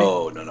point,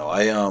 Jimmy? No.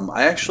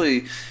 I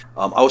actually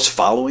I was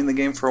following the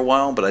game for a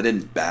while, but I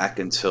didn't back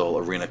until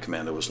Arena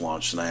Commander was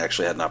launched, and I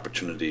actually had an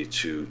opportunity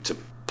to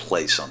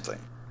play something.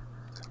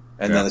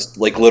 And then it's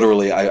like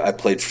literally, I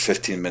played for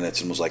 15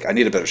 minutes and was like, I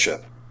need a better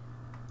ship.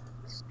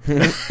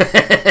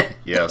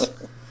 Yes.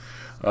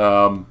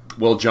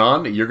 Well,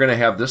 John, you're going to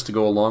have this to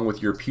go along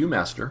with your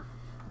Pewmaster.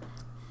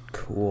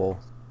 Cool.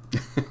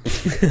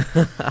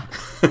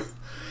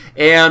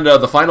 And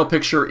the final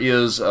picture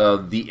is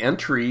the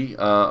entry,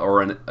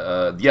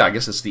 I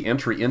guess it's the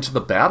entry into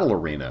the battle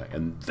arena,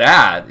 and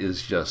that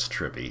is just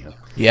trippy.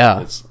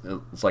 Yeah, it's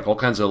like all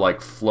kinds of like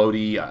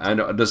floaty. I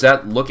know. Does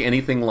that look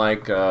anything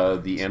like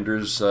the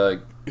Ender's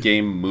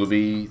Game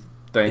movie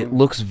thing? it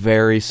looks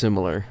very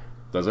similar.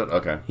 Does it?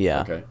 Okay.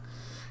 Yeah. Okay.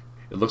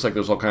 It looks like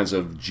there's all kinds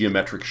of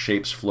geometric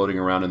shapes floating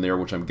around in there,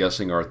 which I'm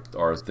guessing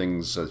are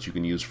things that you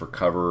can use for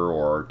cover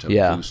or to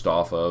boost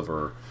off of,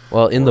 or.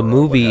 Well, in the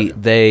movie,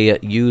 they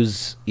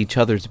use each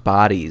other's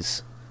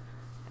bodies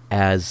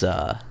as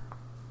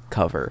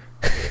cover.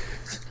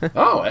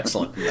 Oh,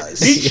 excellent.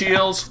 Nice. Heat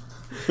shields.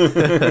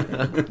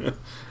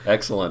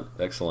 Excellent.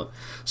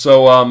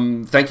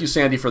 So thank you,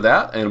 Sandy, for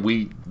that. And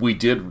we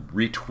did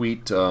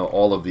retweet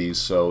all of these.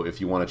 So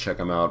if you want to check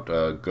them out,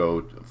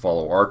 go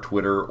follow our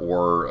Twitter,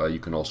 or you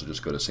can also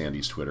just go to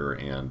Sandy's Twitter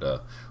and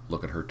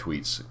look at her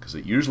tweets, because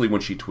usually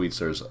when she tweets,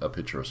 there's a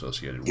picture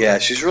associated with it. Yeah,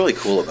 she's really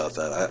cool about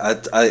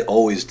that. I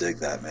always dig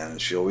that, man.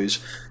 And she always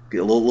get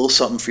a little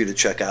something for you to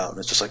check out, and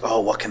it's just like,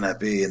 oh, what can that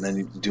be? And then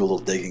you do a little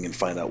digging and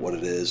find out what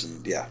it is,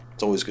 and yeah,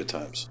 it's always good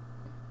times.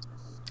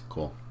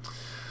 Cool.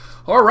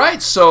 All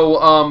right,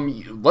 so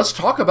let's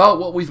talk about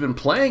what we've been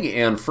playing.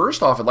 And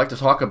first off, I'd like to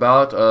talk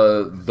about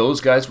those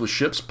guys with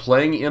ships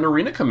playing in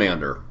Arena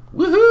Commander.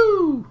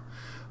 Woohoo!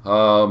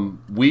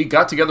 We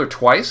got together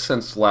twice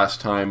since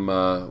last time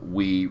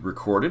we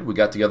recorded. We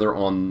got together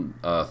on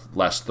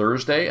last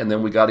Thursday, and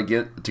then we got to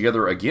get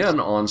together again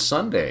on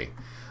Sunday.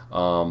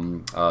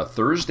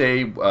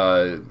 Thursday,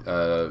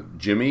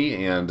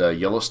 Jimmy and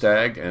Yellow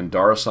Stag and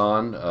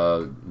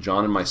Darasan,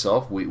 John and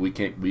myself,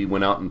 we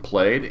went out and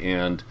played,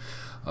 and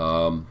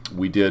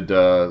we did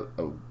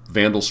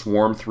Vandal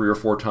Swarm 3 or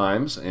 4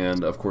 times,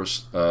 and of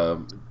course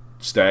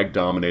Stag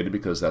dominated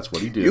because that's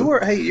what he did. You were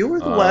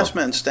the last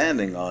man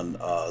standing on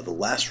the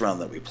last round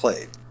that we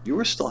played. You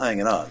were still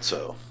hanging on,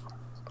 so.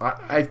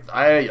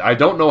 I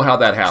don't know how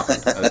that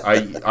happened.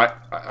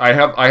 I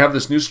have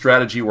this new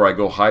strategy where I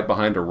go hide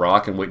behind a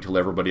rock and wait until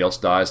everybody else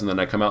dies, and then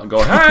I come out and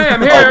go, "Hey,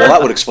 I'm here." Oh, well,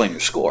 that would explain your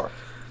score.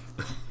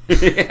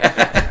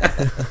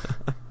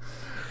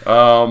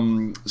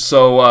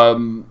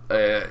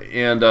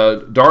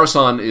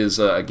 Darasan is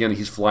again,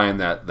 he's flying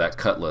that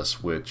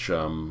Cutlass, which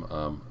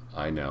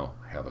I now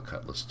have a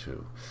Cutlass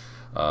too.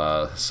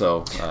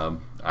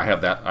 I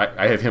have that.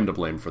 I have him to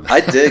blame for that. I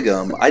dig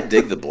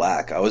the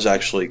black. I was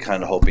actually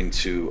kind of hoping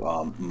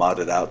to mod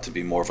it out to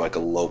be more of like a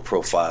low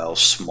profile,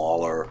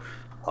 smaller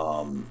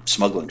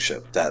smuggling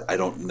ship that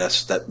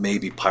that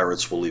maybe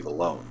pirates will leave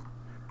alone.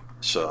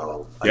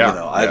 So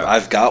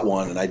I've got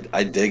one and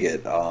I dig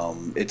it.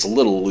 It's a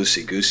little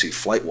loosey goosey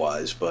flight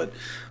wise, but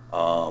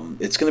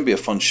it's going to be a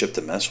fun ship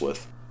to mess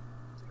with.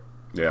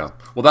 Yeah,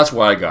 well, that's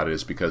why I got it,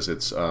 is because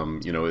it's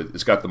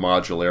it's got the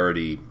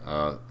modularity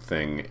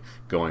thing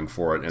going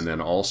for it, and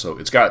then also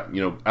it's got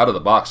out of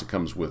the box it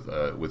comes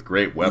with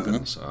great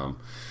weapons.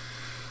 Mm-hmm.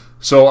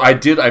 So I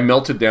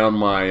melted down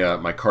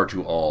my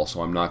Cartu All,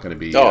 so I'm not going to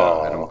be.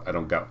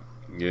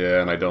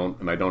 And I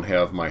don't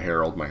have my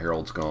Herald. My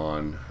Herald's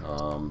gone.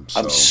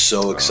 I'm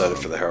so excited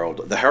for the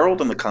Herald. The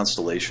Herald and the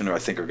Constellation are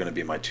going to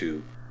be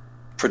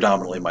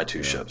predominantly my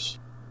two ships.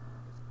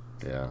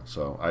 Yeah.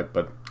 So I've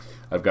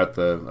got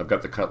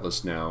the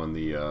Cutlass now and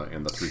the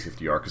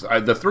 350R, because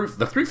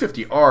the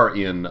 350R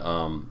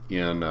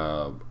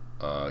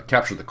in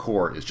Capture the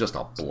Core is just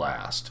a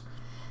blast.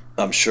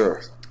 I'm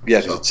sure.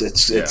 Yeah,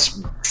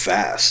 it's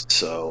fast.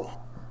 So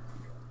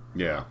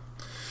yeah.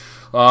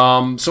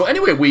 So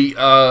anyway,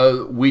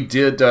 we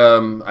did.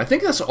 I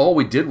think that's all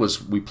we did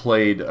was we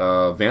played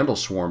Vandal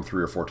Swarm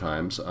 3 or 4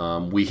 times.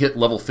 We hit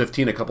level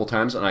 15 a couple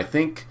times, and I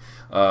think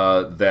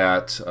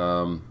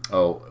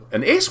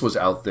and Ace was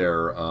out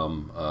there.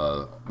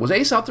 Was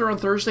Ace out there on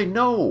Thursday?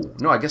 No.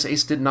 I guess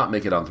Ace did not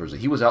make it on Thursday.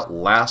 He was out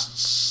last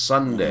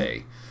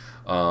Sunday.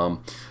 But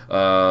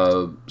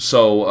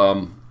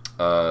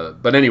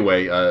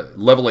anyway,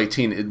 level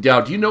 18.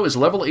 Now, do you know, is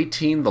level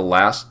 18 the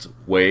last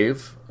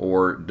wave,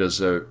 or does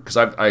because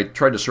I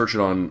tried to search it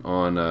on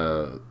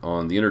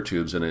the inner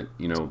tubes, and it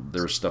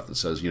there's stuff that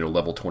says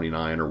level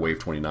 29 or wave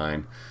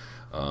 29.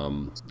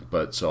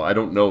 But so I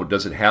don't know.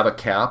 Does it have a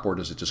cap, or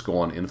does it just go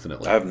on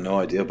infinitely? I have no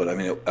idea. But I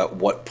mean, at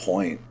what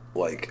point?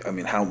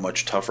 How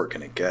much tougher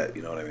can it get?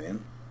 You know what I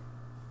mean?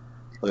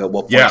 Like, at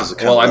what point does it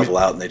kind of level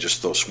out and they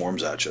just throw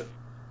swarms at you?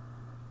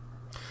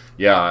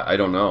 Yeah, I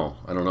don't know.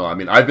 I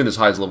mean, I've been as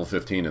high as level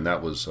 15, and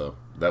that was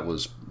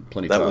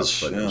plenty tough. It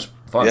was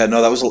fun. Yeah,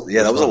 no, that was a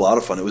lot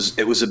of fun. It was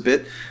a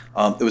bit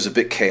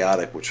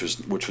chaotic, which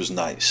was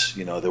nice.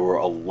 There were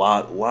a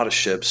lot of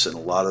ships and a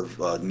lot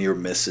of near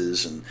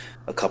misses and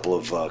a couple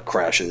of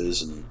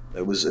crashes, and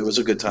it was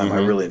a good time. Mm-hmm.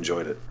 I really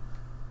enjoyed it.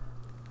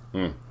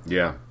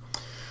 Yeah.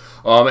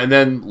 And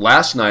then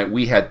last night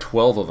we had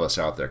 12 of us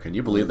out there. Can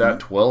you believe that?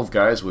 12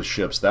 guys with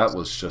ships. That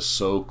was just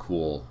so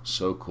cool,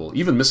 so cool.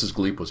 Even Mrs.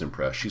 Gleep was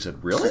impressed. She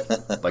said, "Really?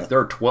 Like there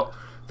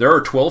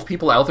are 12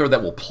 people out there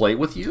that will play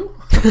with you?"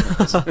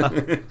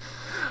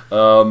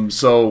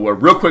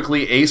 Real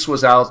quickly, Ace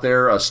was out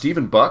there.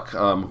 Stephen Buck,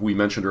 who we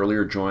mentioned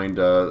earlier, joined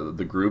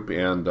the group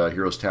and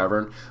Heroes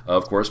Tavern.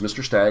 Of course,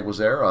 Mr. Stag was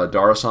there.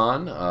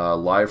 Darasan,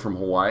 live from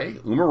Hawaii.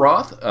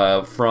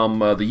 Umaroth from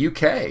the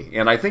UK.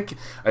 And I think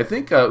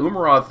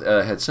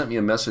Umaroth had sent me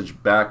a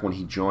message back when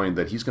he joined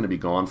that he's going to be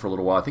gone for a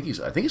little while. I think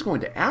he's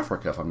going to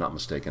Africa, if I'm not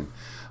mistaken,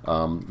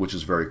 which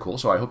is very cool.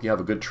 So I hope you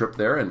have a good trip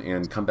there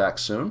and come back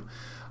soon.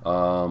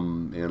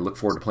 And look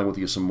forward to playing with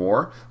you some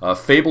more.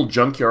 Fabled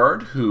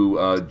Junkyard,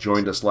 who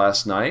joined us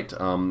last night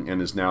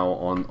and is now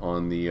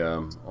on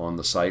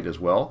the site as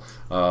well.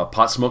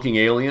 Pot Smoking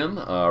Alien,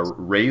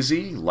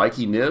 Razy,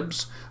 Likey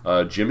Nibs,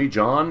 Jimmy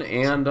John,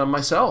 and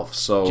myself.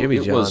 So Jimmy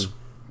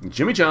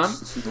John.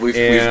 We've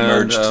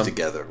merged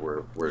together.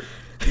 We're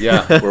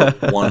we're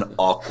one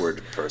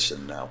awkward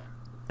person now.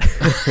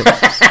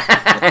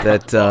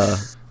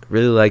 That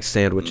really likes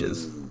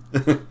sandwiches.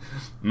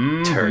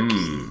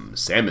 Turkey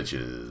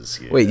sandwiches.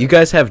 Yeah. Wait, you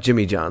guys have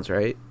Jimmy John's,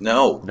 right?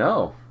 No.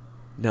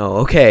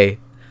 Okay.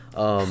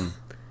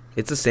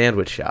 It's a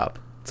sandwich shop.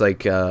 It's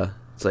like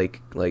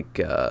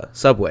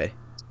Subway.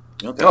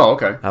 Okay. Oh,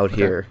 okay. Out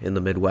here in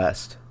the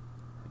Midwest.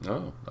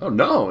 Oh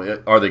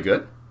no. Are they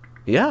good?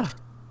 Yeah.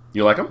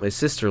 You like them? My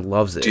sister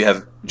loves it. Do you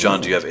have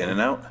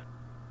In-N-Out?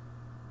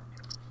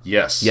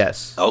 Yes.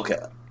 Yes. Okay.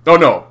 Oh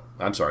no.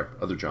 I'm sorry.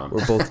 Other John.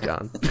 We're both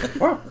John.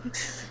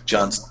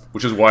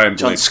 Which is why I'm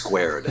John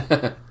squared.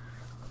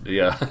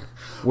 Yeah.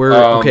 We're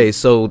okay.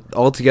 So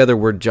all together,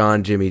 we're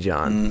Jimmy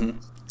John.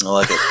 Mm-hmm. I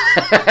like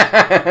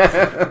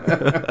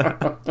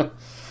it.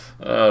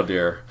 Oh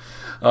dear,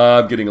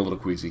 I'm getting a little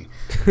queasy.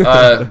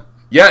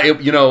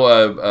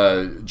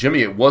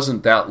 Jimmy, it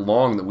wasn't that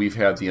long that we've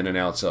had the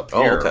In-N-Outs up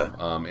here,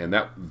 and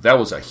that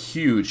was a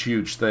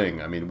huge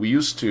thing. I mean, we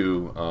used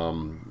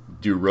to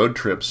do road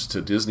trips to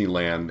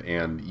Disneyland,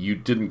 and you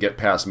didn't get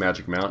past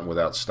Magic Mountain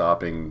without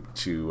stopping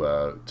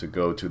to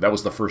go to. That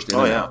was the first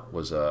In-N-Out.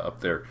 Was up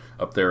there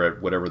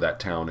at whatever that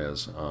town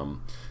is,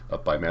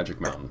 up by Magic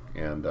Mountain,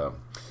 and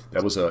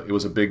it was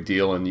a big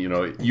deal. And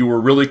you were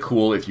really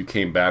cool if you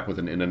came back with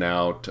an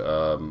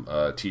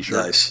In-N-Out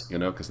T-shirt. Nice.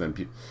 Because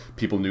then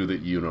people knew that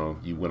you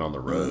went on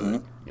the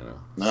road. Mm-hmm.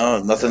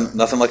 No,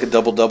 nothing like a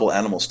double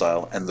animal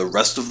style, and the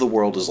rest of the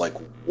world is like,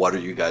 what are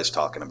you guys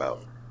talking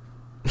about?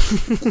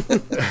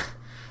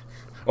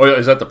 Oh,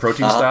 is that the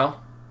protein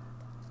style?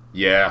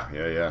 Yeah.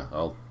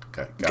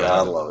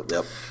 Gotta love it.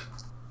 Yep.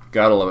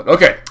 Gotta love it.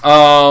 Okay.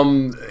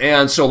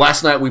 And so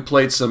last night we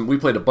played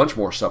a bunch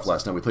more stuff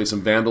last night. We played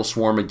some Vandal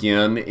Swarm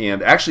again,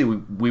 and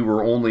actually we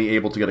were only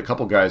able to get a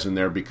couple guys in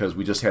there because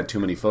we just had too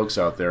many folks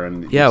out there.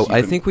 And yeah,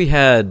 I think we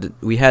had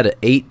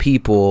 8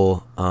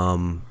 people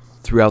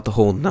throughout the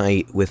whole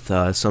night, with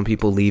some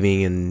people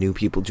leaving and new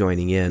people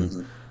joining in.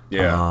 Mm-hmm.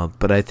 Yeah.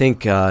 But I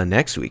think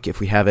next week, if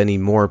we have any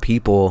more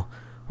people,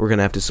 we're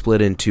gonna have to split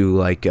into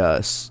like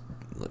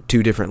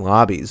 2 different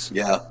lobbies.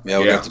 Yeah, we're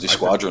gonna have to do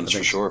squadrons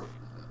for sure.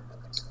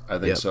 I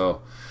think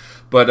so.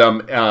 But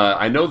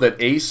I know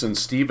that Ace and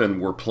Steven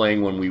were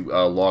playing when we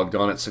logged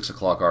on at 6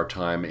 o'clock our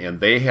time,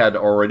 and they had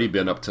already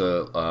been up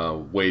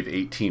to Wave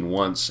 18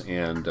 once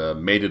and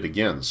made it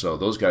again. So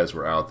those guys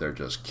were out there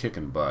just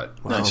kicking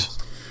butt. Wow. Nice.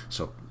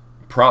 So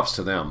props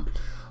to them.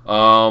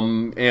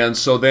 And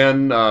so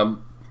then,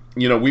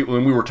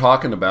 when we were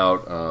talking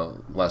about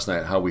last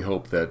night how we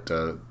hope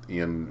that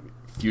in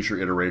future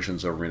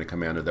iterations of Arena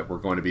Commander that we're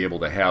going to be able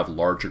to have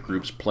larger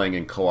groups playing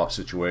in co-op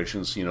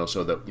situations,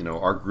 so that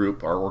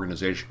our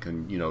organization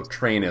can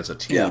train as a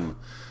team,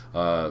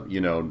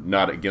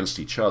 not against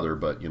each other,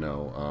 but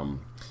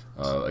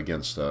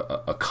against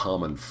a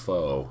common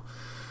foe.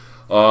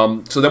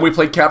 So then we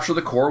played Capture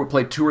the Core. We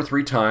played 2 or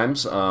 3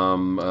 times.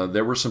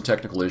 There were some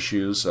technical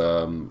issues.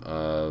 When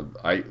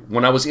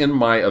I was in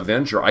my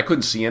Avenger, I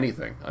couldn't see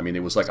anything. I mean,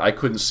 it was like I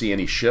couldn't see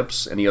any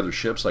other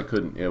ships. I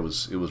couldn't. It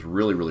was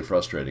really, really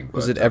frustrating.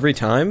 Was it every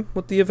time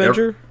with the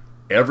Avenger?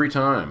 Every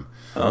time.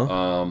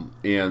 Oh.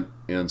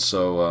 And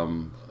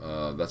so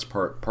that's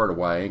part of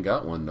why I ain't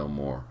got one no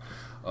more.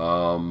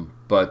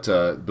 But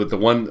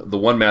the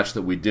one match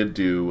that we did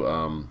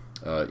do.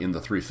 In the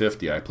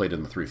 350, I played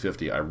in the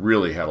 350. I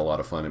really had a lot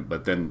of fun,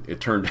 but then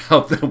it turned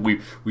out that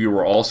we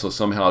were also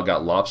somehow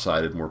got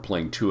lopsided and we're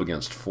playing 2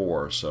 against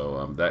 4,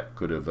 so that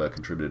could have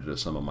contributed to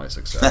some of my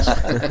success.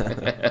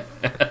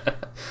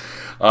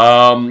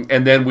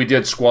 And then we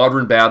did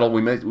Squadron Battle.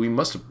 I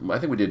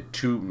think we did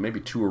maybe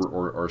two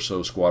or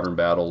so Squadron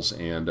Battles,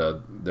 and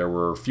there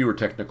were fewer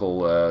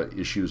technical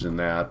issues in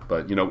that.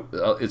 But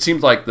it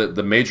seems like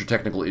the major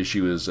technical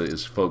issue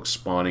is folks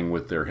spawning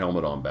with their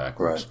helmet on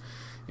backwards. Right.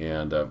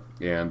 And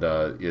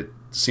it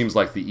seems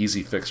like the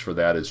easy fix for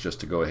that is just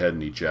to go ahead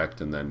and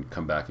eject and then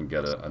come back and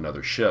get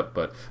another ship.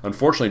 But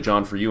unfortunately,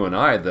 John, for you and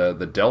I,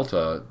 the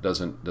Delta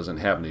doesn't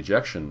have an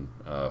ejection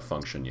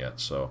function yet.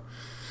 So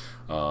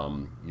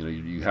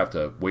You have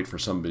to wait for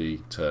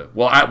somebody to.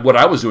 Well, what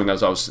I was doing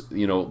is I was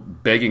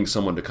begging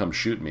someone to come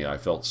shoot me. I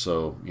felt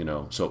so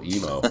so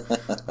emo.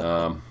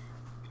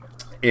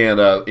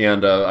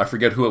 And I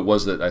forget who it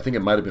was that I think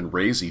it might have been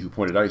Razy who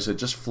pointed out. He said,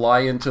 "Just fly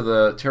into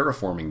the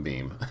terraforming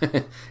beam,"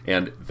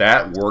 and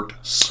that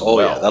worked so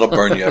well. Yeah, that'll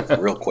burn you up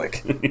real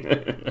quick.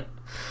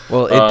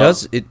 Well, it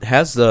does. It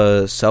has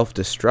the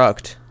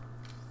self-destruct.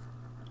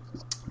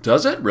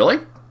 Does it really?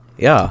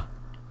 Yeah,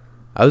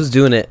 I was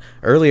doing it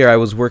earlier. I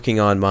was working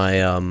on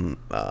my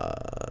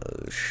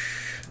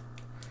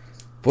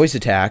voice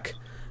attack,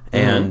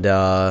 and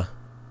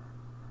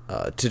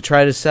to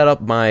try to set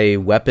up my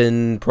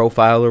weapon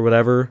profile or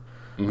whatever,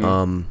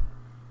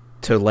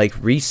 to like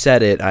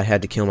reset it, I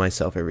had to kill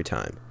myself every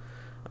time.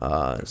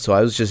 So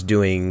I was just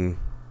doing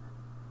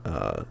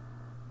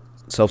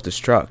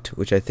self-destruct,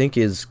 which I think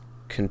is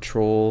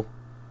Control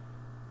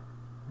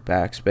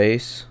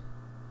backspace.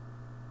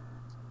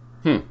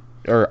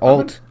 Or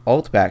Alt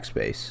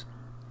backspace.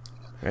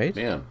 Right?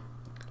 Man.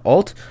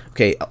 Alt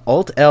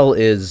L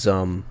is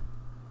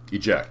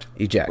eject.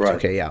 Right.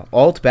 Okay, yeah.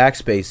 Alt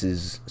backspace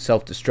is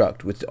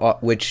self-destruct,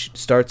 which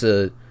starts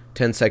a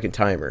 10-second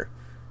timer,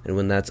 and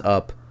when that's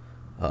up,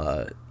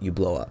 you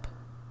blow up.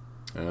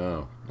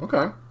 Oh,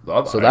 okay.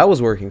 So that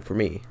was working for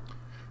me.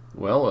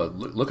 Well,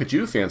 look at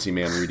you, fancy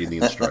man, reading the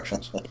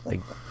instructions.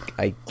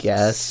 I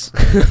guess.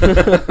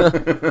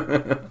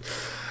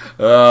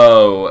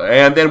 Oh,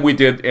 and then we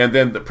did, and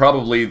then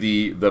probably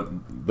the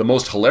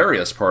most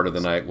hilarious part of the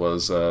night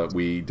was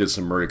we did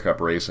some Murray Cup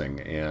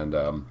racing, and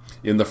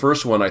in the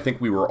first one, I think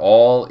we were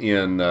all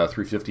in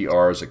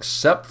 350Rs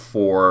except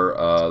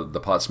for the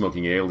pot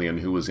smoking alien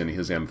who was in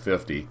his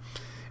M50,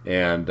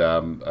 and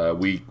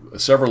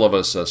several of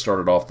us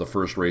started off the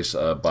first race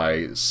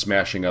by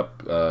smashing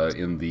up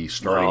in the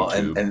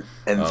starting tube,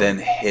 and then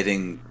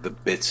hitting the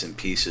bits and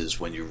pieces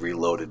when you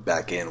reloaded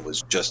back in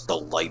was just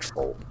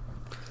delightful.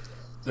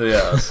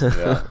 Yes,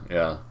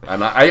 yeah.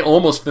 And I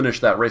almost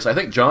finished that race. I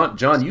think,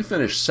 John, you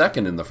finished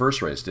second in the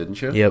first race, didn't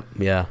you? Yep,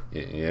 yeah.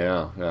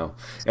 Yeah.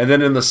 And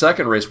then in the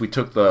second race, we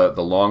took the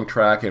long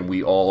track, and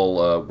we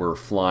all were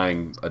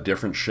flying a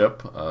different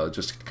ship,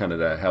 just kind of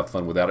to have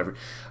fun with that.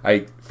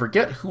 I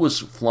forget who was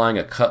flying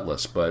a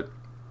Cutlass, but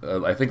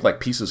I think like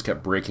pieces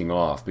kept breaking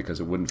off because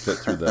it wouldn't fit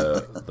through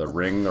the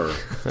ring.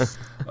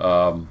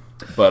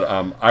 But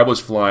I was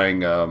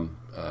flying,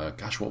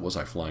 what was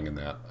I flying in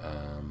that?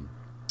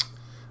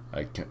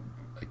 I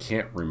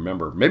can't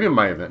remember. Maybe in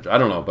my event, I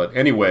don't know. But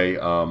anyway,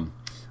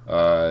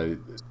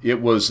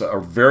 it was a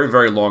very,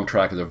 very long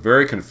track. It's a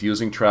very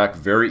confusing track,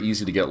 very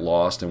easy to get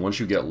lost. And once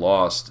you get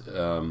lost,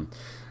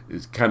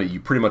 it's you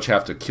pretty much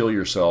have to kill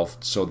yourself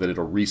so that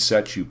it'll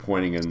reset you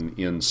pointing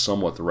in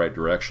somewhat the right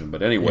direction.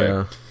 But anyway,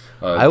 yeah.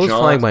 I was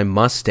flying my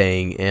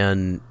Mustang,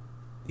 and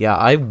yeah,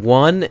 I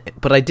won,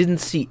 but I didn't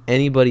see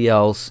anybody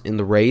else in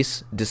the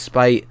race,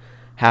 despite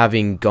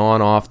having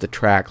gone off the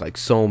track like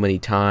so many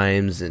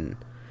times. And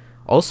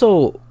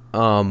also,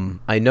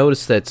 I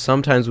noticed that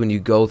sometimes when you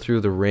go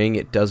through the ring,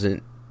 it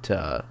doesn't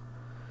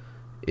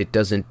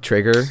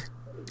trigger.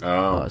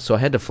 Oh. So I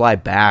had to fly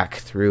back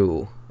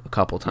through a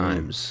couple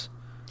times,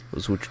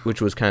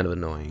 which was kind of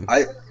annoying.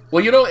 I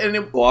was going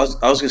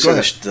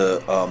to say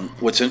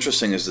what's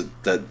interesting is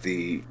that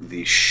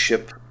the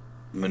ship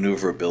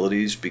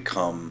maneuverabilities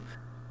become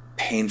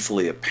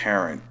painfully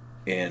apparent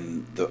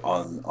on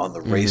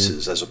the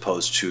races as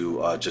opposed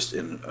to just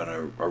in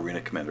an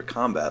Arena Commander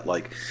combat.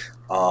 Like,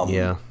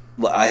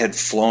 I had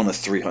flown the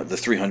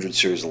 300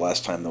 series the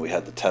last time that we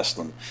had to test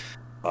them,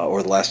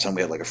 or the last time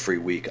we had like a free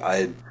week. I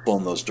had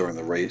flown those during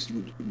the race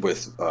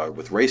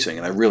with racing,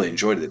 and I really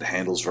enjoyed it. The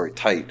handle's very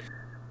tight.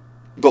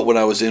 But when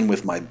I was in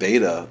with my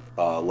beta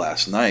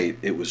last night,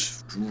 it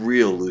was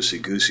real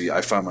loosey goosey.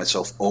 I found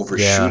myself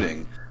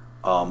overshooting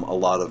a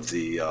lot of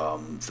the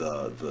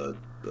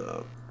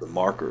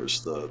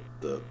markers, the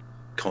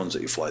cones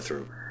that you fly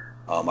through.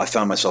 I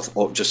found myself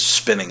just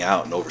spinning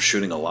out and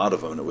overshooting a lot of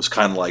them, and it was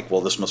kind of like,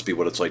 well, this must be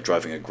what it's like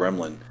driving a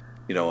Gremlin,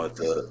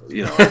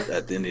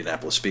 at the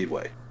Indianapolis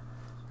Speedway.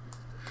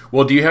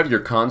 Well, do you have your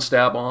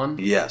Constab on?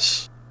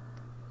 Yes.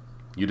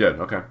 You did.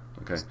 Okay.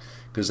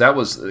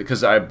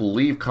 Because I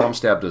believe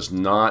Constab is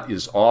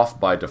off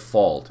by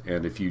default,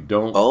 and if you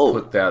don't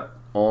put that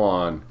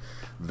on,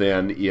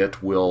 then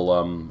it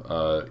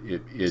will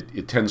you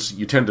tend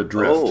to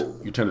drift.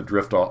 You tend to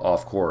drift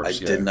off course. I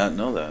did not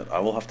know that. I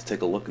will have to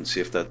take a look and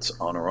see if that's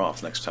on or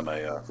off next time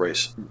I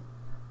race.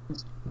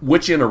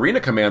 Which in Arena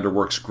Commander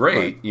works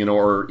great, right.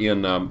 Or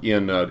in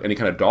any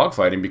kind of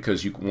dogfighting,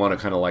 because you want to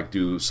kind of like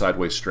do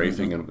sideways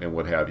strafing and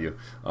what have you.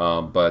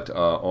 But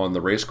on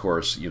the race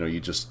course, you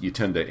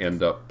tend to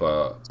end up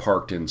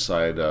parked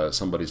inside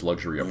somebody's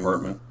luxury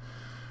apartment.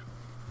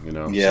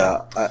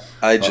 Yeah, so.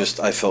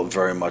 I felt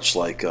very much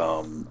like like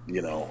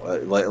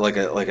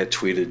I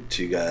tweeted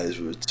to you guys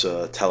with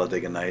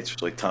Talladega Nights,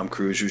 it's like Tom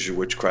Cruise, use your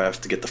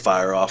witchcraft to get the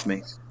fire off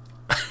me.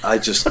 I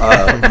just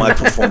my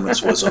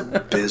performance was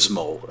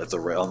abysmal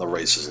on the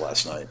races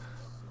last night.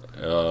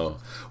 Well,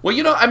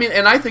 I mean,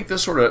 and I think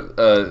this sort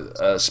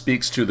of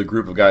speaks to the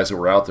group of guys that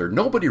were out there.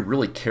 Nobody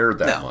really cared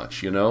that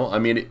much, I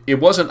mean, it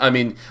wasn't. I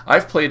mean,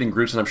 I've played in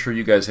groups, and I'm sure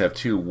you guys have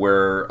too,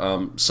 where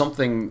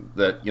something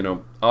that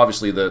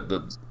obviously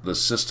the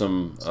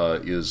system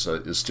is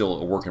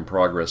still a work in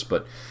progress,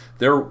 but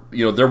there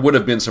would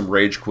have been some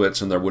rage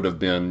quits, and there would have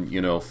been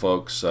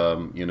folks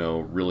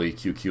really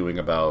QQing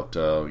about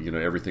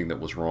everything that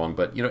was wrong.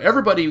 But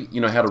everybody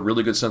had a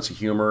really good sense of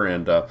humor,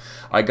 and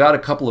I got a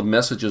couple of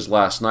messages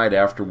last night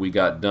after we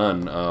got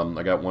done.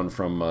 I got one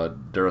from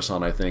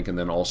Darasan, I think, and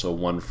then also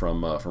one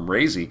from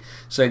Razy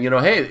saying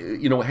hey,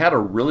 had a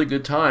really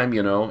good time,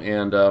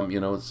 and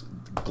it's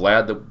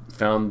glad that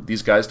found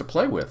these guys to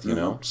play with,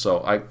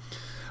 So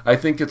I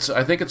think it's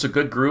a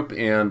good group,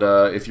 and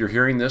if you're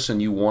hearing this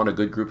and you want a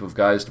good group of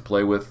guys to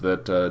play with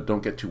that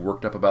don't get too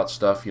worked up about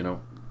stuff,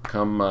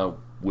 come.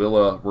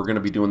 We're going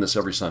to be doing this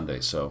every Sunday.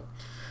 So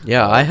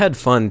yeah, I had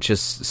fun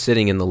just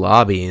sitting in the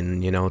lobby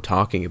and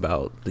talking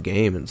about the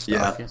game and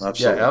stuff. Yeah,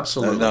 absolutely. Yeah,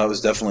 absolutely. No, it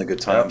was definitely a good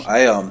time.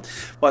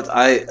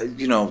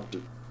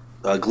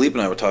 Glebe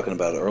and I were talking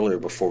about it earlier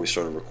before we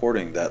started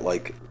recording that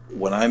like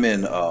when I'm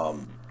in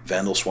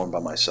Vandal Swarm by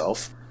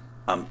myself,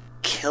 I'm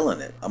killing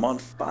it. I'm on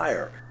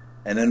fire.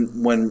 And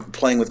then when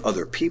playing with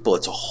other people,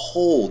 it's a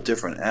whole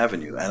different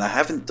avenue. And I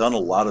haven't done a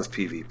lot of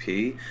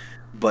PvP,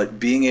 but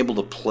being able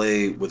to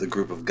play with a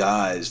group of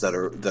guys that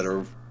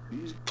are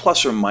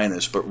plus or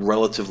minus, but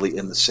relatively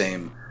in the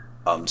same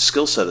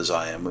skill set as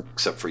I am,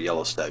 except for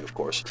Yellow Stag, of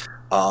course.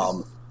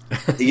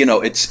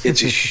 It's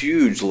a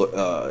huge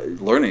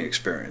learning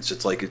experience.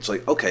 It's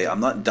like okay,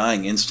 I'm not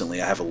dying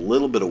instantly. I have a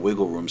little bit of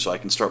wiggle room, so I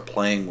can start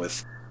playing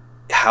with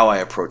how I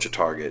approach a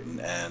target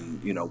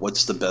and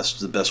what's the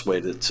best way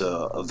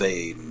to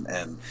evade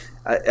and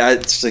I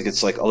think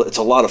it's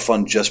a lot of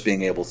fun just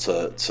being able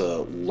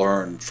to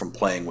learn from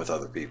playing with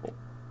other people.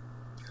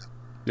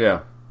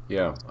 Yeah,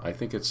 I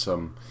think it's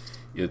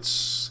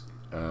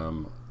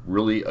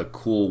really a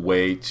cool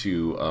way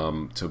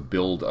to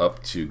build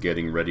up to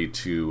getting ready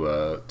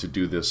to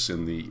do this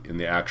in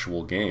the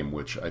actual game,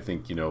 which I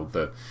think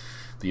the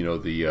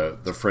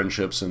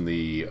friendships and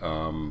the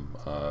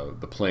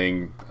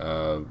playing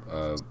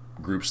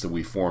groups that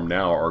we form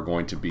now are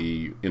going to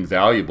be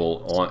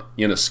invaluable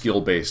in a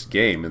skill-based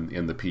game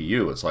in the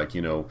PU. It's like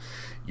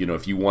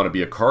if you want to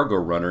be a cargo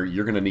runner,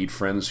 you're going to need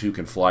friends who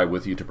can fly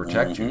with you to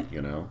protect you.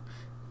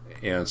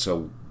 And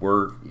so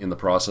we're in the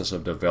process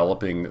of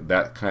developing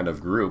that kind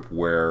of group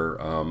where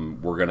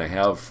we're going to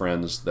have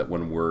friends that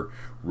when we're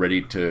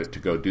ready to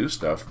go do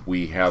stuff,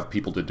 we have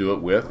people to do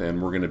it with,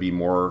 and we're going to be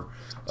more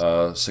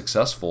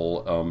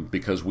successful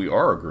because we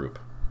are a group.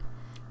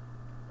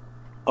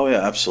 Oh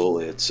yeah,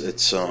 absolutely.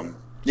 It's So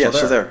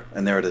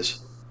there it is.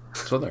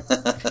 So there.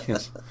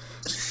 Yes.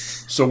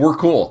 So we're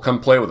cool. Come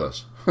play with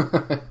us.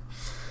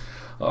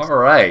 All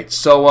right.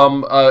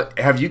 So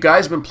have you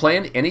guys been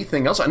playing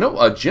anything else? I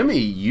know Jimmy,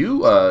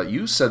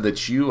 you said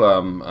that you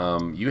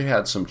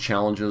had some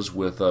challenges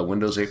with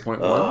Windows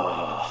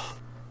 8.1.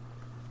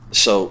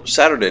 So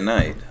Saturday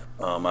night,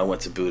 I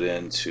went to boot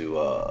in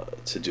to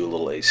do a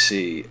little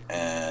AC,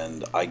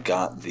 and I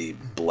got the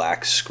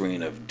black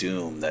screen of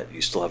Doom that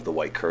you still have the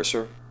white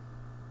cursor.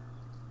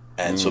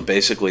 And so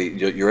basically,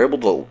 you're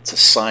able to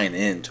sign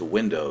in to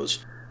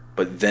Windows,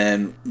 but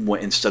then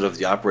instead of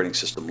the operating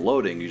system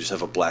loading, you just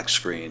have a black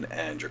screen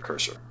and your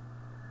cursor.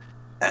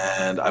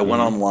 And I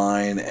went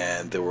online,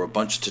 and there were a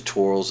bunch of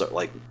tutorials that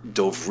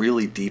dove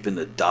really deep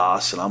into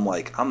DOS, and I'm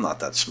like, I'm not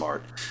that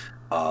smart.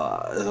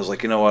 I was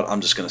like, you know what? I'm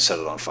just going to set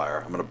it on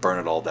fire. I'm going to burn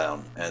it all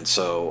down. And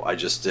so I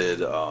just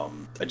did a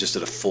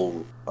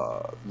full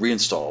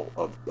reinstall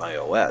of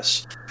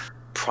iOS.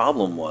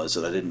 Problem was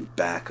that I didn't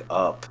back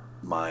up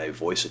my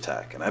voice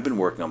attack, and I've been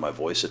working on my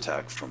voice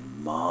attack for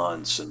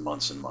months and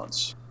months and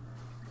months,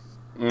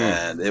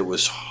 and it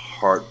was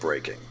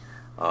heartbreaking.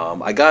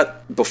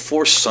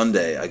 Before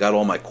Sunday, I got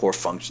all my core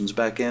functions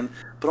back in,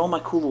 but all my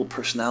cool little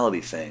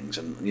personality things,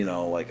 and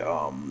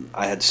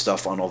I had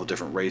stuff on all the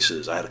different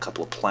races. I had a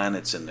couple of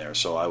planets in there,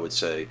 so I would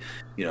say,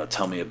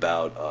 tell me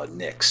about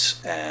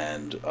Nyx,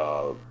 and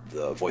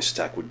the voice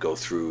attack would go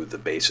through the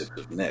basics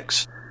of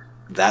Nyx.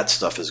 That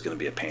stuff is going to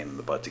be a pain in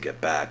the butt to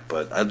get back,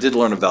 but I did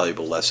learn a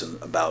valuable lesson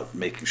about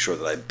making sure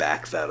that I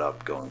back that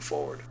up going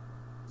forward.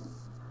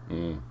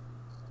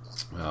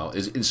 Wow.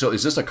 Is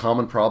this a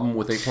common problem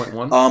with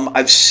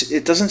 8.1?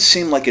 It doesn't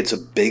seem like it's a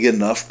big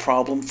enough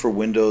problem for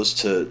Windows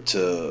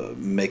to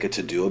make a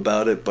to-do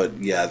about it, but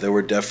yeah, there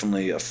were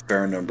definitely a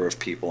fair number of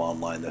people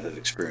online that had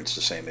experienced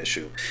the same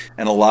issue,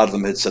 and a lot of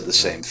them had said the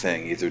same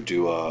thing, either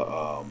do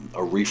a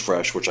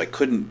refresh, which I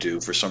couldn't do.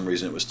 For some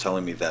reason it was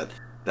telling me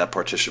that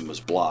partition was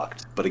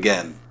blocked. But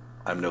again,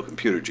 I'm no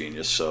computer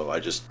genius, so I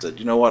just said,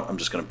 you know what, I'm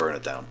just going to burn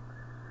it down.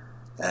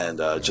 And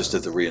just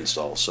did the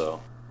reinstall,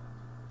 so...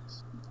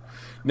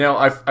 Now,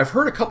 I've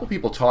heard a couple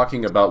people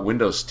talking about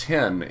Windows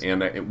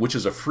 10, which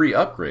is a free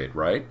upgrade,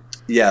 right?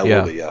 Yeah, it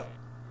will be, yeah.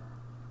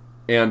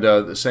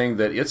 And saying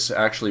that it's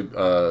actually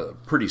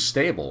pretty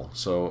stable.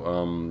 So,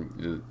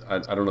 I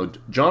don't know.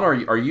 John,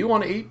 are you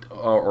on 8,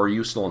 or are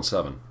you still on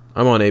 7?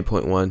 I'm on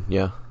 8.1,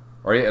 yeah.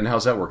 Are you? And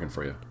how's that working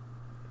for you?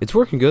 It's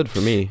working good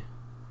for me.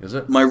 Is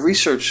it? My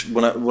research,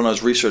 when I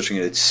was researching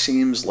it, it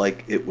seems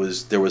like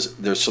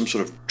there's some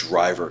sort of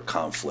driver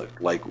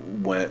conflict, like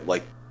when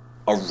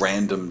a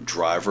random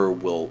driver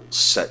will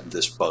set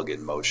this bug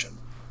in motion.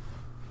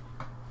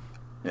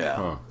 Yeah.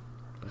 Huh.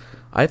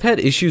 I've had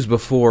issues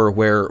before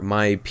where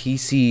my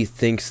PC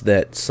thinks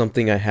that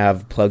something I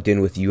have plugged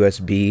in with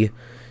USB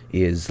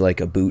is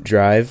like a boot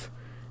drive,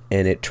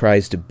 and it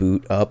tries to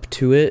boot up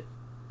to it,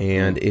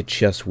 and it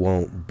just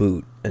won't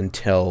boot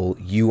until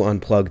you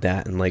unplug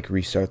that and like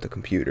restart the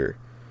computer.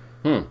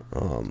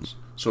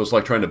 So it's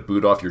like trying to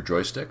boot off your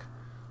joystick?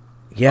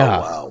 Yeah.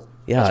 Oh, wow.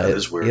 Yeah, That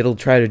is weird. it'll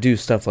try to do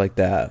stuff like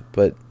that,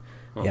 but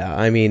yeah,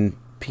 I mean,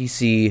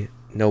 PC,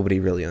 nobody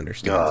really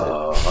understands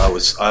it.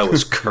 I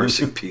was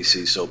cursing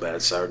PC so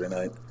bad Saturday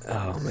night.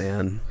 Oh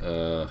man.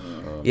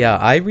 Yeah,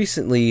 I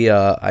recently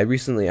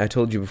I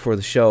told you before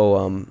the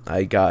show,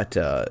 I got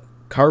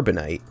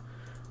Carbonite,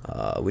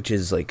 which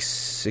is like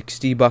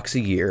 $60 a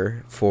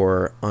year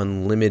for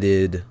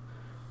unlimited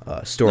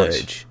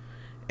storage. Nice.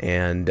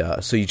 And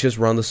so you just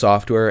run the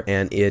software,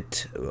 and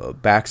it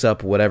backs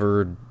up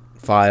whatever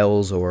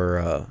files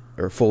or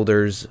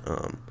folders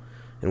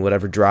and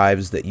whatever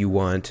drives that you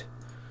want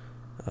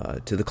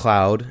to the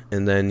cloud,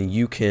 and then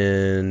you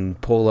can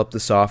pull up the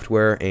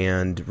software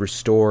and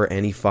restore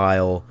any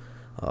file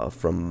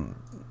from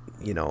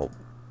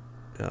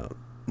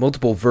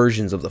multiple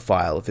versions of the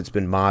file if it's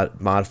been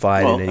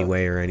modified in any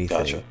way or anything.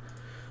 Gotcha.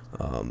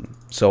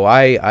 So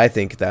I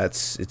think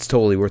it's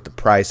totally worth the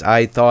price.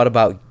 I thought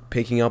about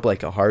picking up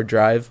like a hard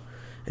drive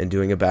and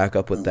doing a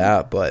backup with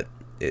that, but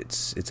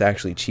it's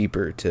actually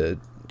cheaper to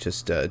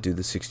just do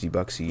the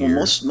 $60 a year.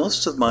 Well,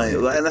 most of my,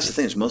 and that's the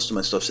thing, is most of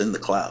my stuff's in the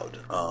cloud.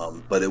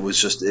 But it was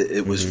just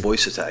it was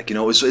Voice Attack.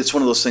 It's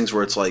one of those things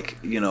where it's like,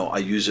 I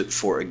use it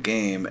for a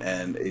game,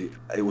 and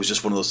it was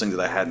just one of those things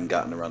that I hadn't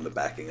gotten around to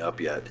backing up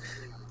yet.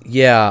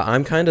 Yeah,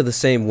 I'm kind of the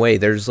same way.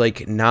 There's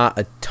like not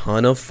a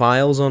ton of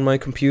files on my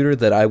computer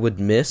that I would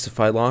miss if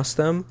I lost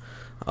them.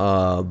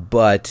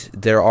 But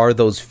there are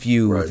those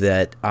few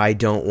that I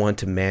don't want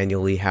to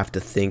manually have to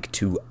think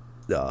to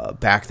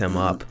back them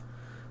up.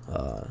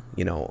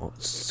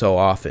 So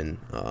often.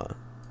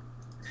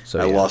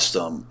 I lost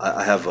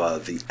I have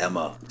the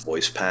Emma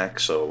voice pack,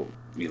 so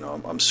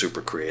I'm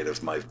super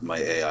creative. My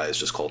AI is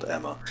just called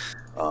Emma.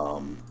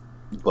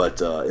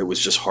 But it was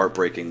just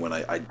heartbreaking when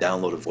I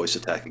downloaded Voice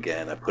Attack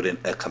again. I put in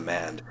a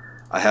command.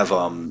 I have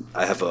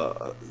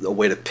a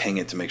way to ping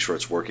it to make sure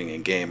it's working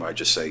in game. I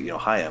just say,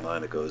 hi Emma,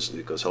 and it goes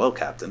hello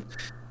Captain.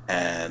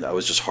 And I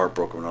was just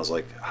heartbroken when I was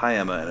like, hi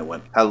Emma, and it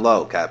went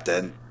hello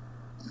Captain.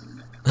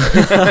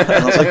 And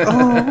I was like,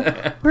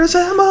 oh, where's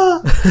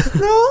Emma?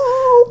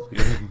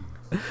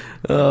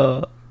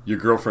 No. Your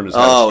girlfriend is.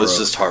 Oh, it was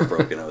just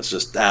heartbroken. I was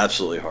just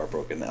absolutely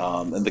heartbroken.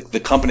 And the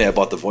company I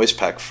bought the voice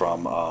pack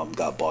from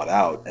got bought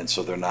out, and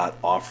so they're not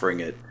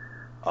offering it.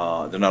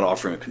 They're not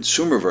offering a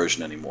consumer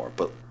version anymore.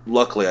 But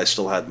luckily, I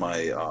still had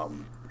my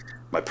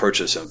my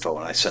purchase info,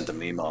 and I sent them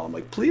an email. I'm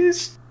like,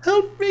 please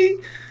help me.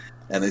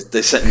 And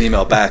they sent an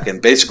email back,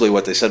 and basically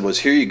what they said was,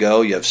 here you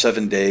go. You have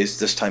 7 days.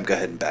 This time, go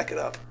ahead and back it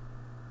up.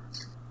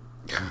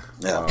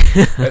 Yeah.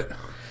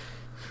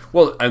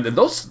 Well, and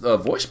those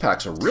voice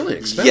packs are really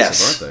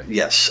expensive, aren't they?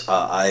 Yes.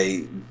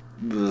 I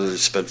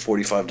spent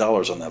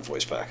 $45 on that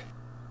voice pack.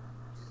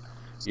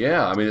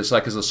 Yeah, I mean, it's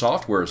like, because the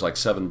software is like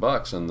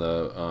 $7, and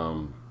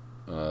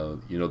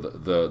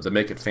the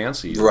Make It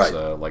Fancy is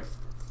like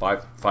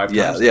five times.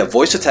 Yeah.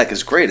 Voice Attack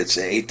is great. It's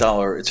an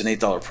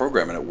 $8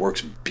 program, and it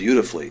works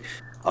beautifully.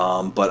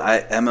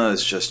 But Emma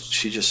is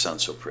she just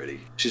sounds so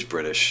pretty. She's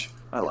British.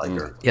 I like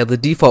her. Yeah, the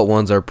default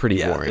ones are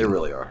pretty boring. They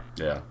really are.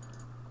 Yeah.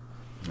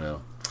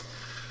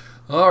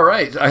 All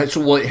right.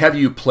 So, have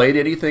you played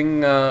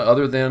anything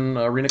other than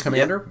Arena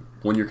Commander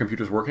when your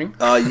computer's working?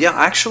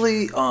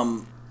 Actually,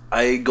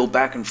 I go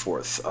back and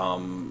forth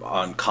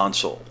on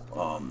console.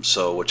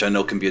 Which I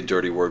know can be a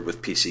dirty word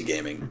with PC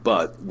gaming,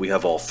 but we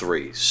have all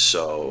three.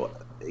 So,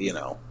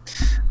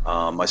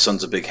 my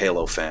son's a big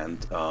Halo fan,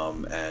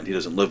 and he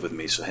doesn't live with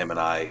me, so him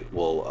and I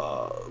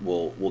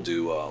we'll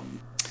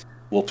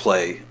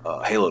play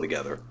Halo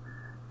together.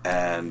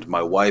 And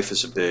my wife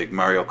is a big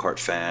Mario Kart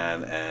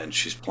fan, and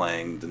she's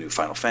playing the new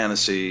Final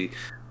Fantasy.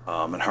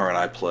 And her and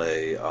I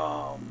play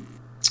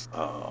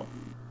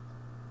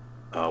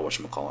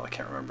whatchamacallit, I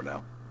can't remember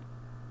now.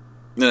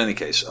 In any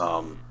case,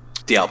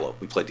 Diablo.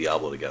 We play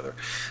Diablo together.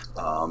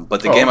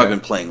 But the game I've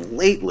been playing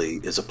lately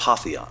is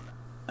Apotheon.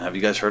 Have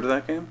you guys heard of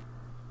that game?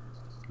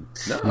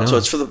 No. So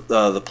it's for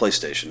the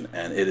PlayStation,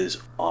 and it is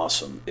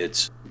awesome.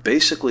 It's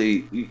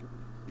basically,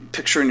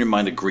 picture in your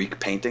mind a Greek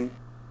painting.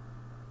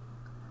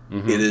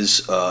 Mm-hmm. It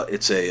is.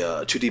 It's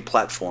a 2D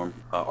platform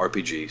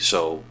RPG.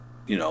 So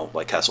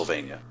like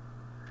Castlevania,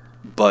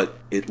 but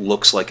it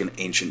looks like an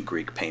ancient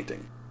Greek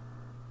painting.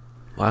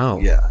 Wow.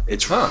 Yeah,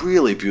 it's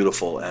really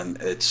beautiful, and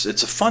it's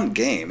a fun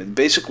game. And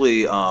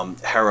basically,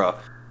 Hera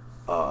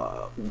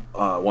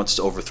wants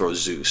to overthrow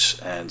Zeus,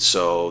 and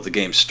so the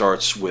game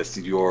starts with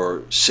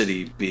your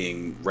city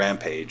being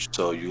rampaged.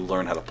 So you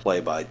learn how to play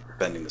by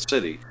defending the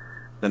city.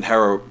 then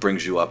Hera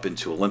brings you up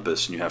into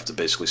Olympus, and you have to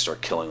basically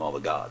start killing all the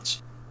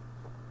gods.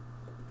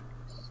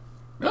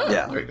 Ah,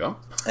 Yeah. there you go.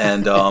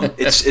 And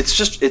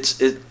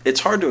it's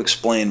hard to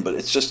explain, but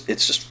it's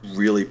just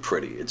really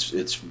pretty.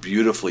 It's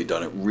beautifully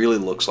done. It really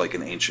looks like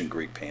an ancient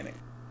Greek painting.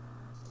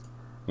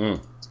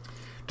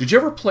 Did you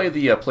ever play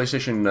the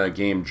PlayStation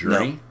game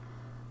Journey?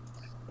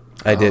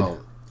 I did.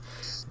 Oh,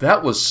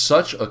 that was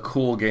such a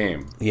cool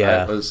game.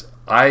 Yeah.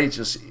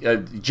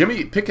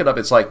 Jimmy, pick it up.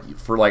 It's like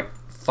for like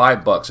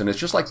 $5, and it's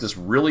just like this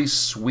really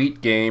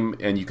sweet game,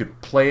 and you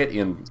could play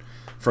it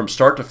from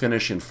start to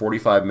finish in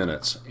 45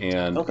 minutes.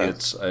 And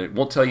it's I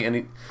won't tell you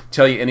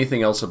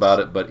anything else about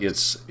it, but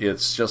it's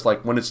just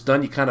like when it's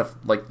done, you kind of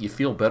like you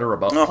feel better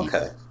about people.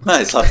 Okay,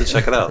 nice. I'll have to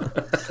check it out.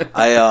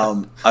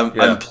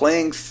 I'm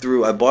playing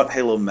through. I bought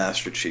Halo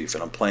Master Chief,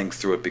 and I'm playing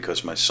through it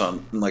because my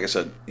son, like I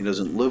said, he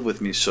doesn't live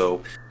with me,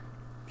 so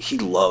he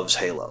loves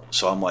Halo.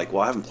 So I'm like,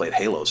 well, I haven't played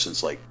Halo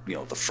since the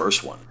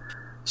first one.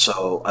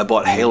 So I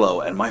bought Halo,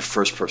 and my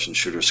first-person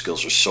shooter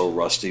skills are so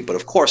rusty. But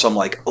of course, I'm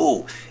like,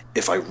 oh,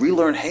 if I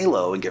relearn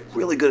Halo and get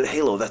really good at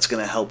Halo, that's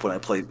going to help when I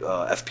play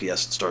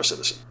FPS and Star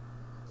Citizen.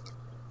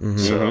 Mm-hmm.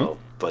 So,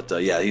 but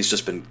he's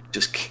just been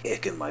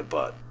kicking my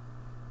butt.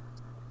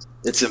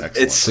 It's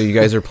so you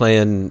guys are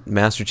playing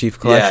Master Chief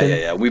Collection?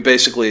 Yeah. We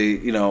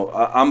basically,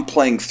 I'm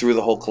playing through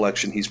the whole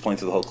collection. He's playing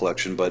through the whole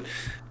collection, but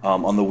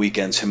on the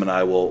weekends, him and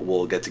I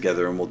will get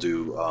together and we'll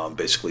do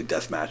basically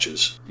death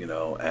matches.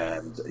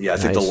 And I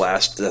think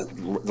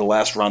the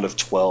last round of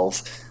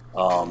 12,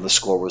 the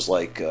score was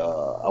like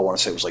I want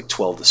to say it was like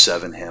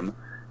 12-7 him,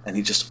 and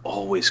he just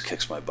always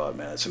kicks my butt,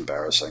 man. It's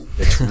embarrassing.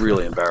 It's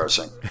really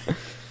embarrassing.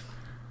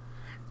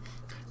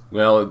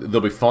 Well,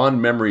 there'll be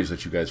fond memories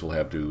that you guys will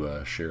have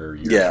to share.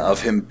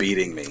 Of him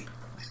beating me.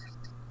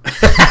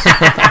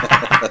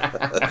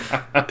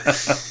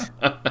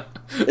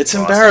 It's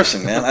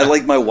embarrassing,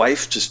 man. My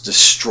wife just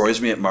destroys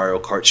me at Mario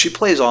Kart. She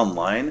plays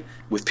online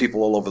with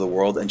people all over the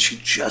world, and she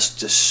just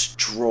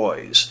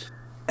destroys.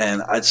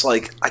 And it's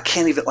like I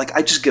can't even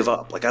I just give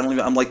up.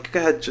 I'm like,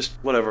 go ahead, just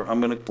whatever. I'm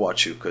gonna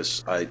watch you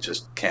because I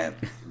just can't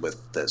with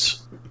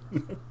this.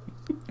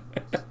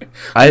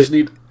 I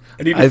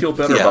need to feel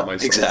better about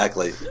myself.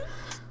 Exactly.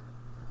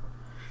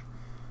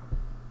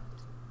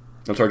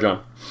 I'm sorry,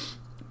 John.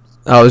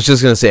 I was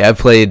just gonna say I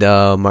played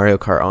Mario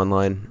Kart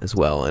Online as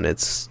well, and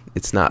it's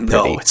not pretty.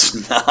 No,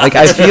 it's not.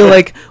 I feel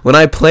like when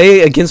I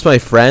play against my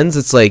friends,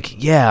 it's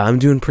like, yeah, I'm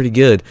doing pretty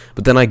good,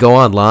 but then I go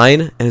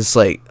online and it's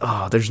like,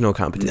 oh, there's no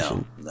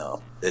competition.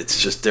 No,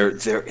 it's just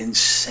they're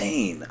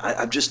insane.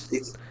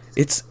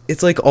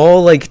 It's like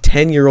all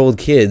 10-year-old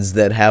kids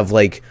that have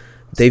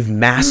they've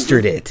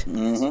mastered it.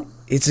 Mm-hmm.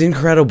 It's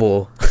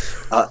incredible.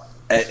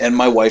 And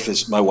my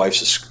wife's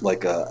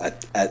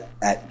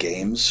at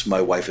games.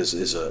 My wife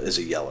is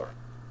a yeller.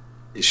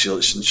 She'll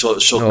curse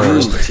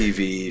the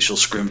TV. She'll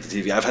scream at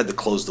the TV. I've had to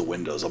close the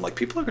windows. I'm like,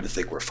 people are going to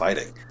think we're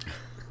fighting.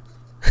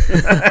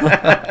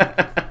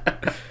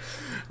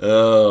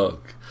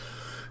 Well,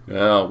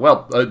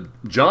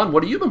 John,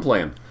 what have you been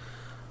playing?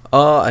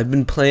 I've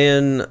been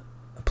playing.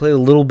 I played a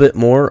little bit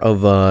more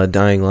of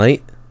Dying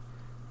Light.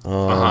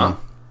 And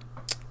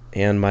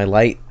my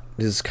light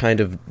has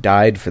kind of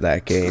died for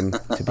that game,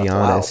 to be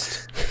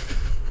honest.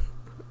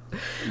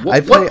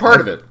 What part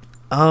of it?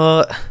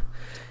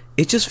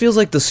 It just feels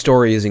like the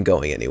story isn't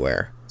going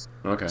anywhere.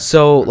 Okay.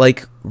 So,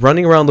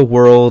 running around the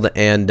world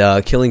and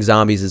killing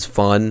zombies is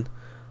fun,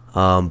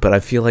 but I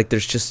feel like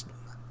there's just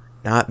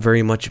not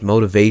very much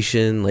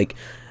motivation.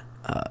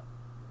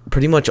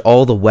 Pretty much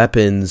all the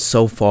weapons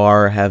so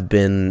far have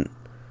been...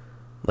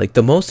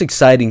 the most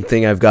exciting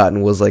thing I've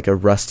gotten was, a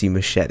rusty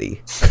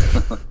machete.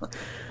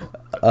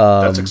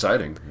 That's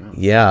exciting.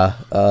 Yeah.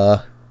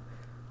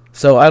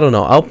 So, I don't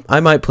know. I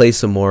might play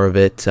some more of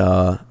it,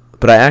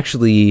 but I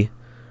actually...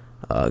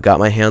 got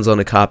my hands on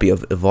a copy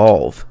of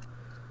Evolve.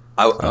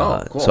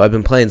 Cool. So I've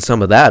been playing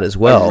some of that as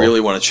well. I really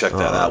want to check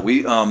that out.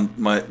 We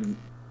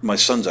my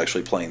son's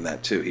actually playing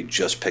that too. He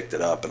just picked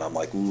it up, and I'm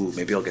like, ooh,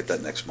 maybe I'll get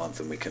that next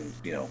month, and we can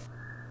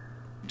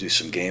do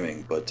some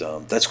gaming. But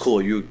that's cool.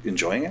 Are you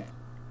enjoying it?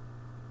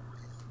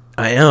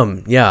 I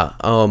am. Yeah.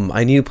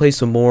 I need to play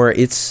some more.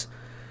 It's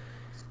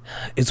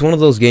one of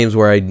those games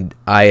where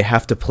I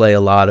have to play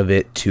a lot of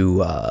it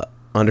to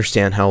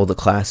understand how the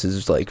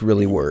classes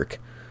really work.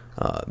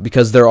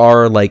 Because there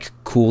are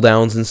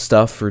cooldowns and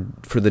stuff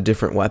for the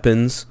different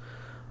weapons,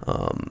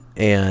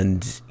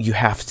 and you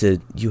have to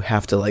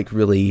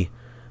really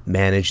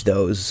manage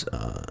those.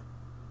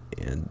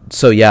 And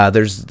so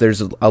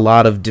there's a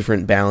lot of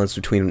different balance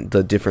between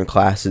the different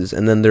classes,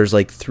 and then there's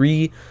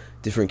 3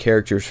 different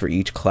characters for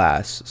each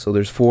class. So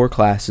there's 4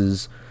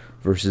 classes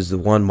versus the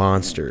 1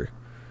 monster,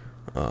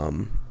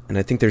 and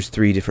I think there's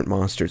 3 different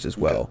monsters as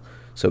well.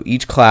 So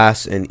each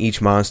class and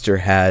each monster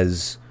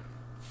has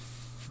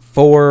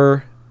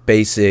 4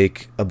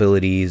 basic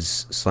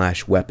abilities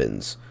 /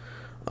 weapons,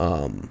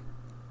 and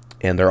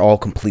they're all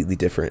completely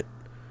different.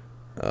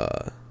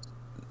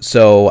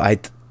 So I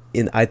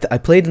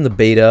played in the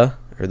beta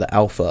or the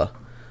alpha,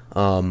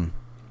 and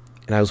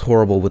I was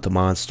horrible with the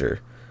monster.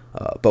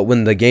 But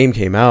when the game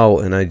came out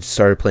and I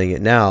started playing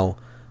it now,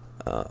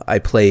 I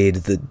played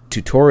the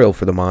tutorial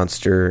for the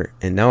monster,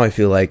 and now I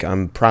feel like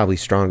I'm probably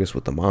strongest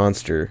with the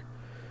monster.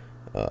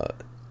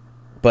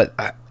 But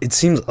it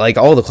seems like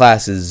all the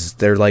classes,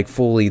 they're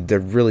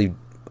really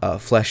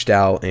fleshed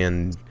out,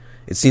 and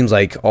it seems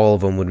like all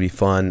of them would be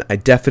fun. I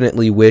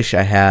definitely wish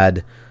I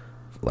had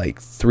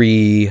like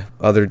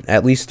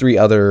at least three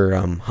other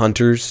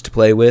hunters to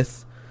play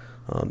with,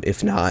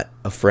 if not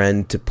a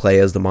friend to play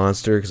as the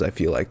monster, because I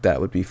feel like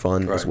that would be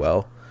fun as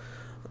well.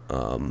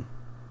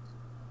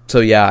 So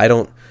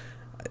yeah,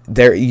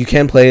 you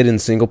can play it in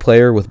single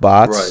player with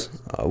bots,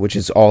 which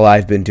is all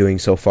I've been doing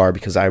so far,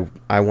 because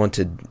I want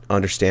to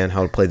understand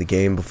how to play the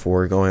game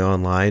before going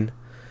online.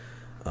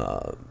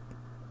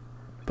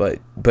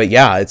 But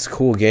yeah, it's a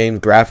cool game.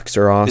 Graphics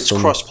are awesome.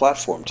 It's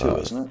cross-platform too,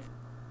 isn't it?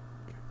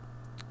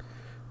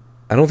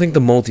 I don't think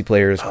the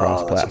multiplayer is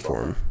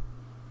cross-platform.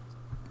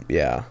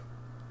 Yeah.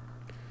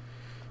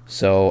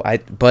 So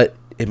but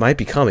it might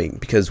be coming,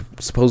 because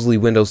supposedly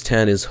Windows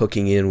 10 is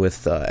hooking in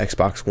with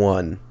Xbox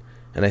One,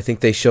 and I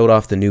think they showed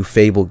off the new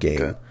Fable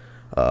game.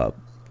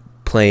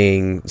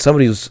 Okay.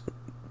 Somebody was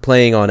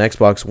playing on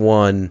Xbox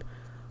One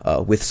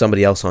with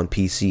somebody else on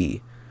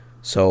PC.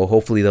 So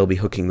hopefully they'll be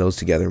hooking those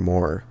together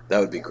more. That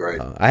would be great.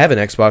 I have an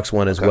Xbox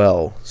One as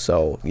well,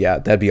 so yeah,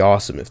 that'd be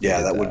awesome if they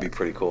did that would be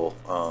pretty cool.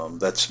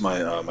 That's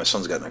my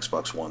son's got an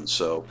Xbox One,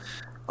 so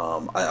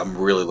I'm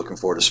really looking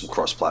forward to some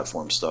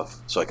cross-platform stuff,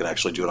 so I can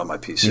actually do it on my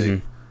PC.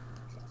 Mm-hmm.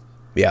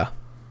 Yeah.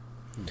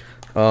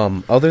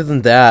 Other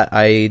than that,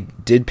 I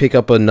did pick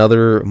up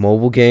another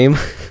mobile game.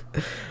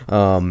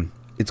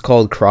 It's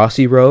called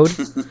Crossy Road,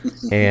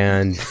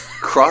 and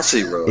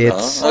Crossy Road. That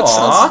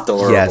sounds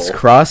adorable. Yes,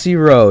 Crossy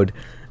Road.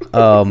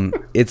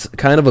 It's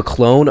kind of a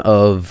clone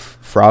of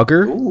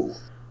Frogger. Ooh.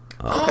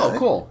 Oh,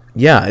 cool.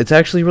 Yeah, it's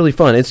actually really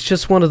fun. It's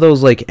just one of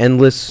those like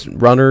endless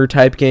runner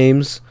type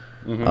games,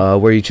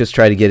 where you just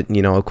try to get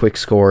a quick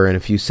score in a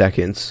few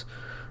seconds.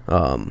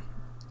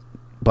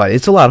 But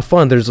it's a lot of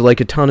fun. There's like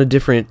a ton of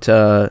different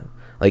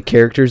like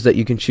characters that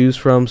you can choose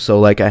from. So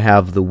like I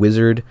have the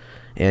wizard,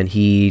 and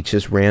he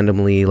just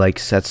randomly like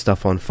sets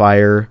stuff on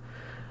fire.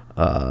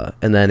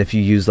 And then if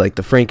you use like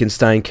the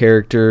Frankenstein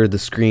character, the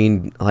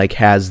screen like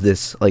has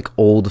this like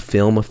old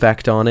film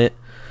effect on it.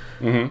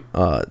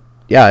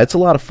 Yeah, it's a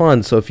lot of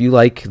fun. So if you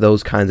like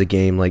those kinds of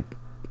game, like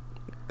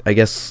I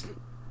guess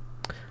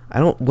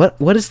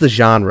what is the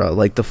genre?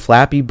 Like the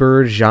Flappy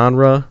Bird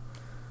genre?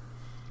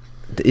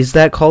 Is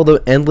that called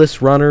the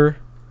Endless Runner?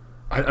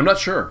 I'm not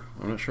sure.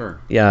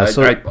 Yeah,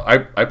 so I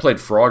played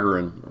Frogger,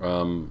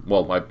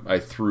 and I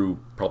threw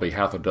probably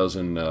half a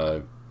dozen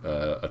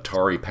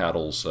Atari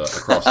paddles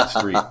across the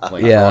street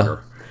playing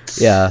Frogger.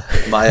 Yeah.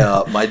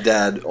 My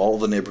dad, all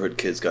the neighborhood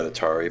kids got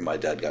Atari. My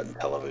dad got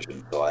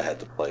Intellivision, so I had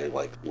to play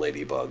like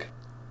Ladybug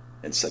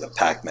instead of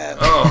Pac-Man.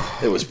 Oh.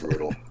 It was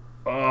brutal.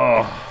 It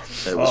was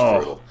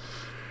brutal.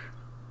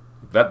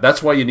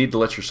 That's why you need to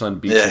let your son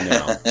beat you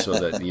now, so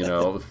that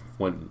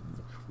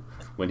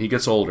when he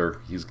gets older,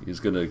 he's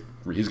gonna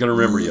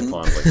remember you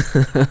fondly.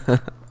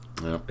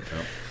 Yep.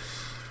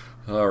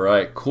 All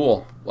right,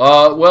 cool.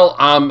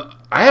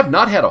 I have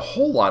not had a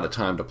whole lot of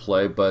time to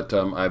play, but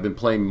I've been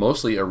playing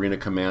mostly Arena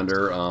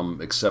Commander,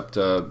 except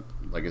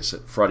like I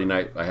said, Friday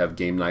night I have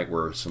game night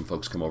where some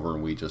folks come over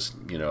and we just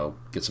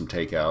get some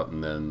takeout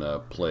and then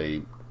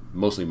play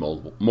mostly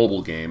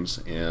mobile games.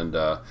 And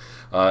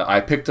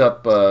I picked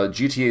up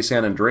GTA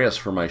San Andreas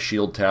for my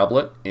Shield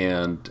tablet,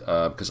 and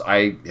because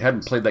I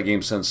hadn't played that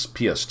game since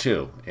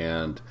PS2,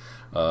 and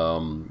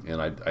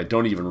I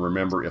don't even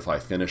remember if I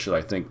finished it.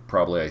 I think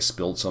probably I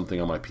spilled something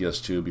on my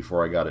PS2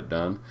 before I got it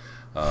done.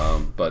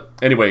 But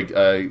anyway,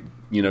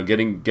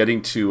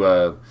 getting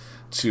to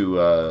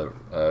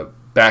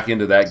back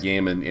into that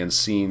game and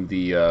seeing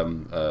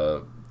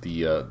the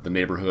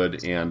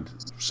neighborhood, and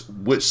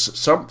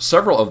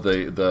several of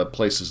the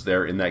places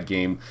there in that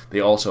game they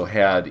also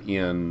had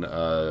in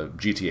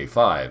GTA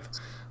 5.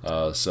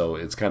 So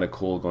it's kind of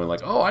cool going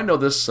like, oh, I know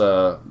this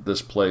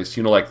place,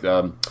 like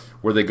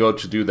where they go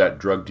to do that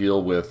drug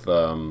deal with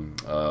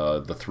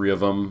the three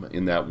of them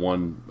in that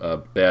one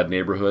bad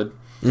neighborhood.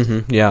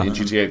 Mm-hmm, yeah. In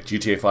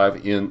GTA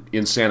 5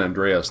 in San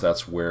Andreas,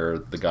 that's where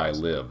the guy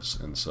lives,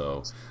 and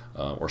so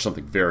or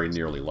something very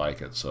nearly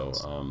like it. So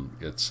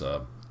it's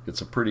a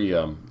pretty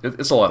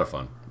it's a lot of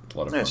fun. It's a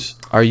lot of nice.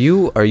 fun. Are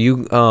you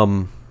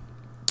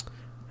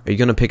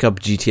gonna pick up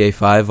GTA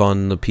 5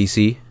 on the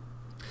PC?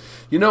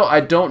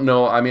 I don't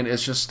know. I mean,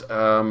 it's just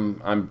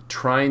I'm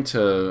trying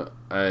to.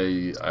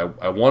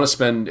 I want to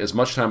spend as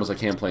much time as I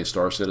can playing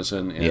Star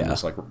Citizen, and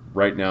it's like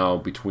right now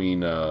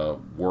between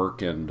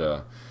work and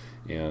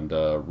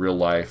real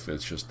life,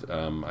 it's just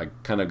I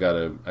kind of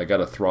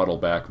gotta throttle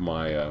back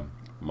my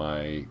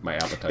my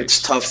appetite.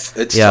 It's tough.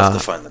 It's tough to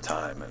find the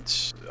time.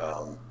 It's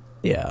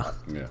Yeah.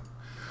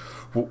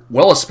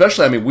 Well,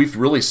 especially, I mean, we've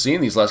really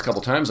seen these last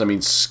couple times. I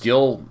mean,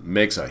 skill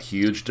makes a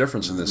huge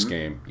difference in this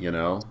game.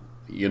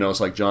 It's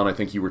like, John, I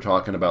think you were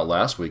talking about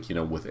last week.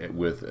 With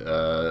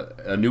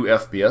a new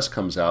FPS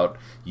comes out,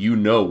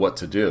 what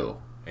to do,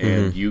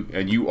 and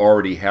you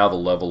already have a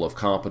level of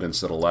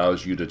competence that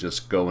allows you to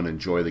just go and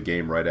enjoy the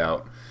game right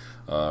out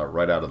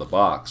right out of the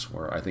box.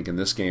 Where I think in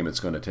this game it's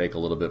going to take a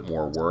little bit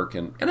more work,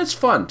 and it's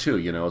fun too.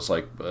 It's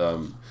like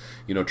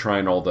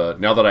trying all the.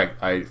 Now that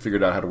I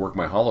figured out how to work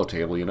my holo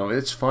table,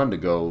 it's fun to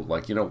go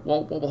like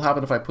well, what will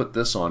happen if I put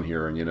this on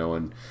here,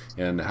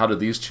 and how do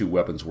these two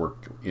weapons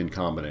work in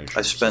combination?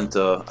 I spent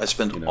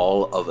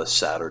all of a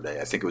Saturday.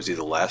 I think it was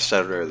either last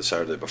Saturday or the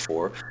Saturday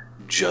before,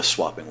 just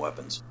swapping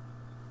weapons.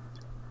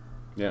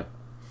 Yeah.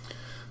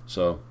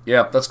 So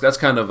yeah, that's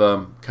kind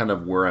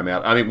of where I'm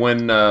at. I mean,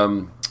 when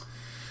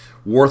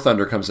War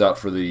Thunder comes out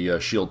for the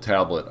Shield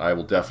tablet, I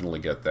will definitely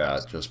get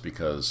that, just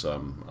because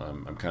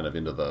I'm kind of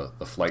into the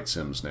flight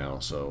sims now,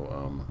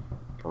 so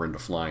or into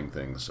flying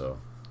things. So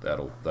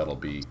that'll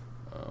be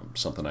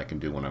something I can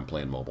do when I'm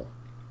playing mobile.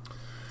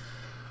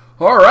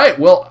 All right,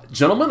 well,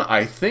 gentlemen,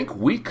 I think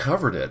we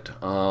covered it.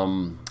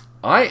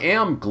 I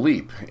am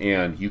Gleep,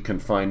 and you can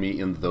find me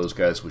in Those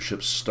Guys with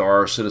Ships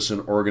Star Citizen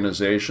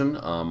organization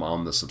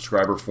on the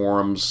subscriber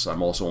forums.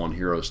 I'm also on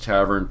Heroes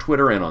Tavern,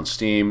 Twitter, and on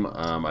Steam.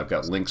 I've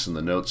got links in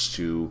the notes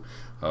to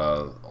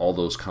all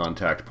those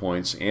contact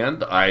points,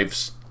 and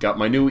I've got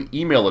my new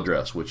email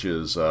address, which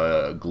is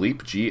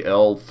Gleep,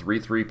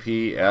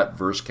 GL33P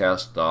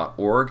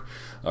 @versecast.org.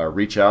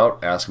 Reach out,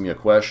 ask me a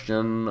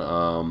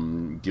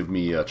question, give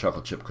me a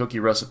chocolate chip cookie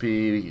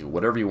recipe,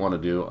 whatever you want to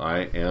do,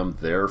 I am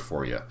there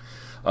for you.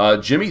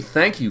 Jimmy,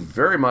 thank you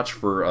very much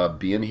for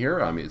being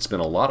here. I mean, it's been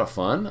a lot of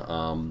fun,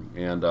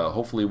 and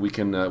hopefully we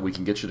can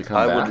get you to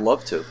come back. I would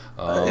love to.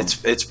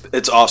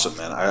 It's awesome,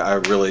 man.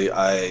 I've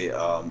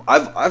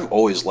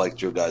always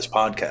liked your guys'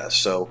 podcast,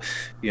 so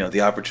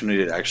the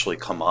opportunity to actually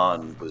come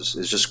on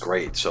is just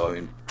great. So I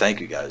mean, thank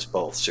you guys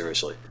both,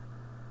 seriously.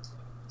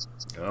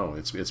 Oh,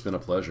 it's been a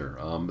pleasure.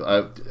 Tell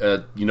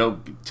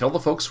the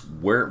folks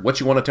what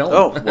you want to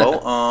tell them. Oh,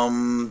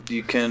 well,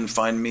 you can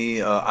find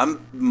me.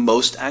 I'm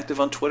most active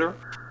on Twitter,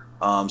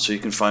 so you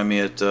can find me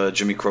at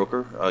Jimmy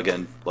Croker,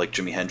 again, like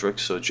Jimi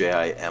Hendrix, so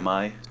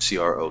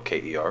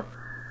JIMICROKER.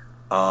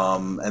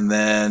 And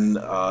then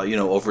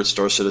over at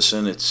Star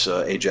Citizen, it's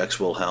Ajax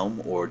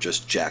Wilhelm, or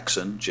just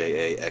Jackson,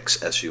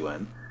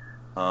 JAXSUN.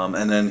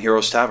 And then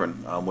Heroes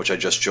Tavern, which I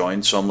just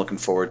joined, so I'm looking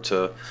forward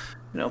to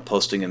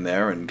posting in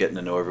there and getting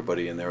to know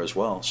everybody in there as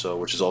well. So,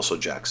 which is also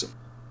Jackson.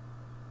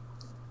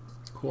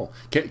 Cool.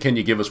 Can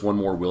you give us one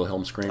more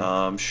Wilhelm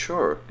scream?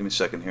 Sure. Give me a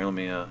second here. Let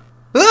me.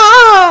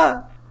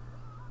 Ah!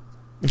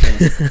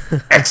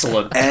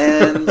 Excellent.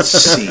 And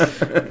scene.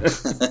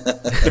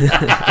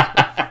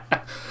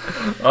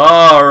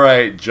 All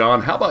right,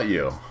 John. How about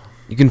you?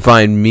 You can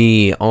find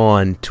me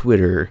on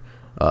Twitter,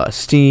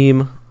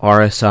 Steam,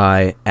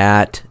 RSI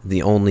at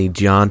the only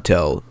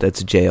Jonto.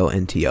 That's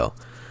JONTO.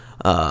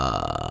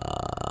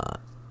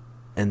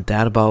 And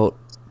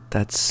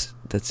that's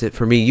it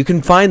for me. You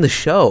can find the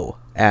show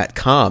at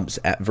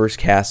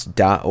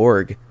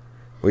comms@versecast.org,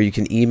 where you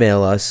can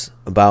email us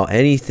about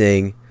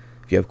anything.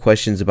 If you have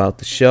questions about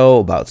the show,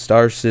 about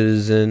Star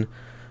Citizen,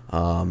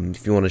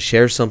 if you want to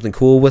share something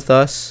cool with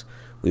us,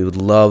 we would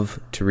love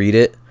to read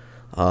it.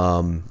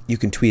 You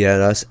can tweet at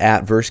us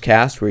at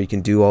Versecast, where you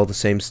can do all the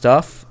same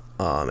stuff,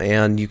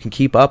 and you can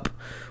keep up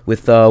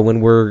with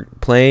when we're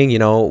playing.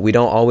 We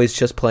don't always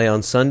just play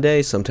on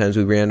Sunday. Sometimes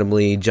we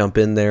randomly jump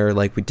in there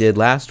like we did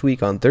last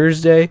week on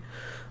Thursday.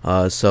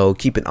 So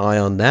keep an eye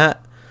on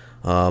that.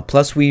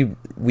 Plus we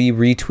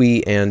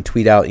retweet and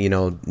tweet out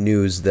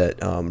news that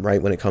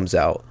right when it comes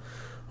out.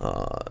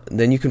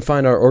 Then you can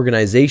find our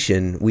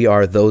organization. We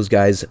are Those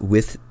Guys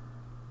with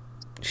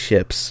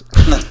Ships.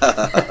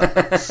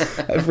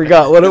 I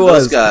forgot what it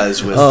was. Those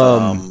Guys with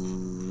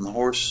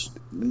horse.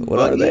 What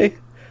buggy? Are they?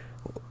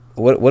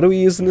 What do we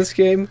use in this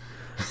game?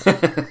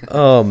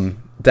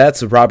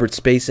 That's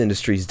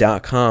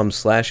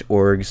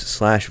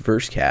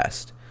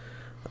robertspaceindustries.com/orgs/versecast,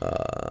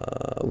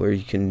 where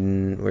you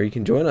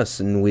can join us,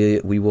 and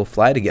we will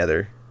fly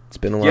together. It's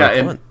been a lot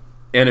of fun.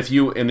 And if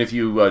you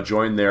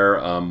join there,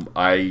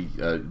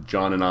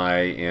 John and I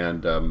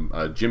and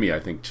Jimmy, I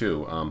think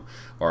too,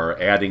 are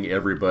adding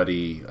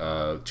everybody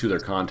to their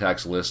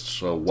contacts list.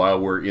 So while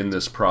we're in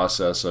this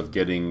process of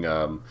getting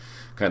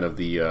kind of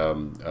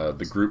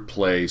the group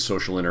play,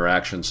 social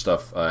interaction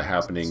stuff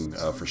happening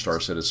for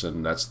Star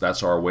Citizen,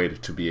 that's our way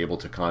to be able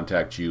to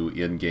contact you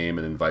in game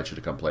and invite you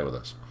to come play with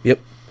us. Yep.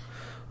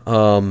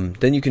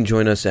 Then you can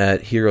join us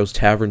at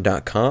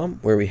heroestavern.com,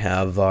 where we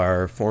have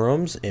our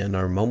forums and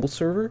our Mumble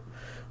server.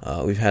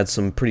 We've had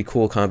some pretty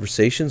cool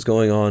conversations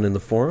going on in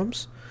the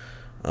forums,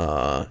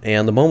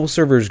 and the Mumble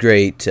server is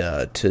great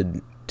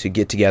to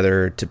get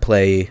together to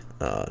play,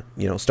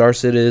 Star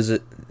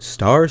Citizen,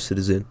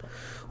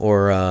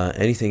 or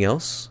anything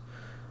else.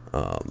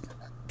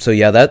 So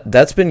yeah,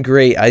 that's been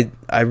great.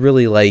 I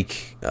really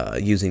like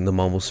using the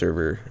Mumble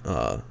server.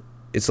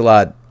 It's a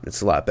lot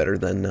better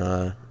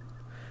than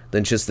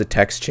just the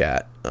text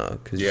chat.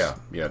 Yeah,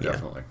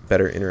 definitely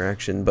better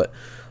interaction. But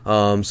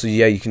so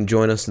yeah, you can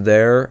join us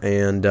there,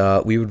 and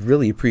we would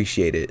really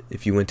appreciate it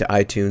if you went to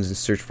iTunes and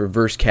searched for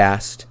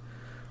Versecast.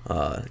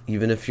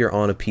 Even if you're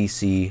on a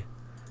PC,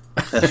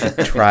 you should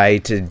try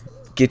to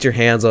get your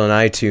hands on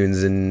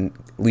iTunes and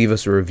leave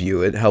us a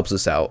review. It helps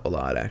us out a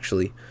lot,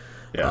 actually.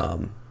 Yeah.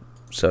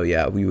 So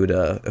yeah, we would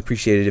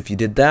appreciate it if you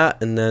did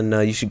that. And then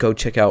you should go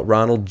check out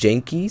Ronald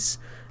Jenkins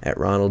at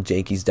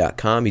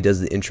ronaldjenkins.com. He does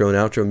the intro and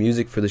outro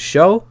music for the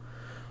show.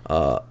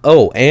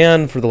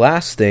 And for the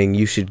last thing,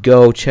 you should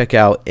go check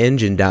out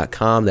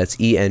Enjin.com. That's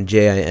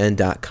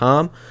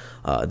ENJIN.com.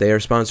 They are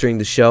sponsoring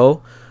the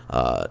show.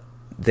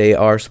 They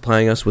are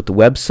supplying us with the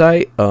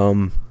website.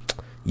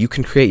 You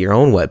can create your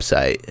own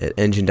website at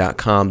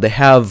Enjin.com. They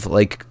have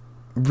like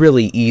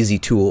really easy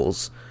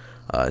tools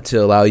to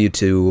allow you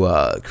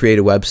to create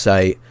a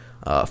website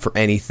for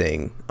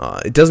anything.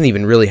 It doesn't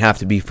even really have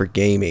to be for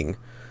gaming,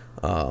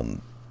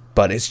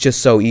 but it's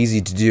just so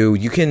easy to do.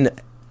 You can,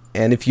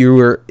 and if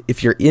you're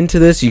into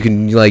this, you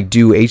can like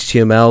do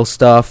HTML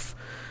stuff.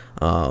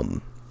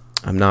 I'm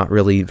not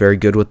really very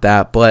good with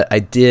that, but I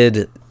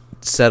did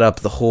set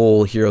up the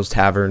whole Heroes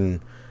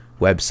Tavern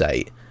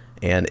website,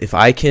 and if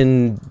I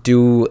can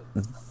do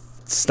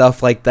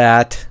stuff like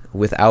that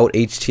without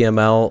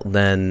HTML,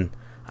 then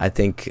I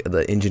think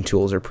the engine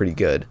tools are pretty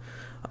good.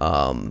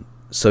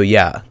 So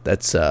yeah,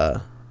 that's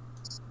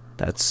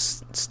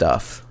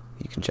stuff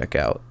you can check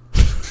out.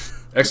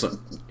 Excellent.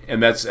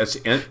 And that's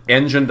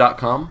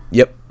Enjin.com?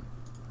 Yep.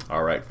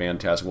 All right,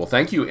 fantastic. Well,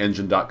 thank you,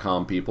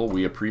 Enjin.com people.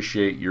 We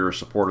appreciate your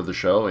support of the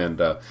show, and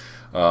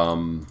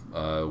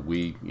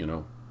we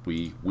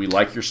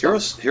like your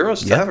stuff.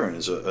 Heroes Tavern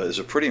is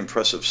a pretty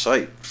impressive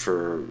site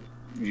for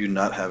you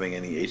not having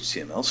any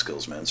HTML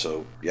skills, man.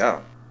 So yeah,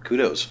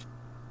 kudos.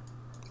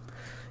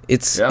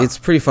 It's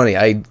pretty funny.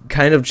 I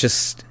kind of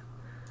just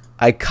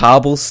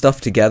cobble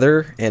stuff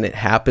together, and it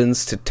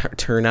happens to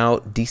turn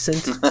out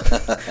decent.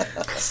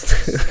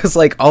 It's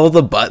like all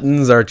the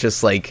buttons are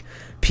just like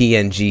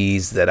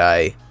PNGs that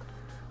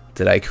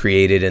I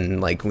created,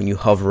 and like when you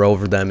hover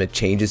over them, it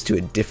changes to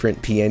a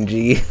different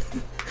PNG.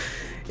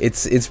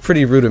 It's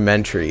pretty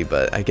rudimentary,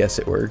 but I guess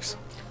it works.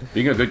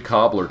 Being a good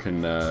cobbler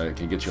can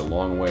get you a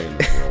long way in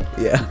this world.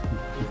 Yeah.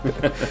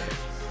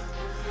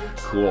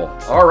 Cool.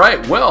 All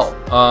right. Well,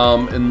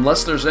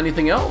 unless there's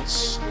anything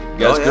else, you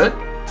guys good?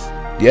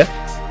 Yeah.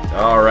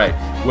 All right.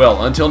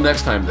 Well, until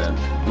next time then,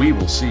 we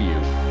will see you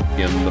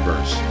in the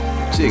verse.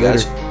 See you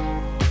guys.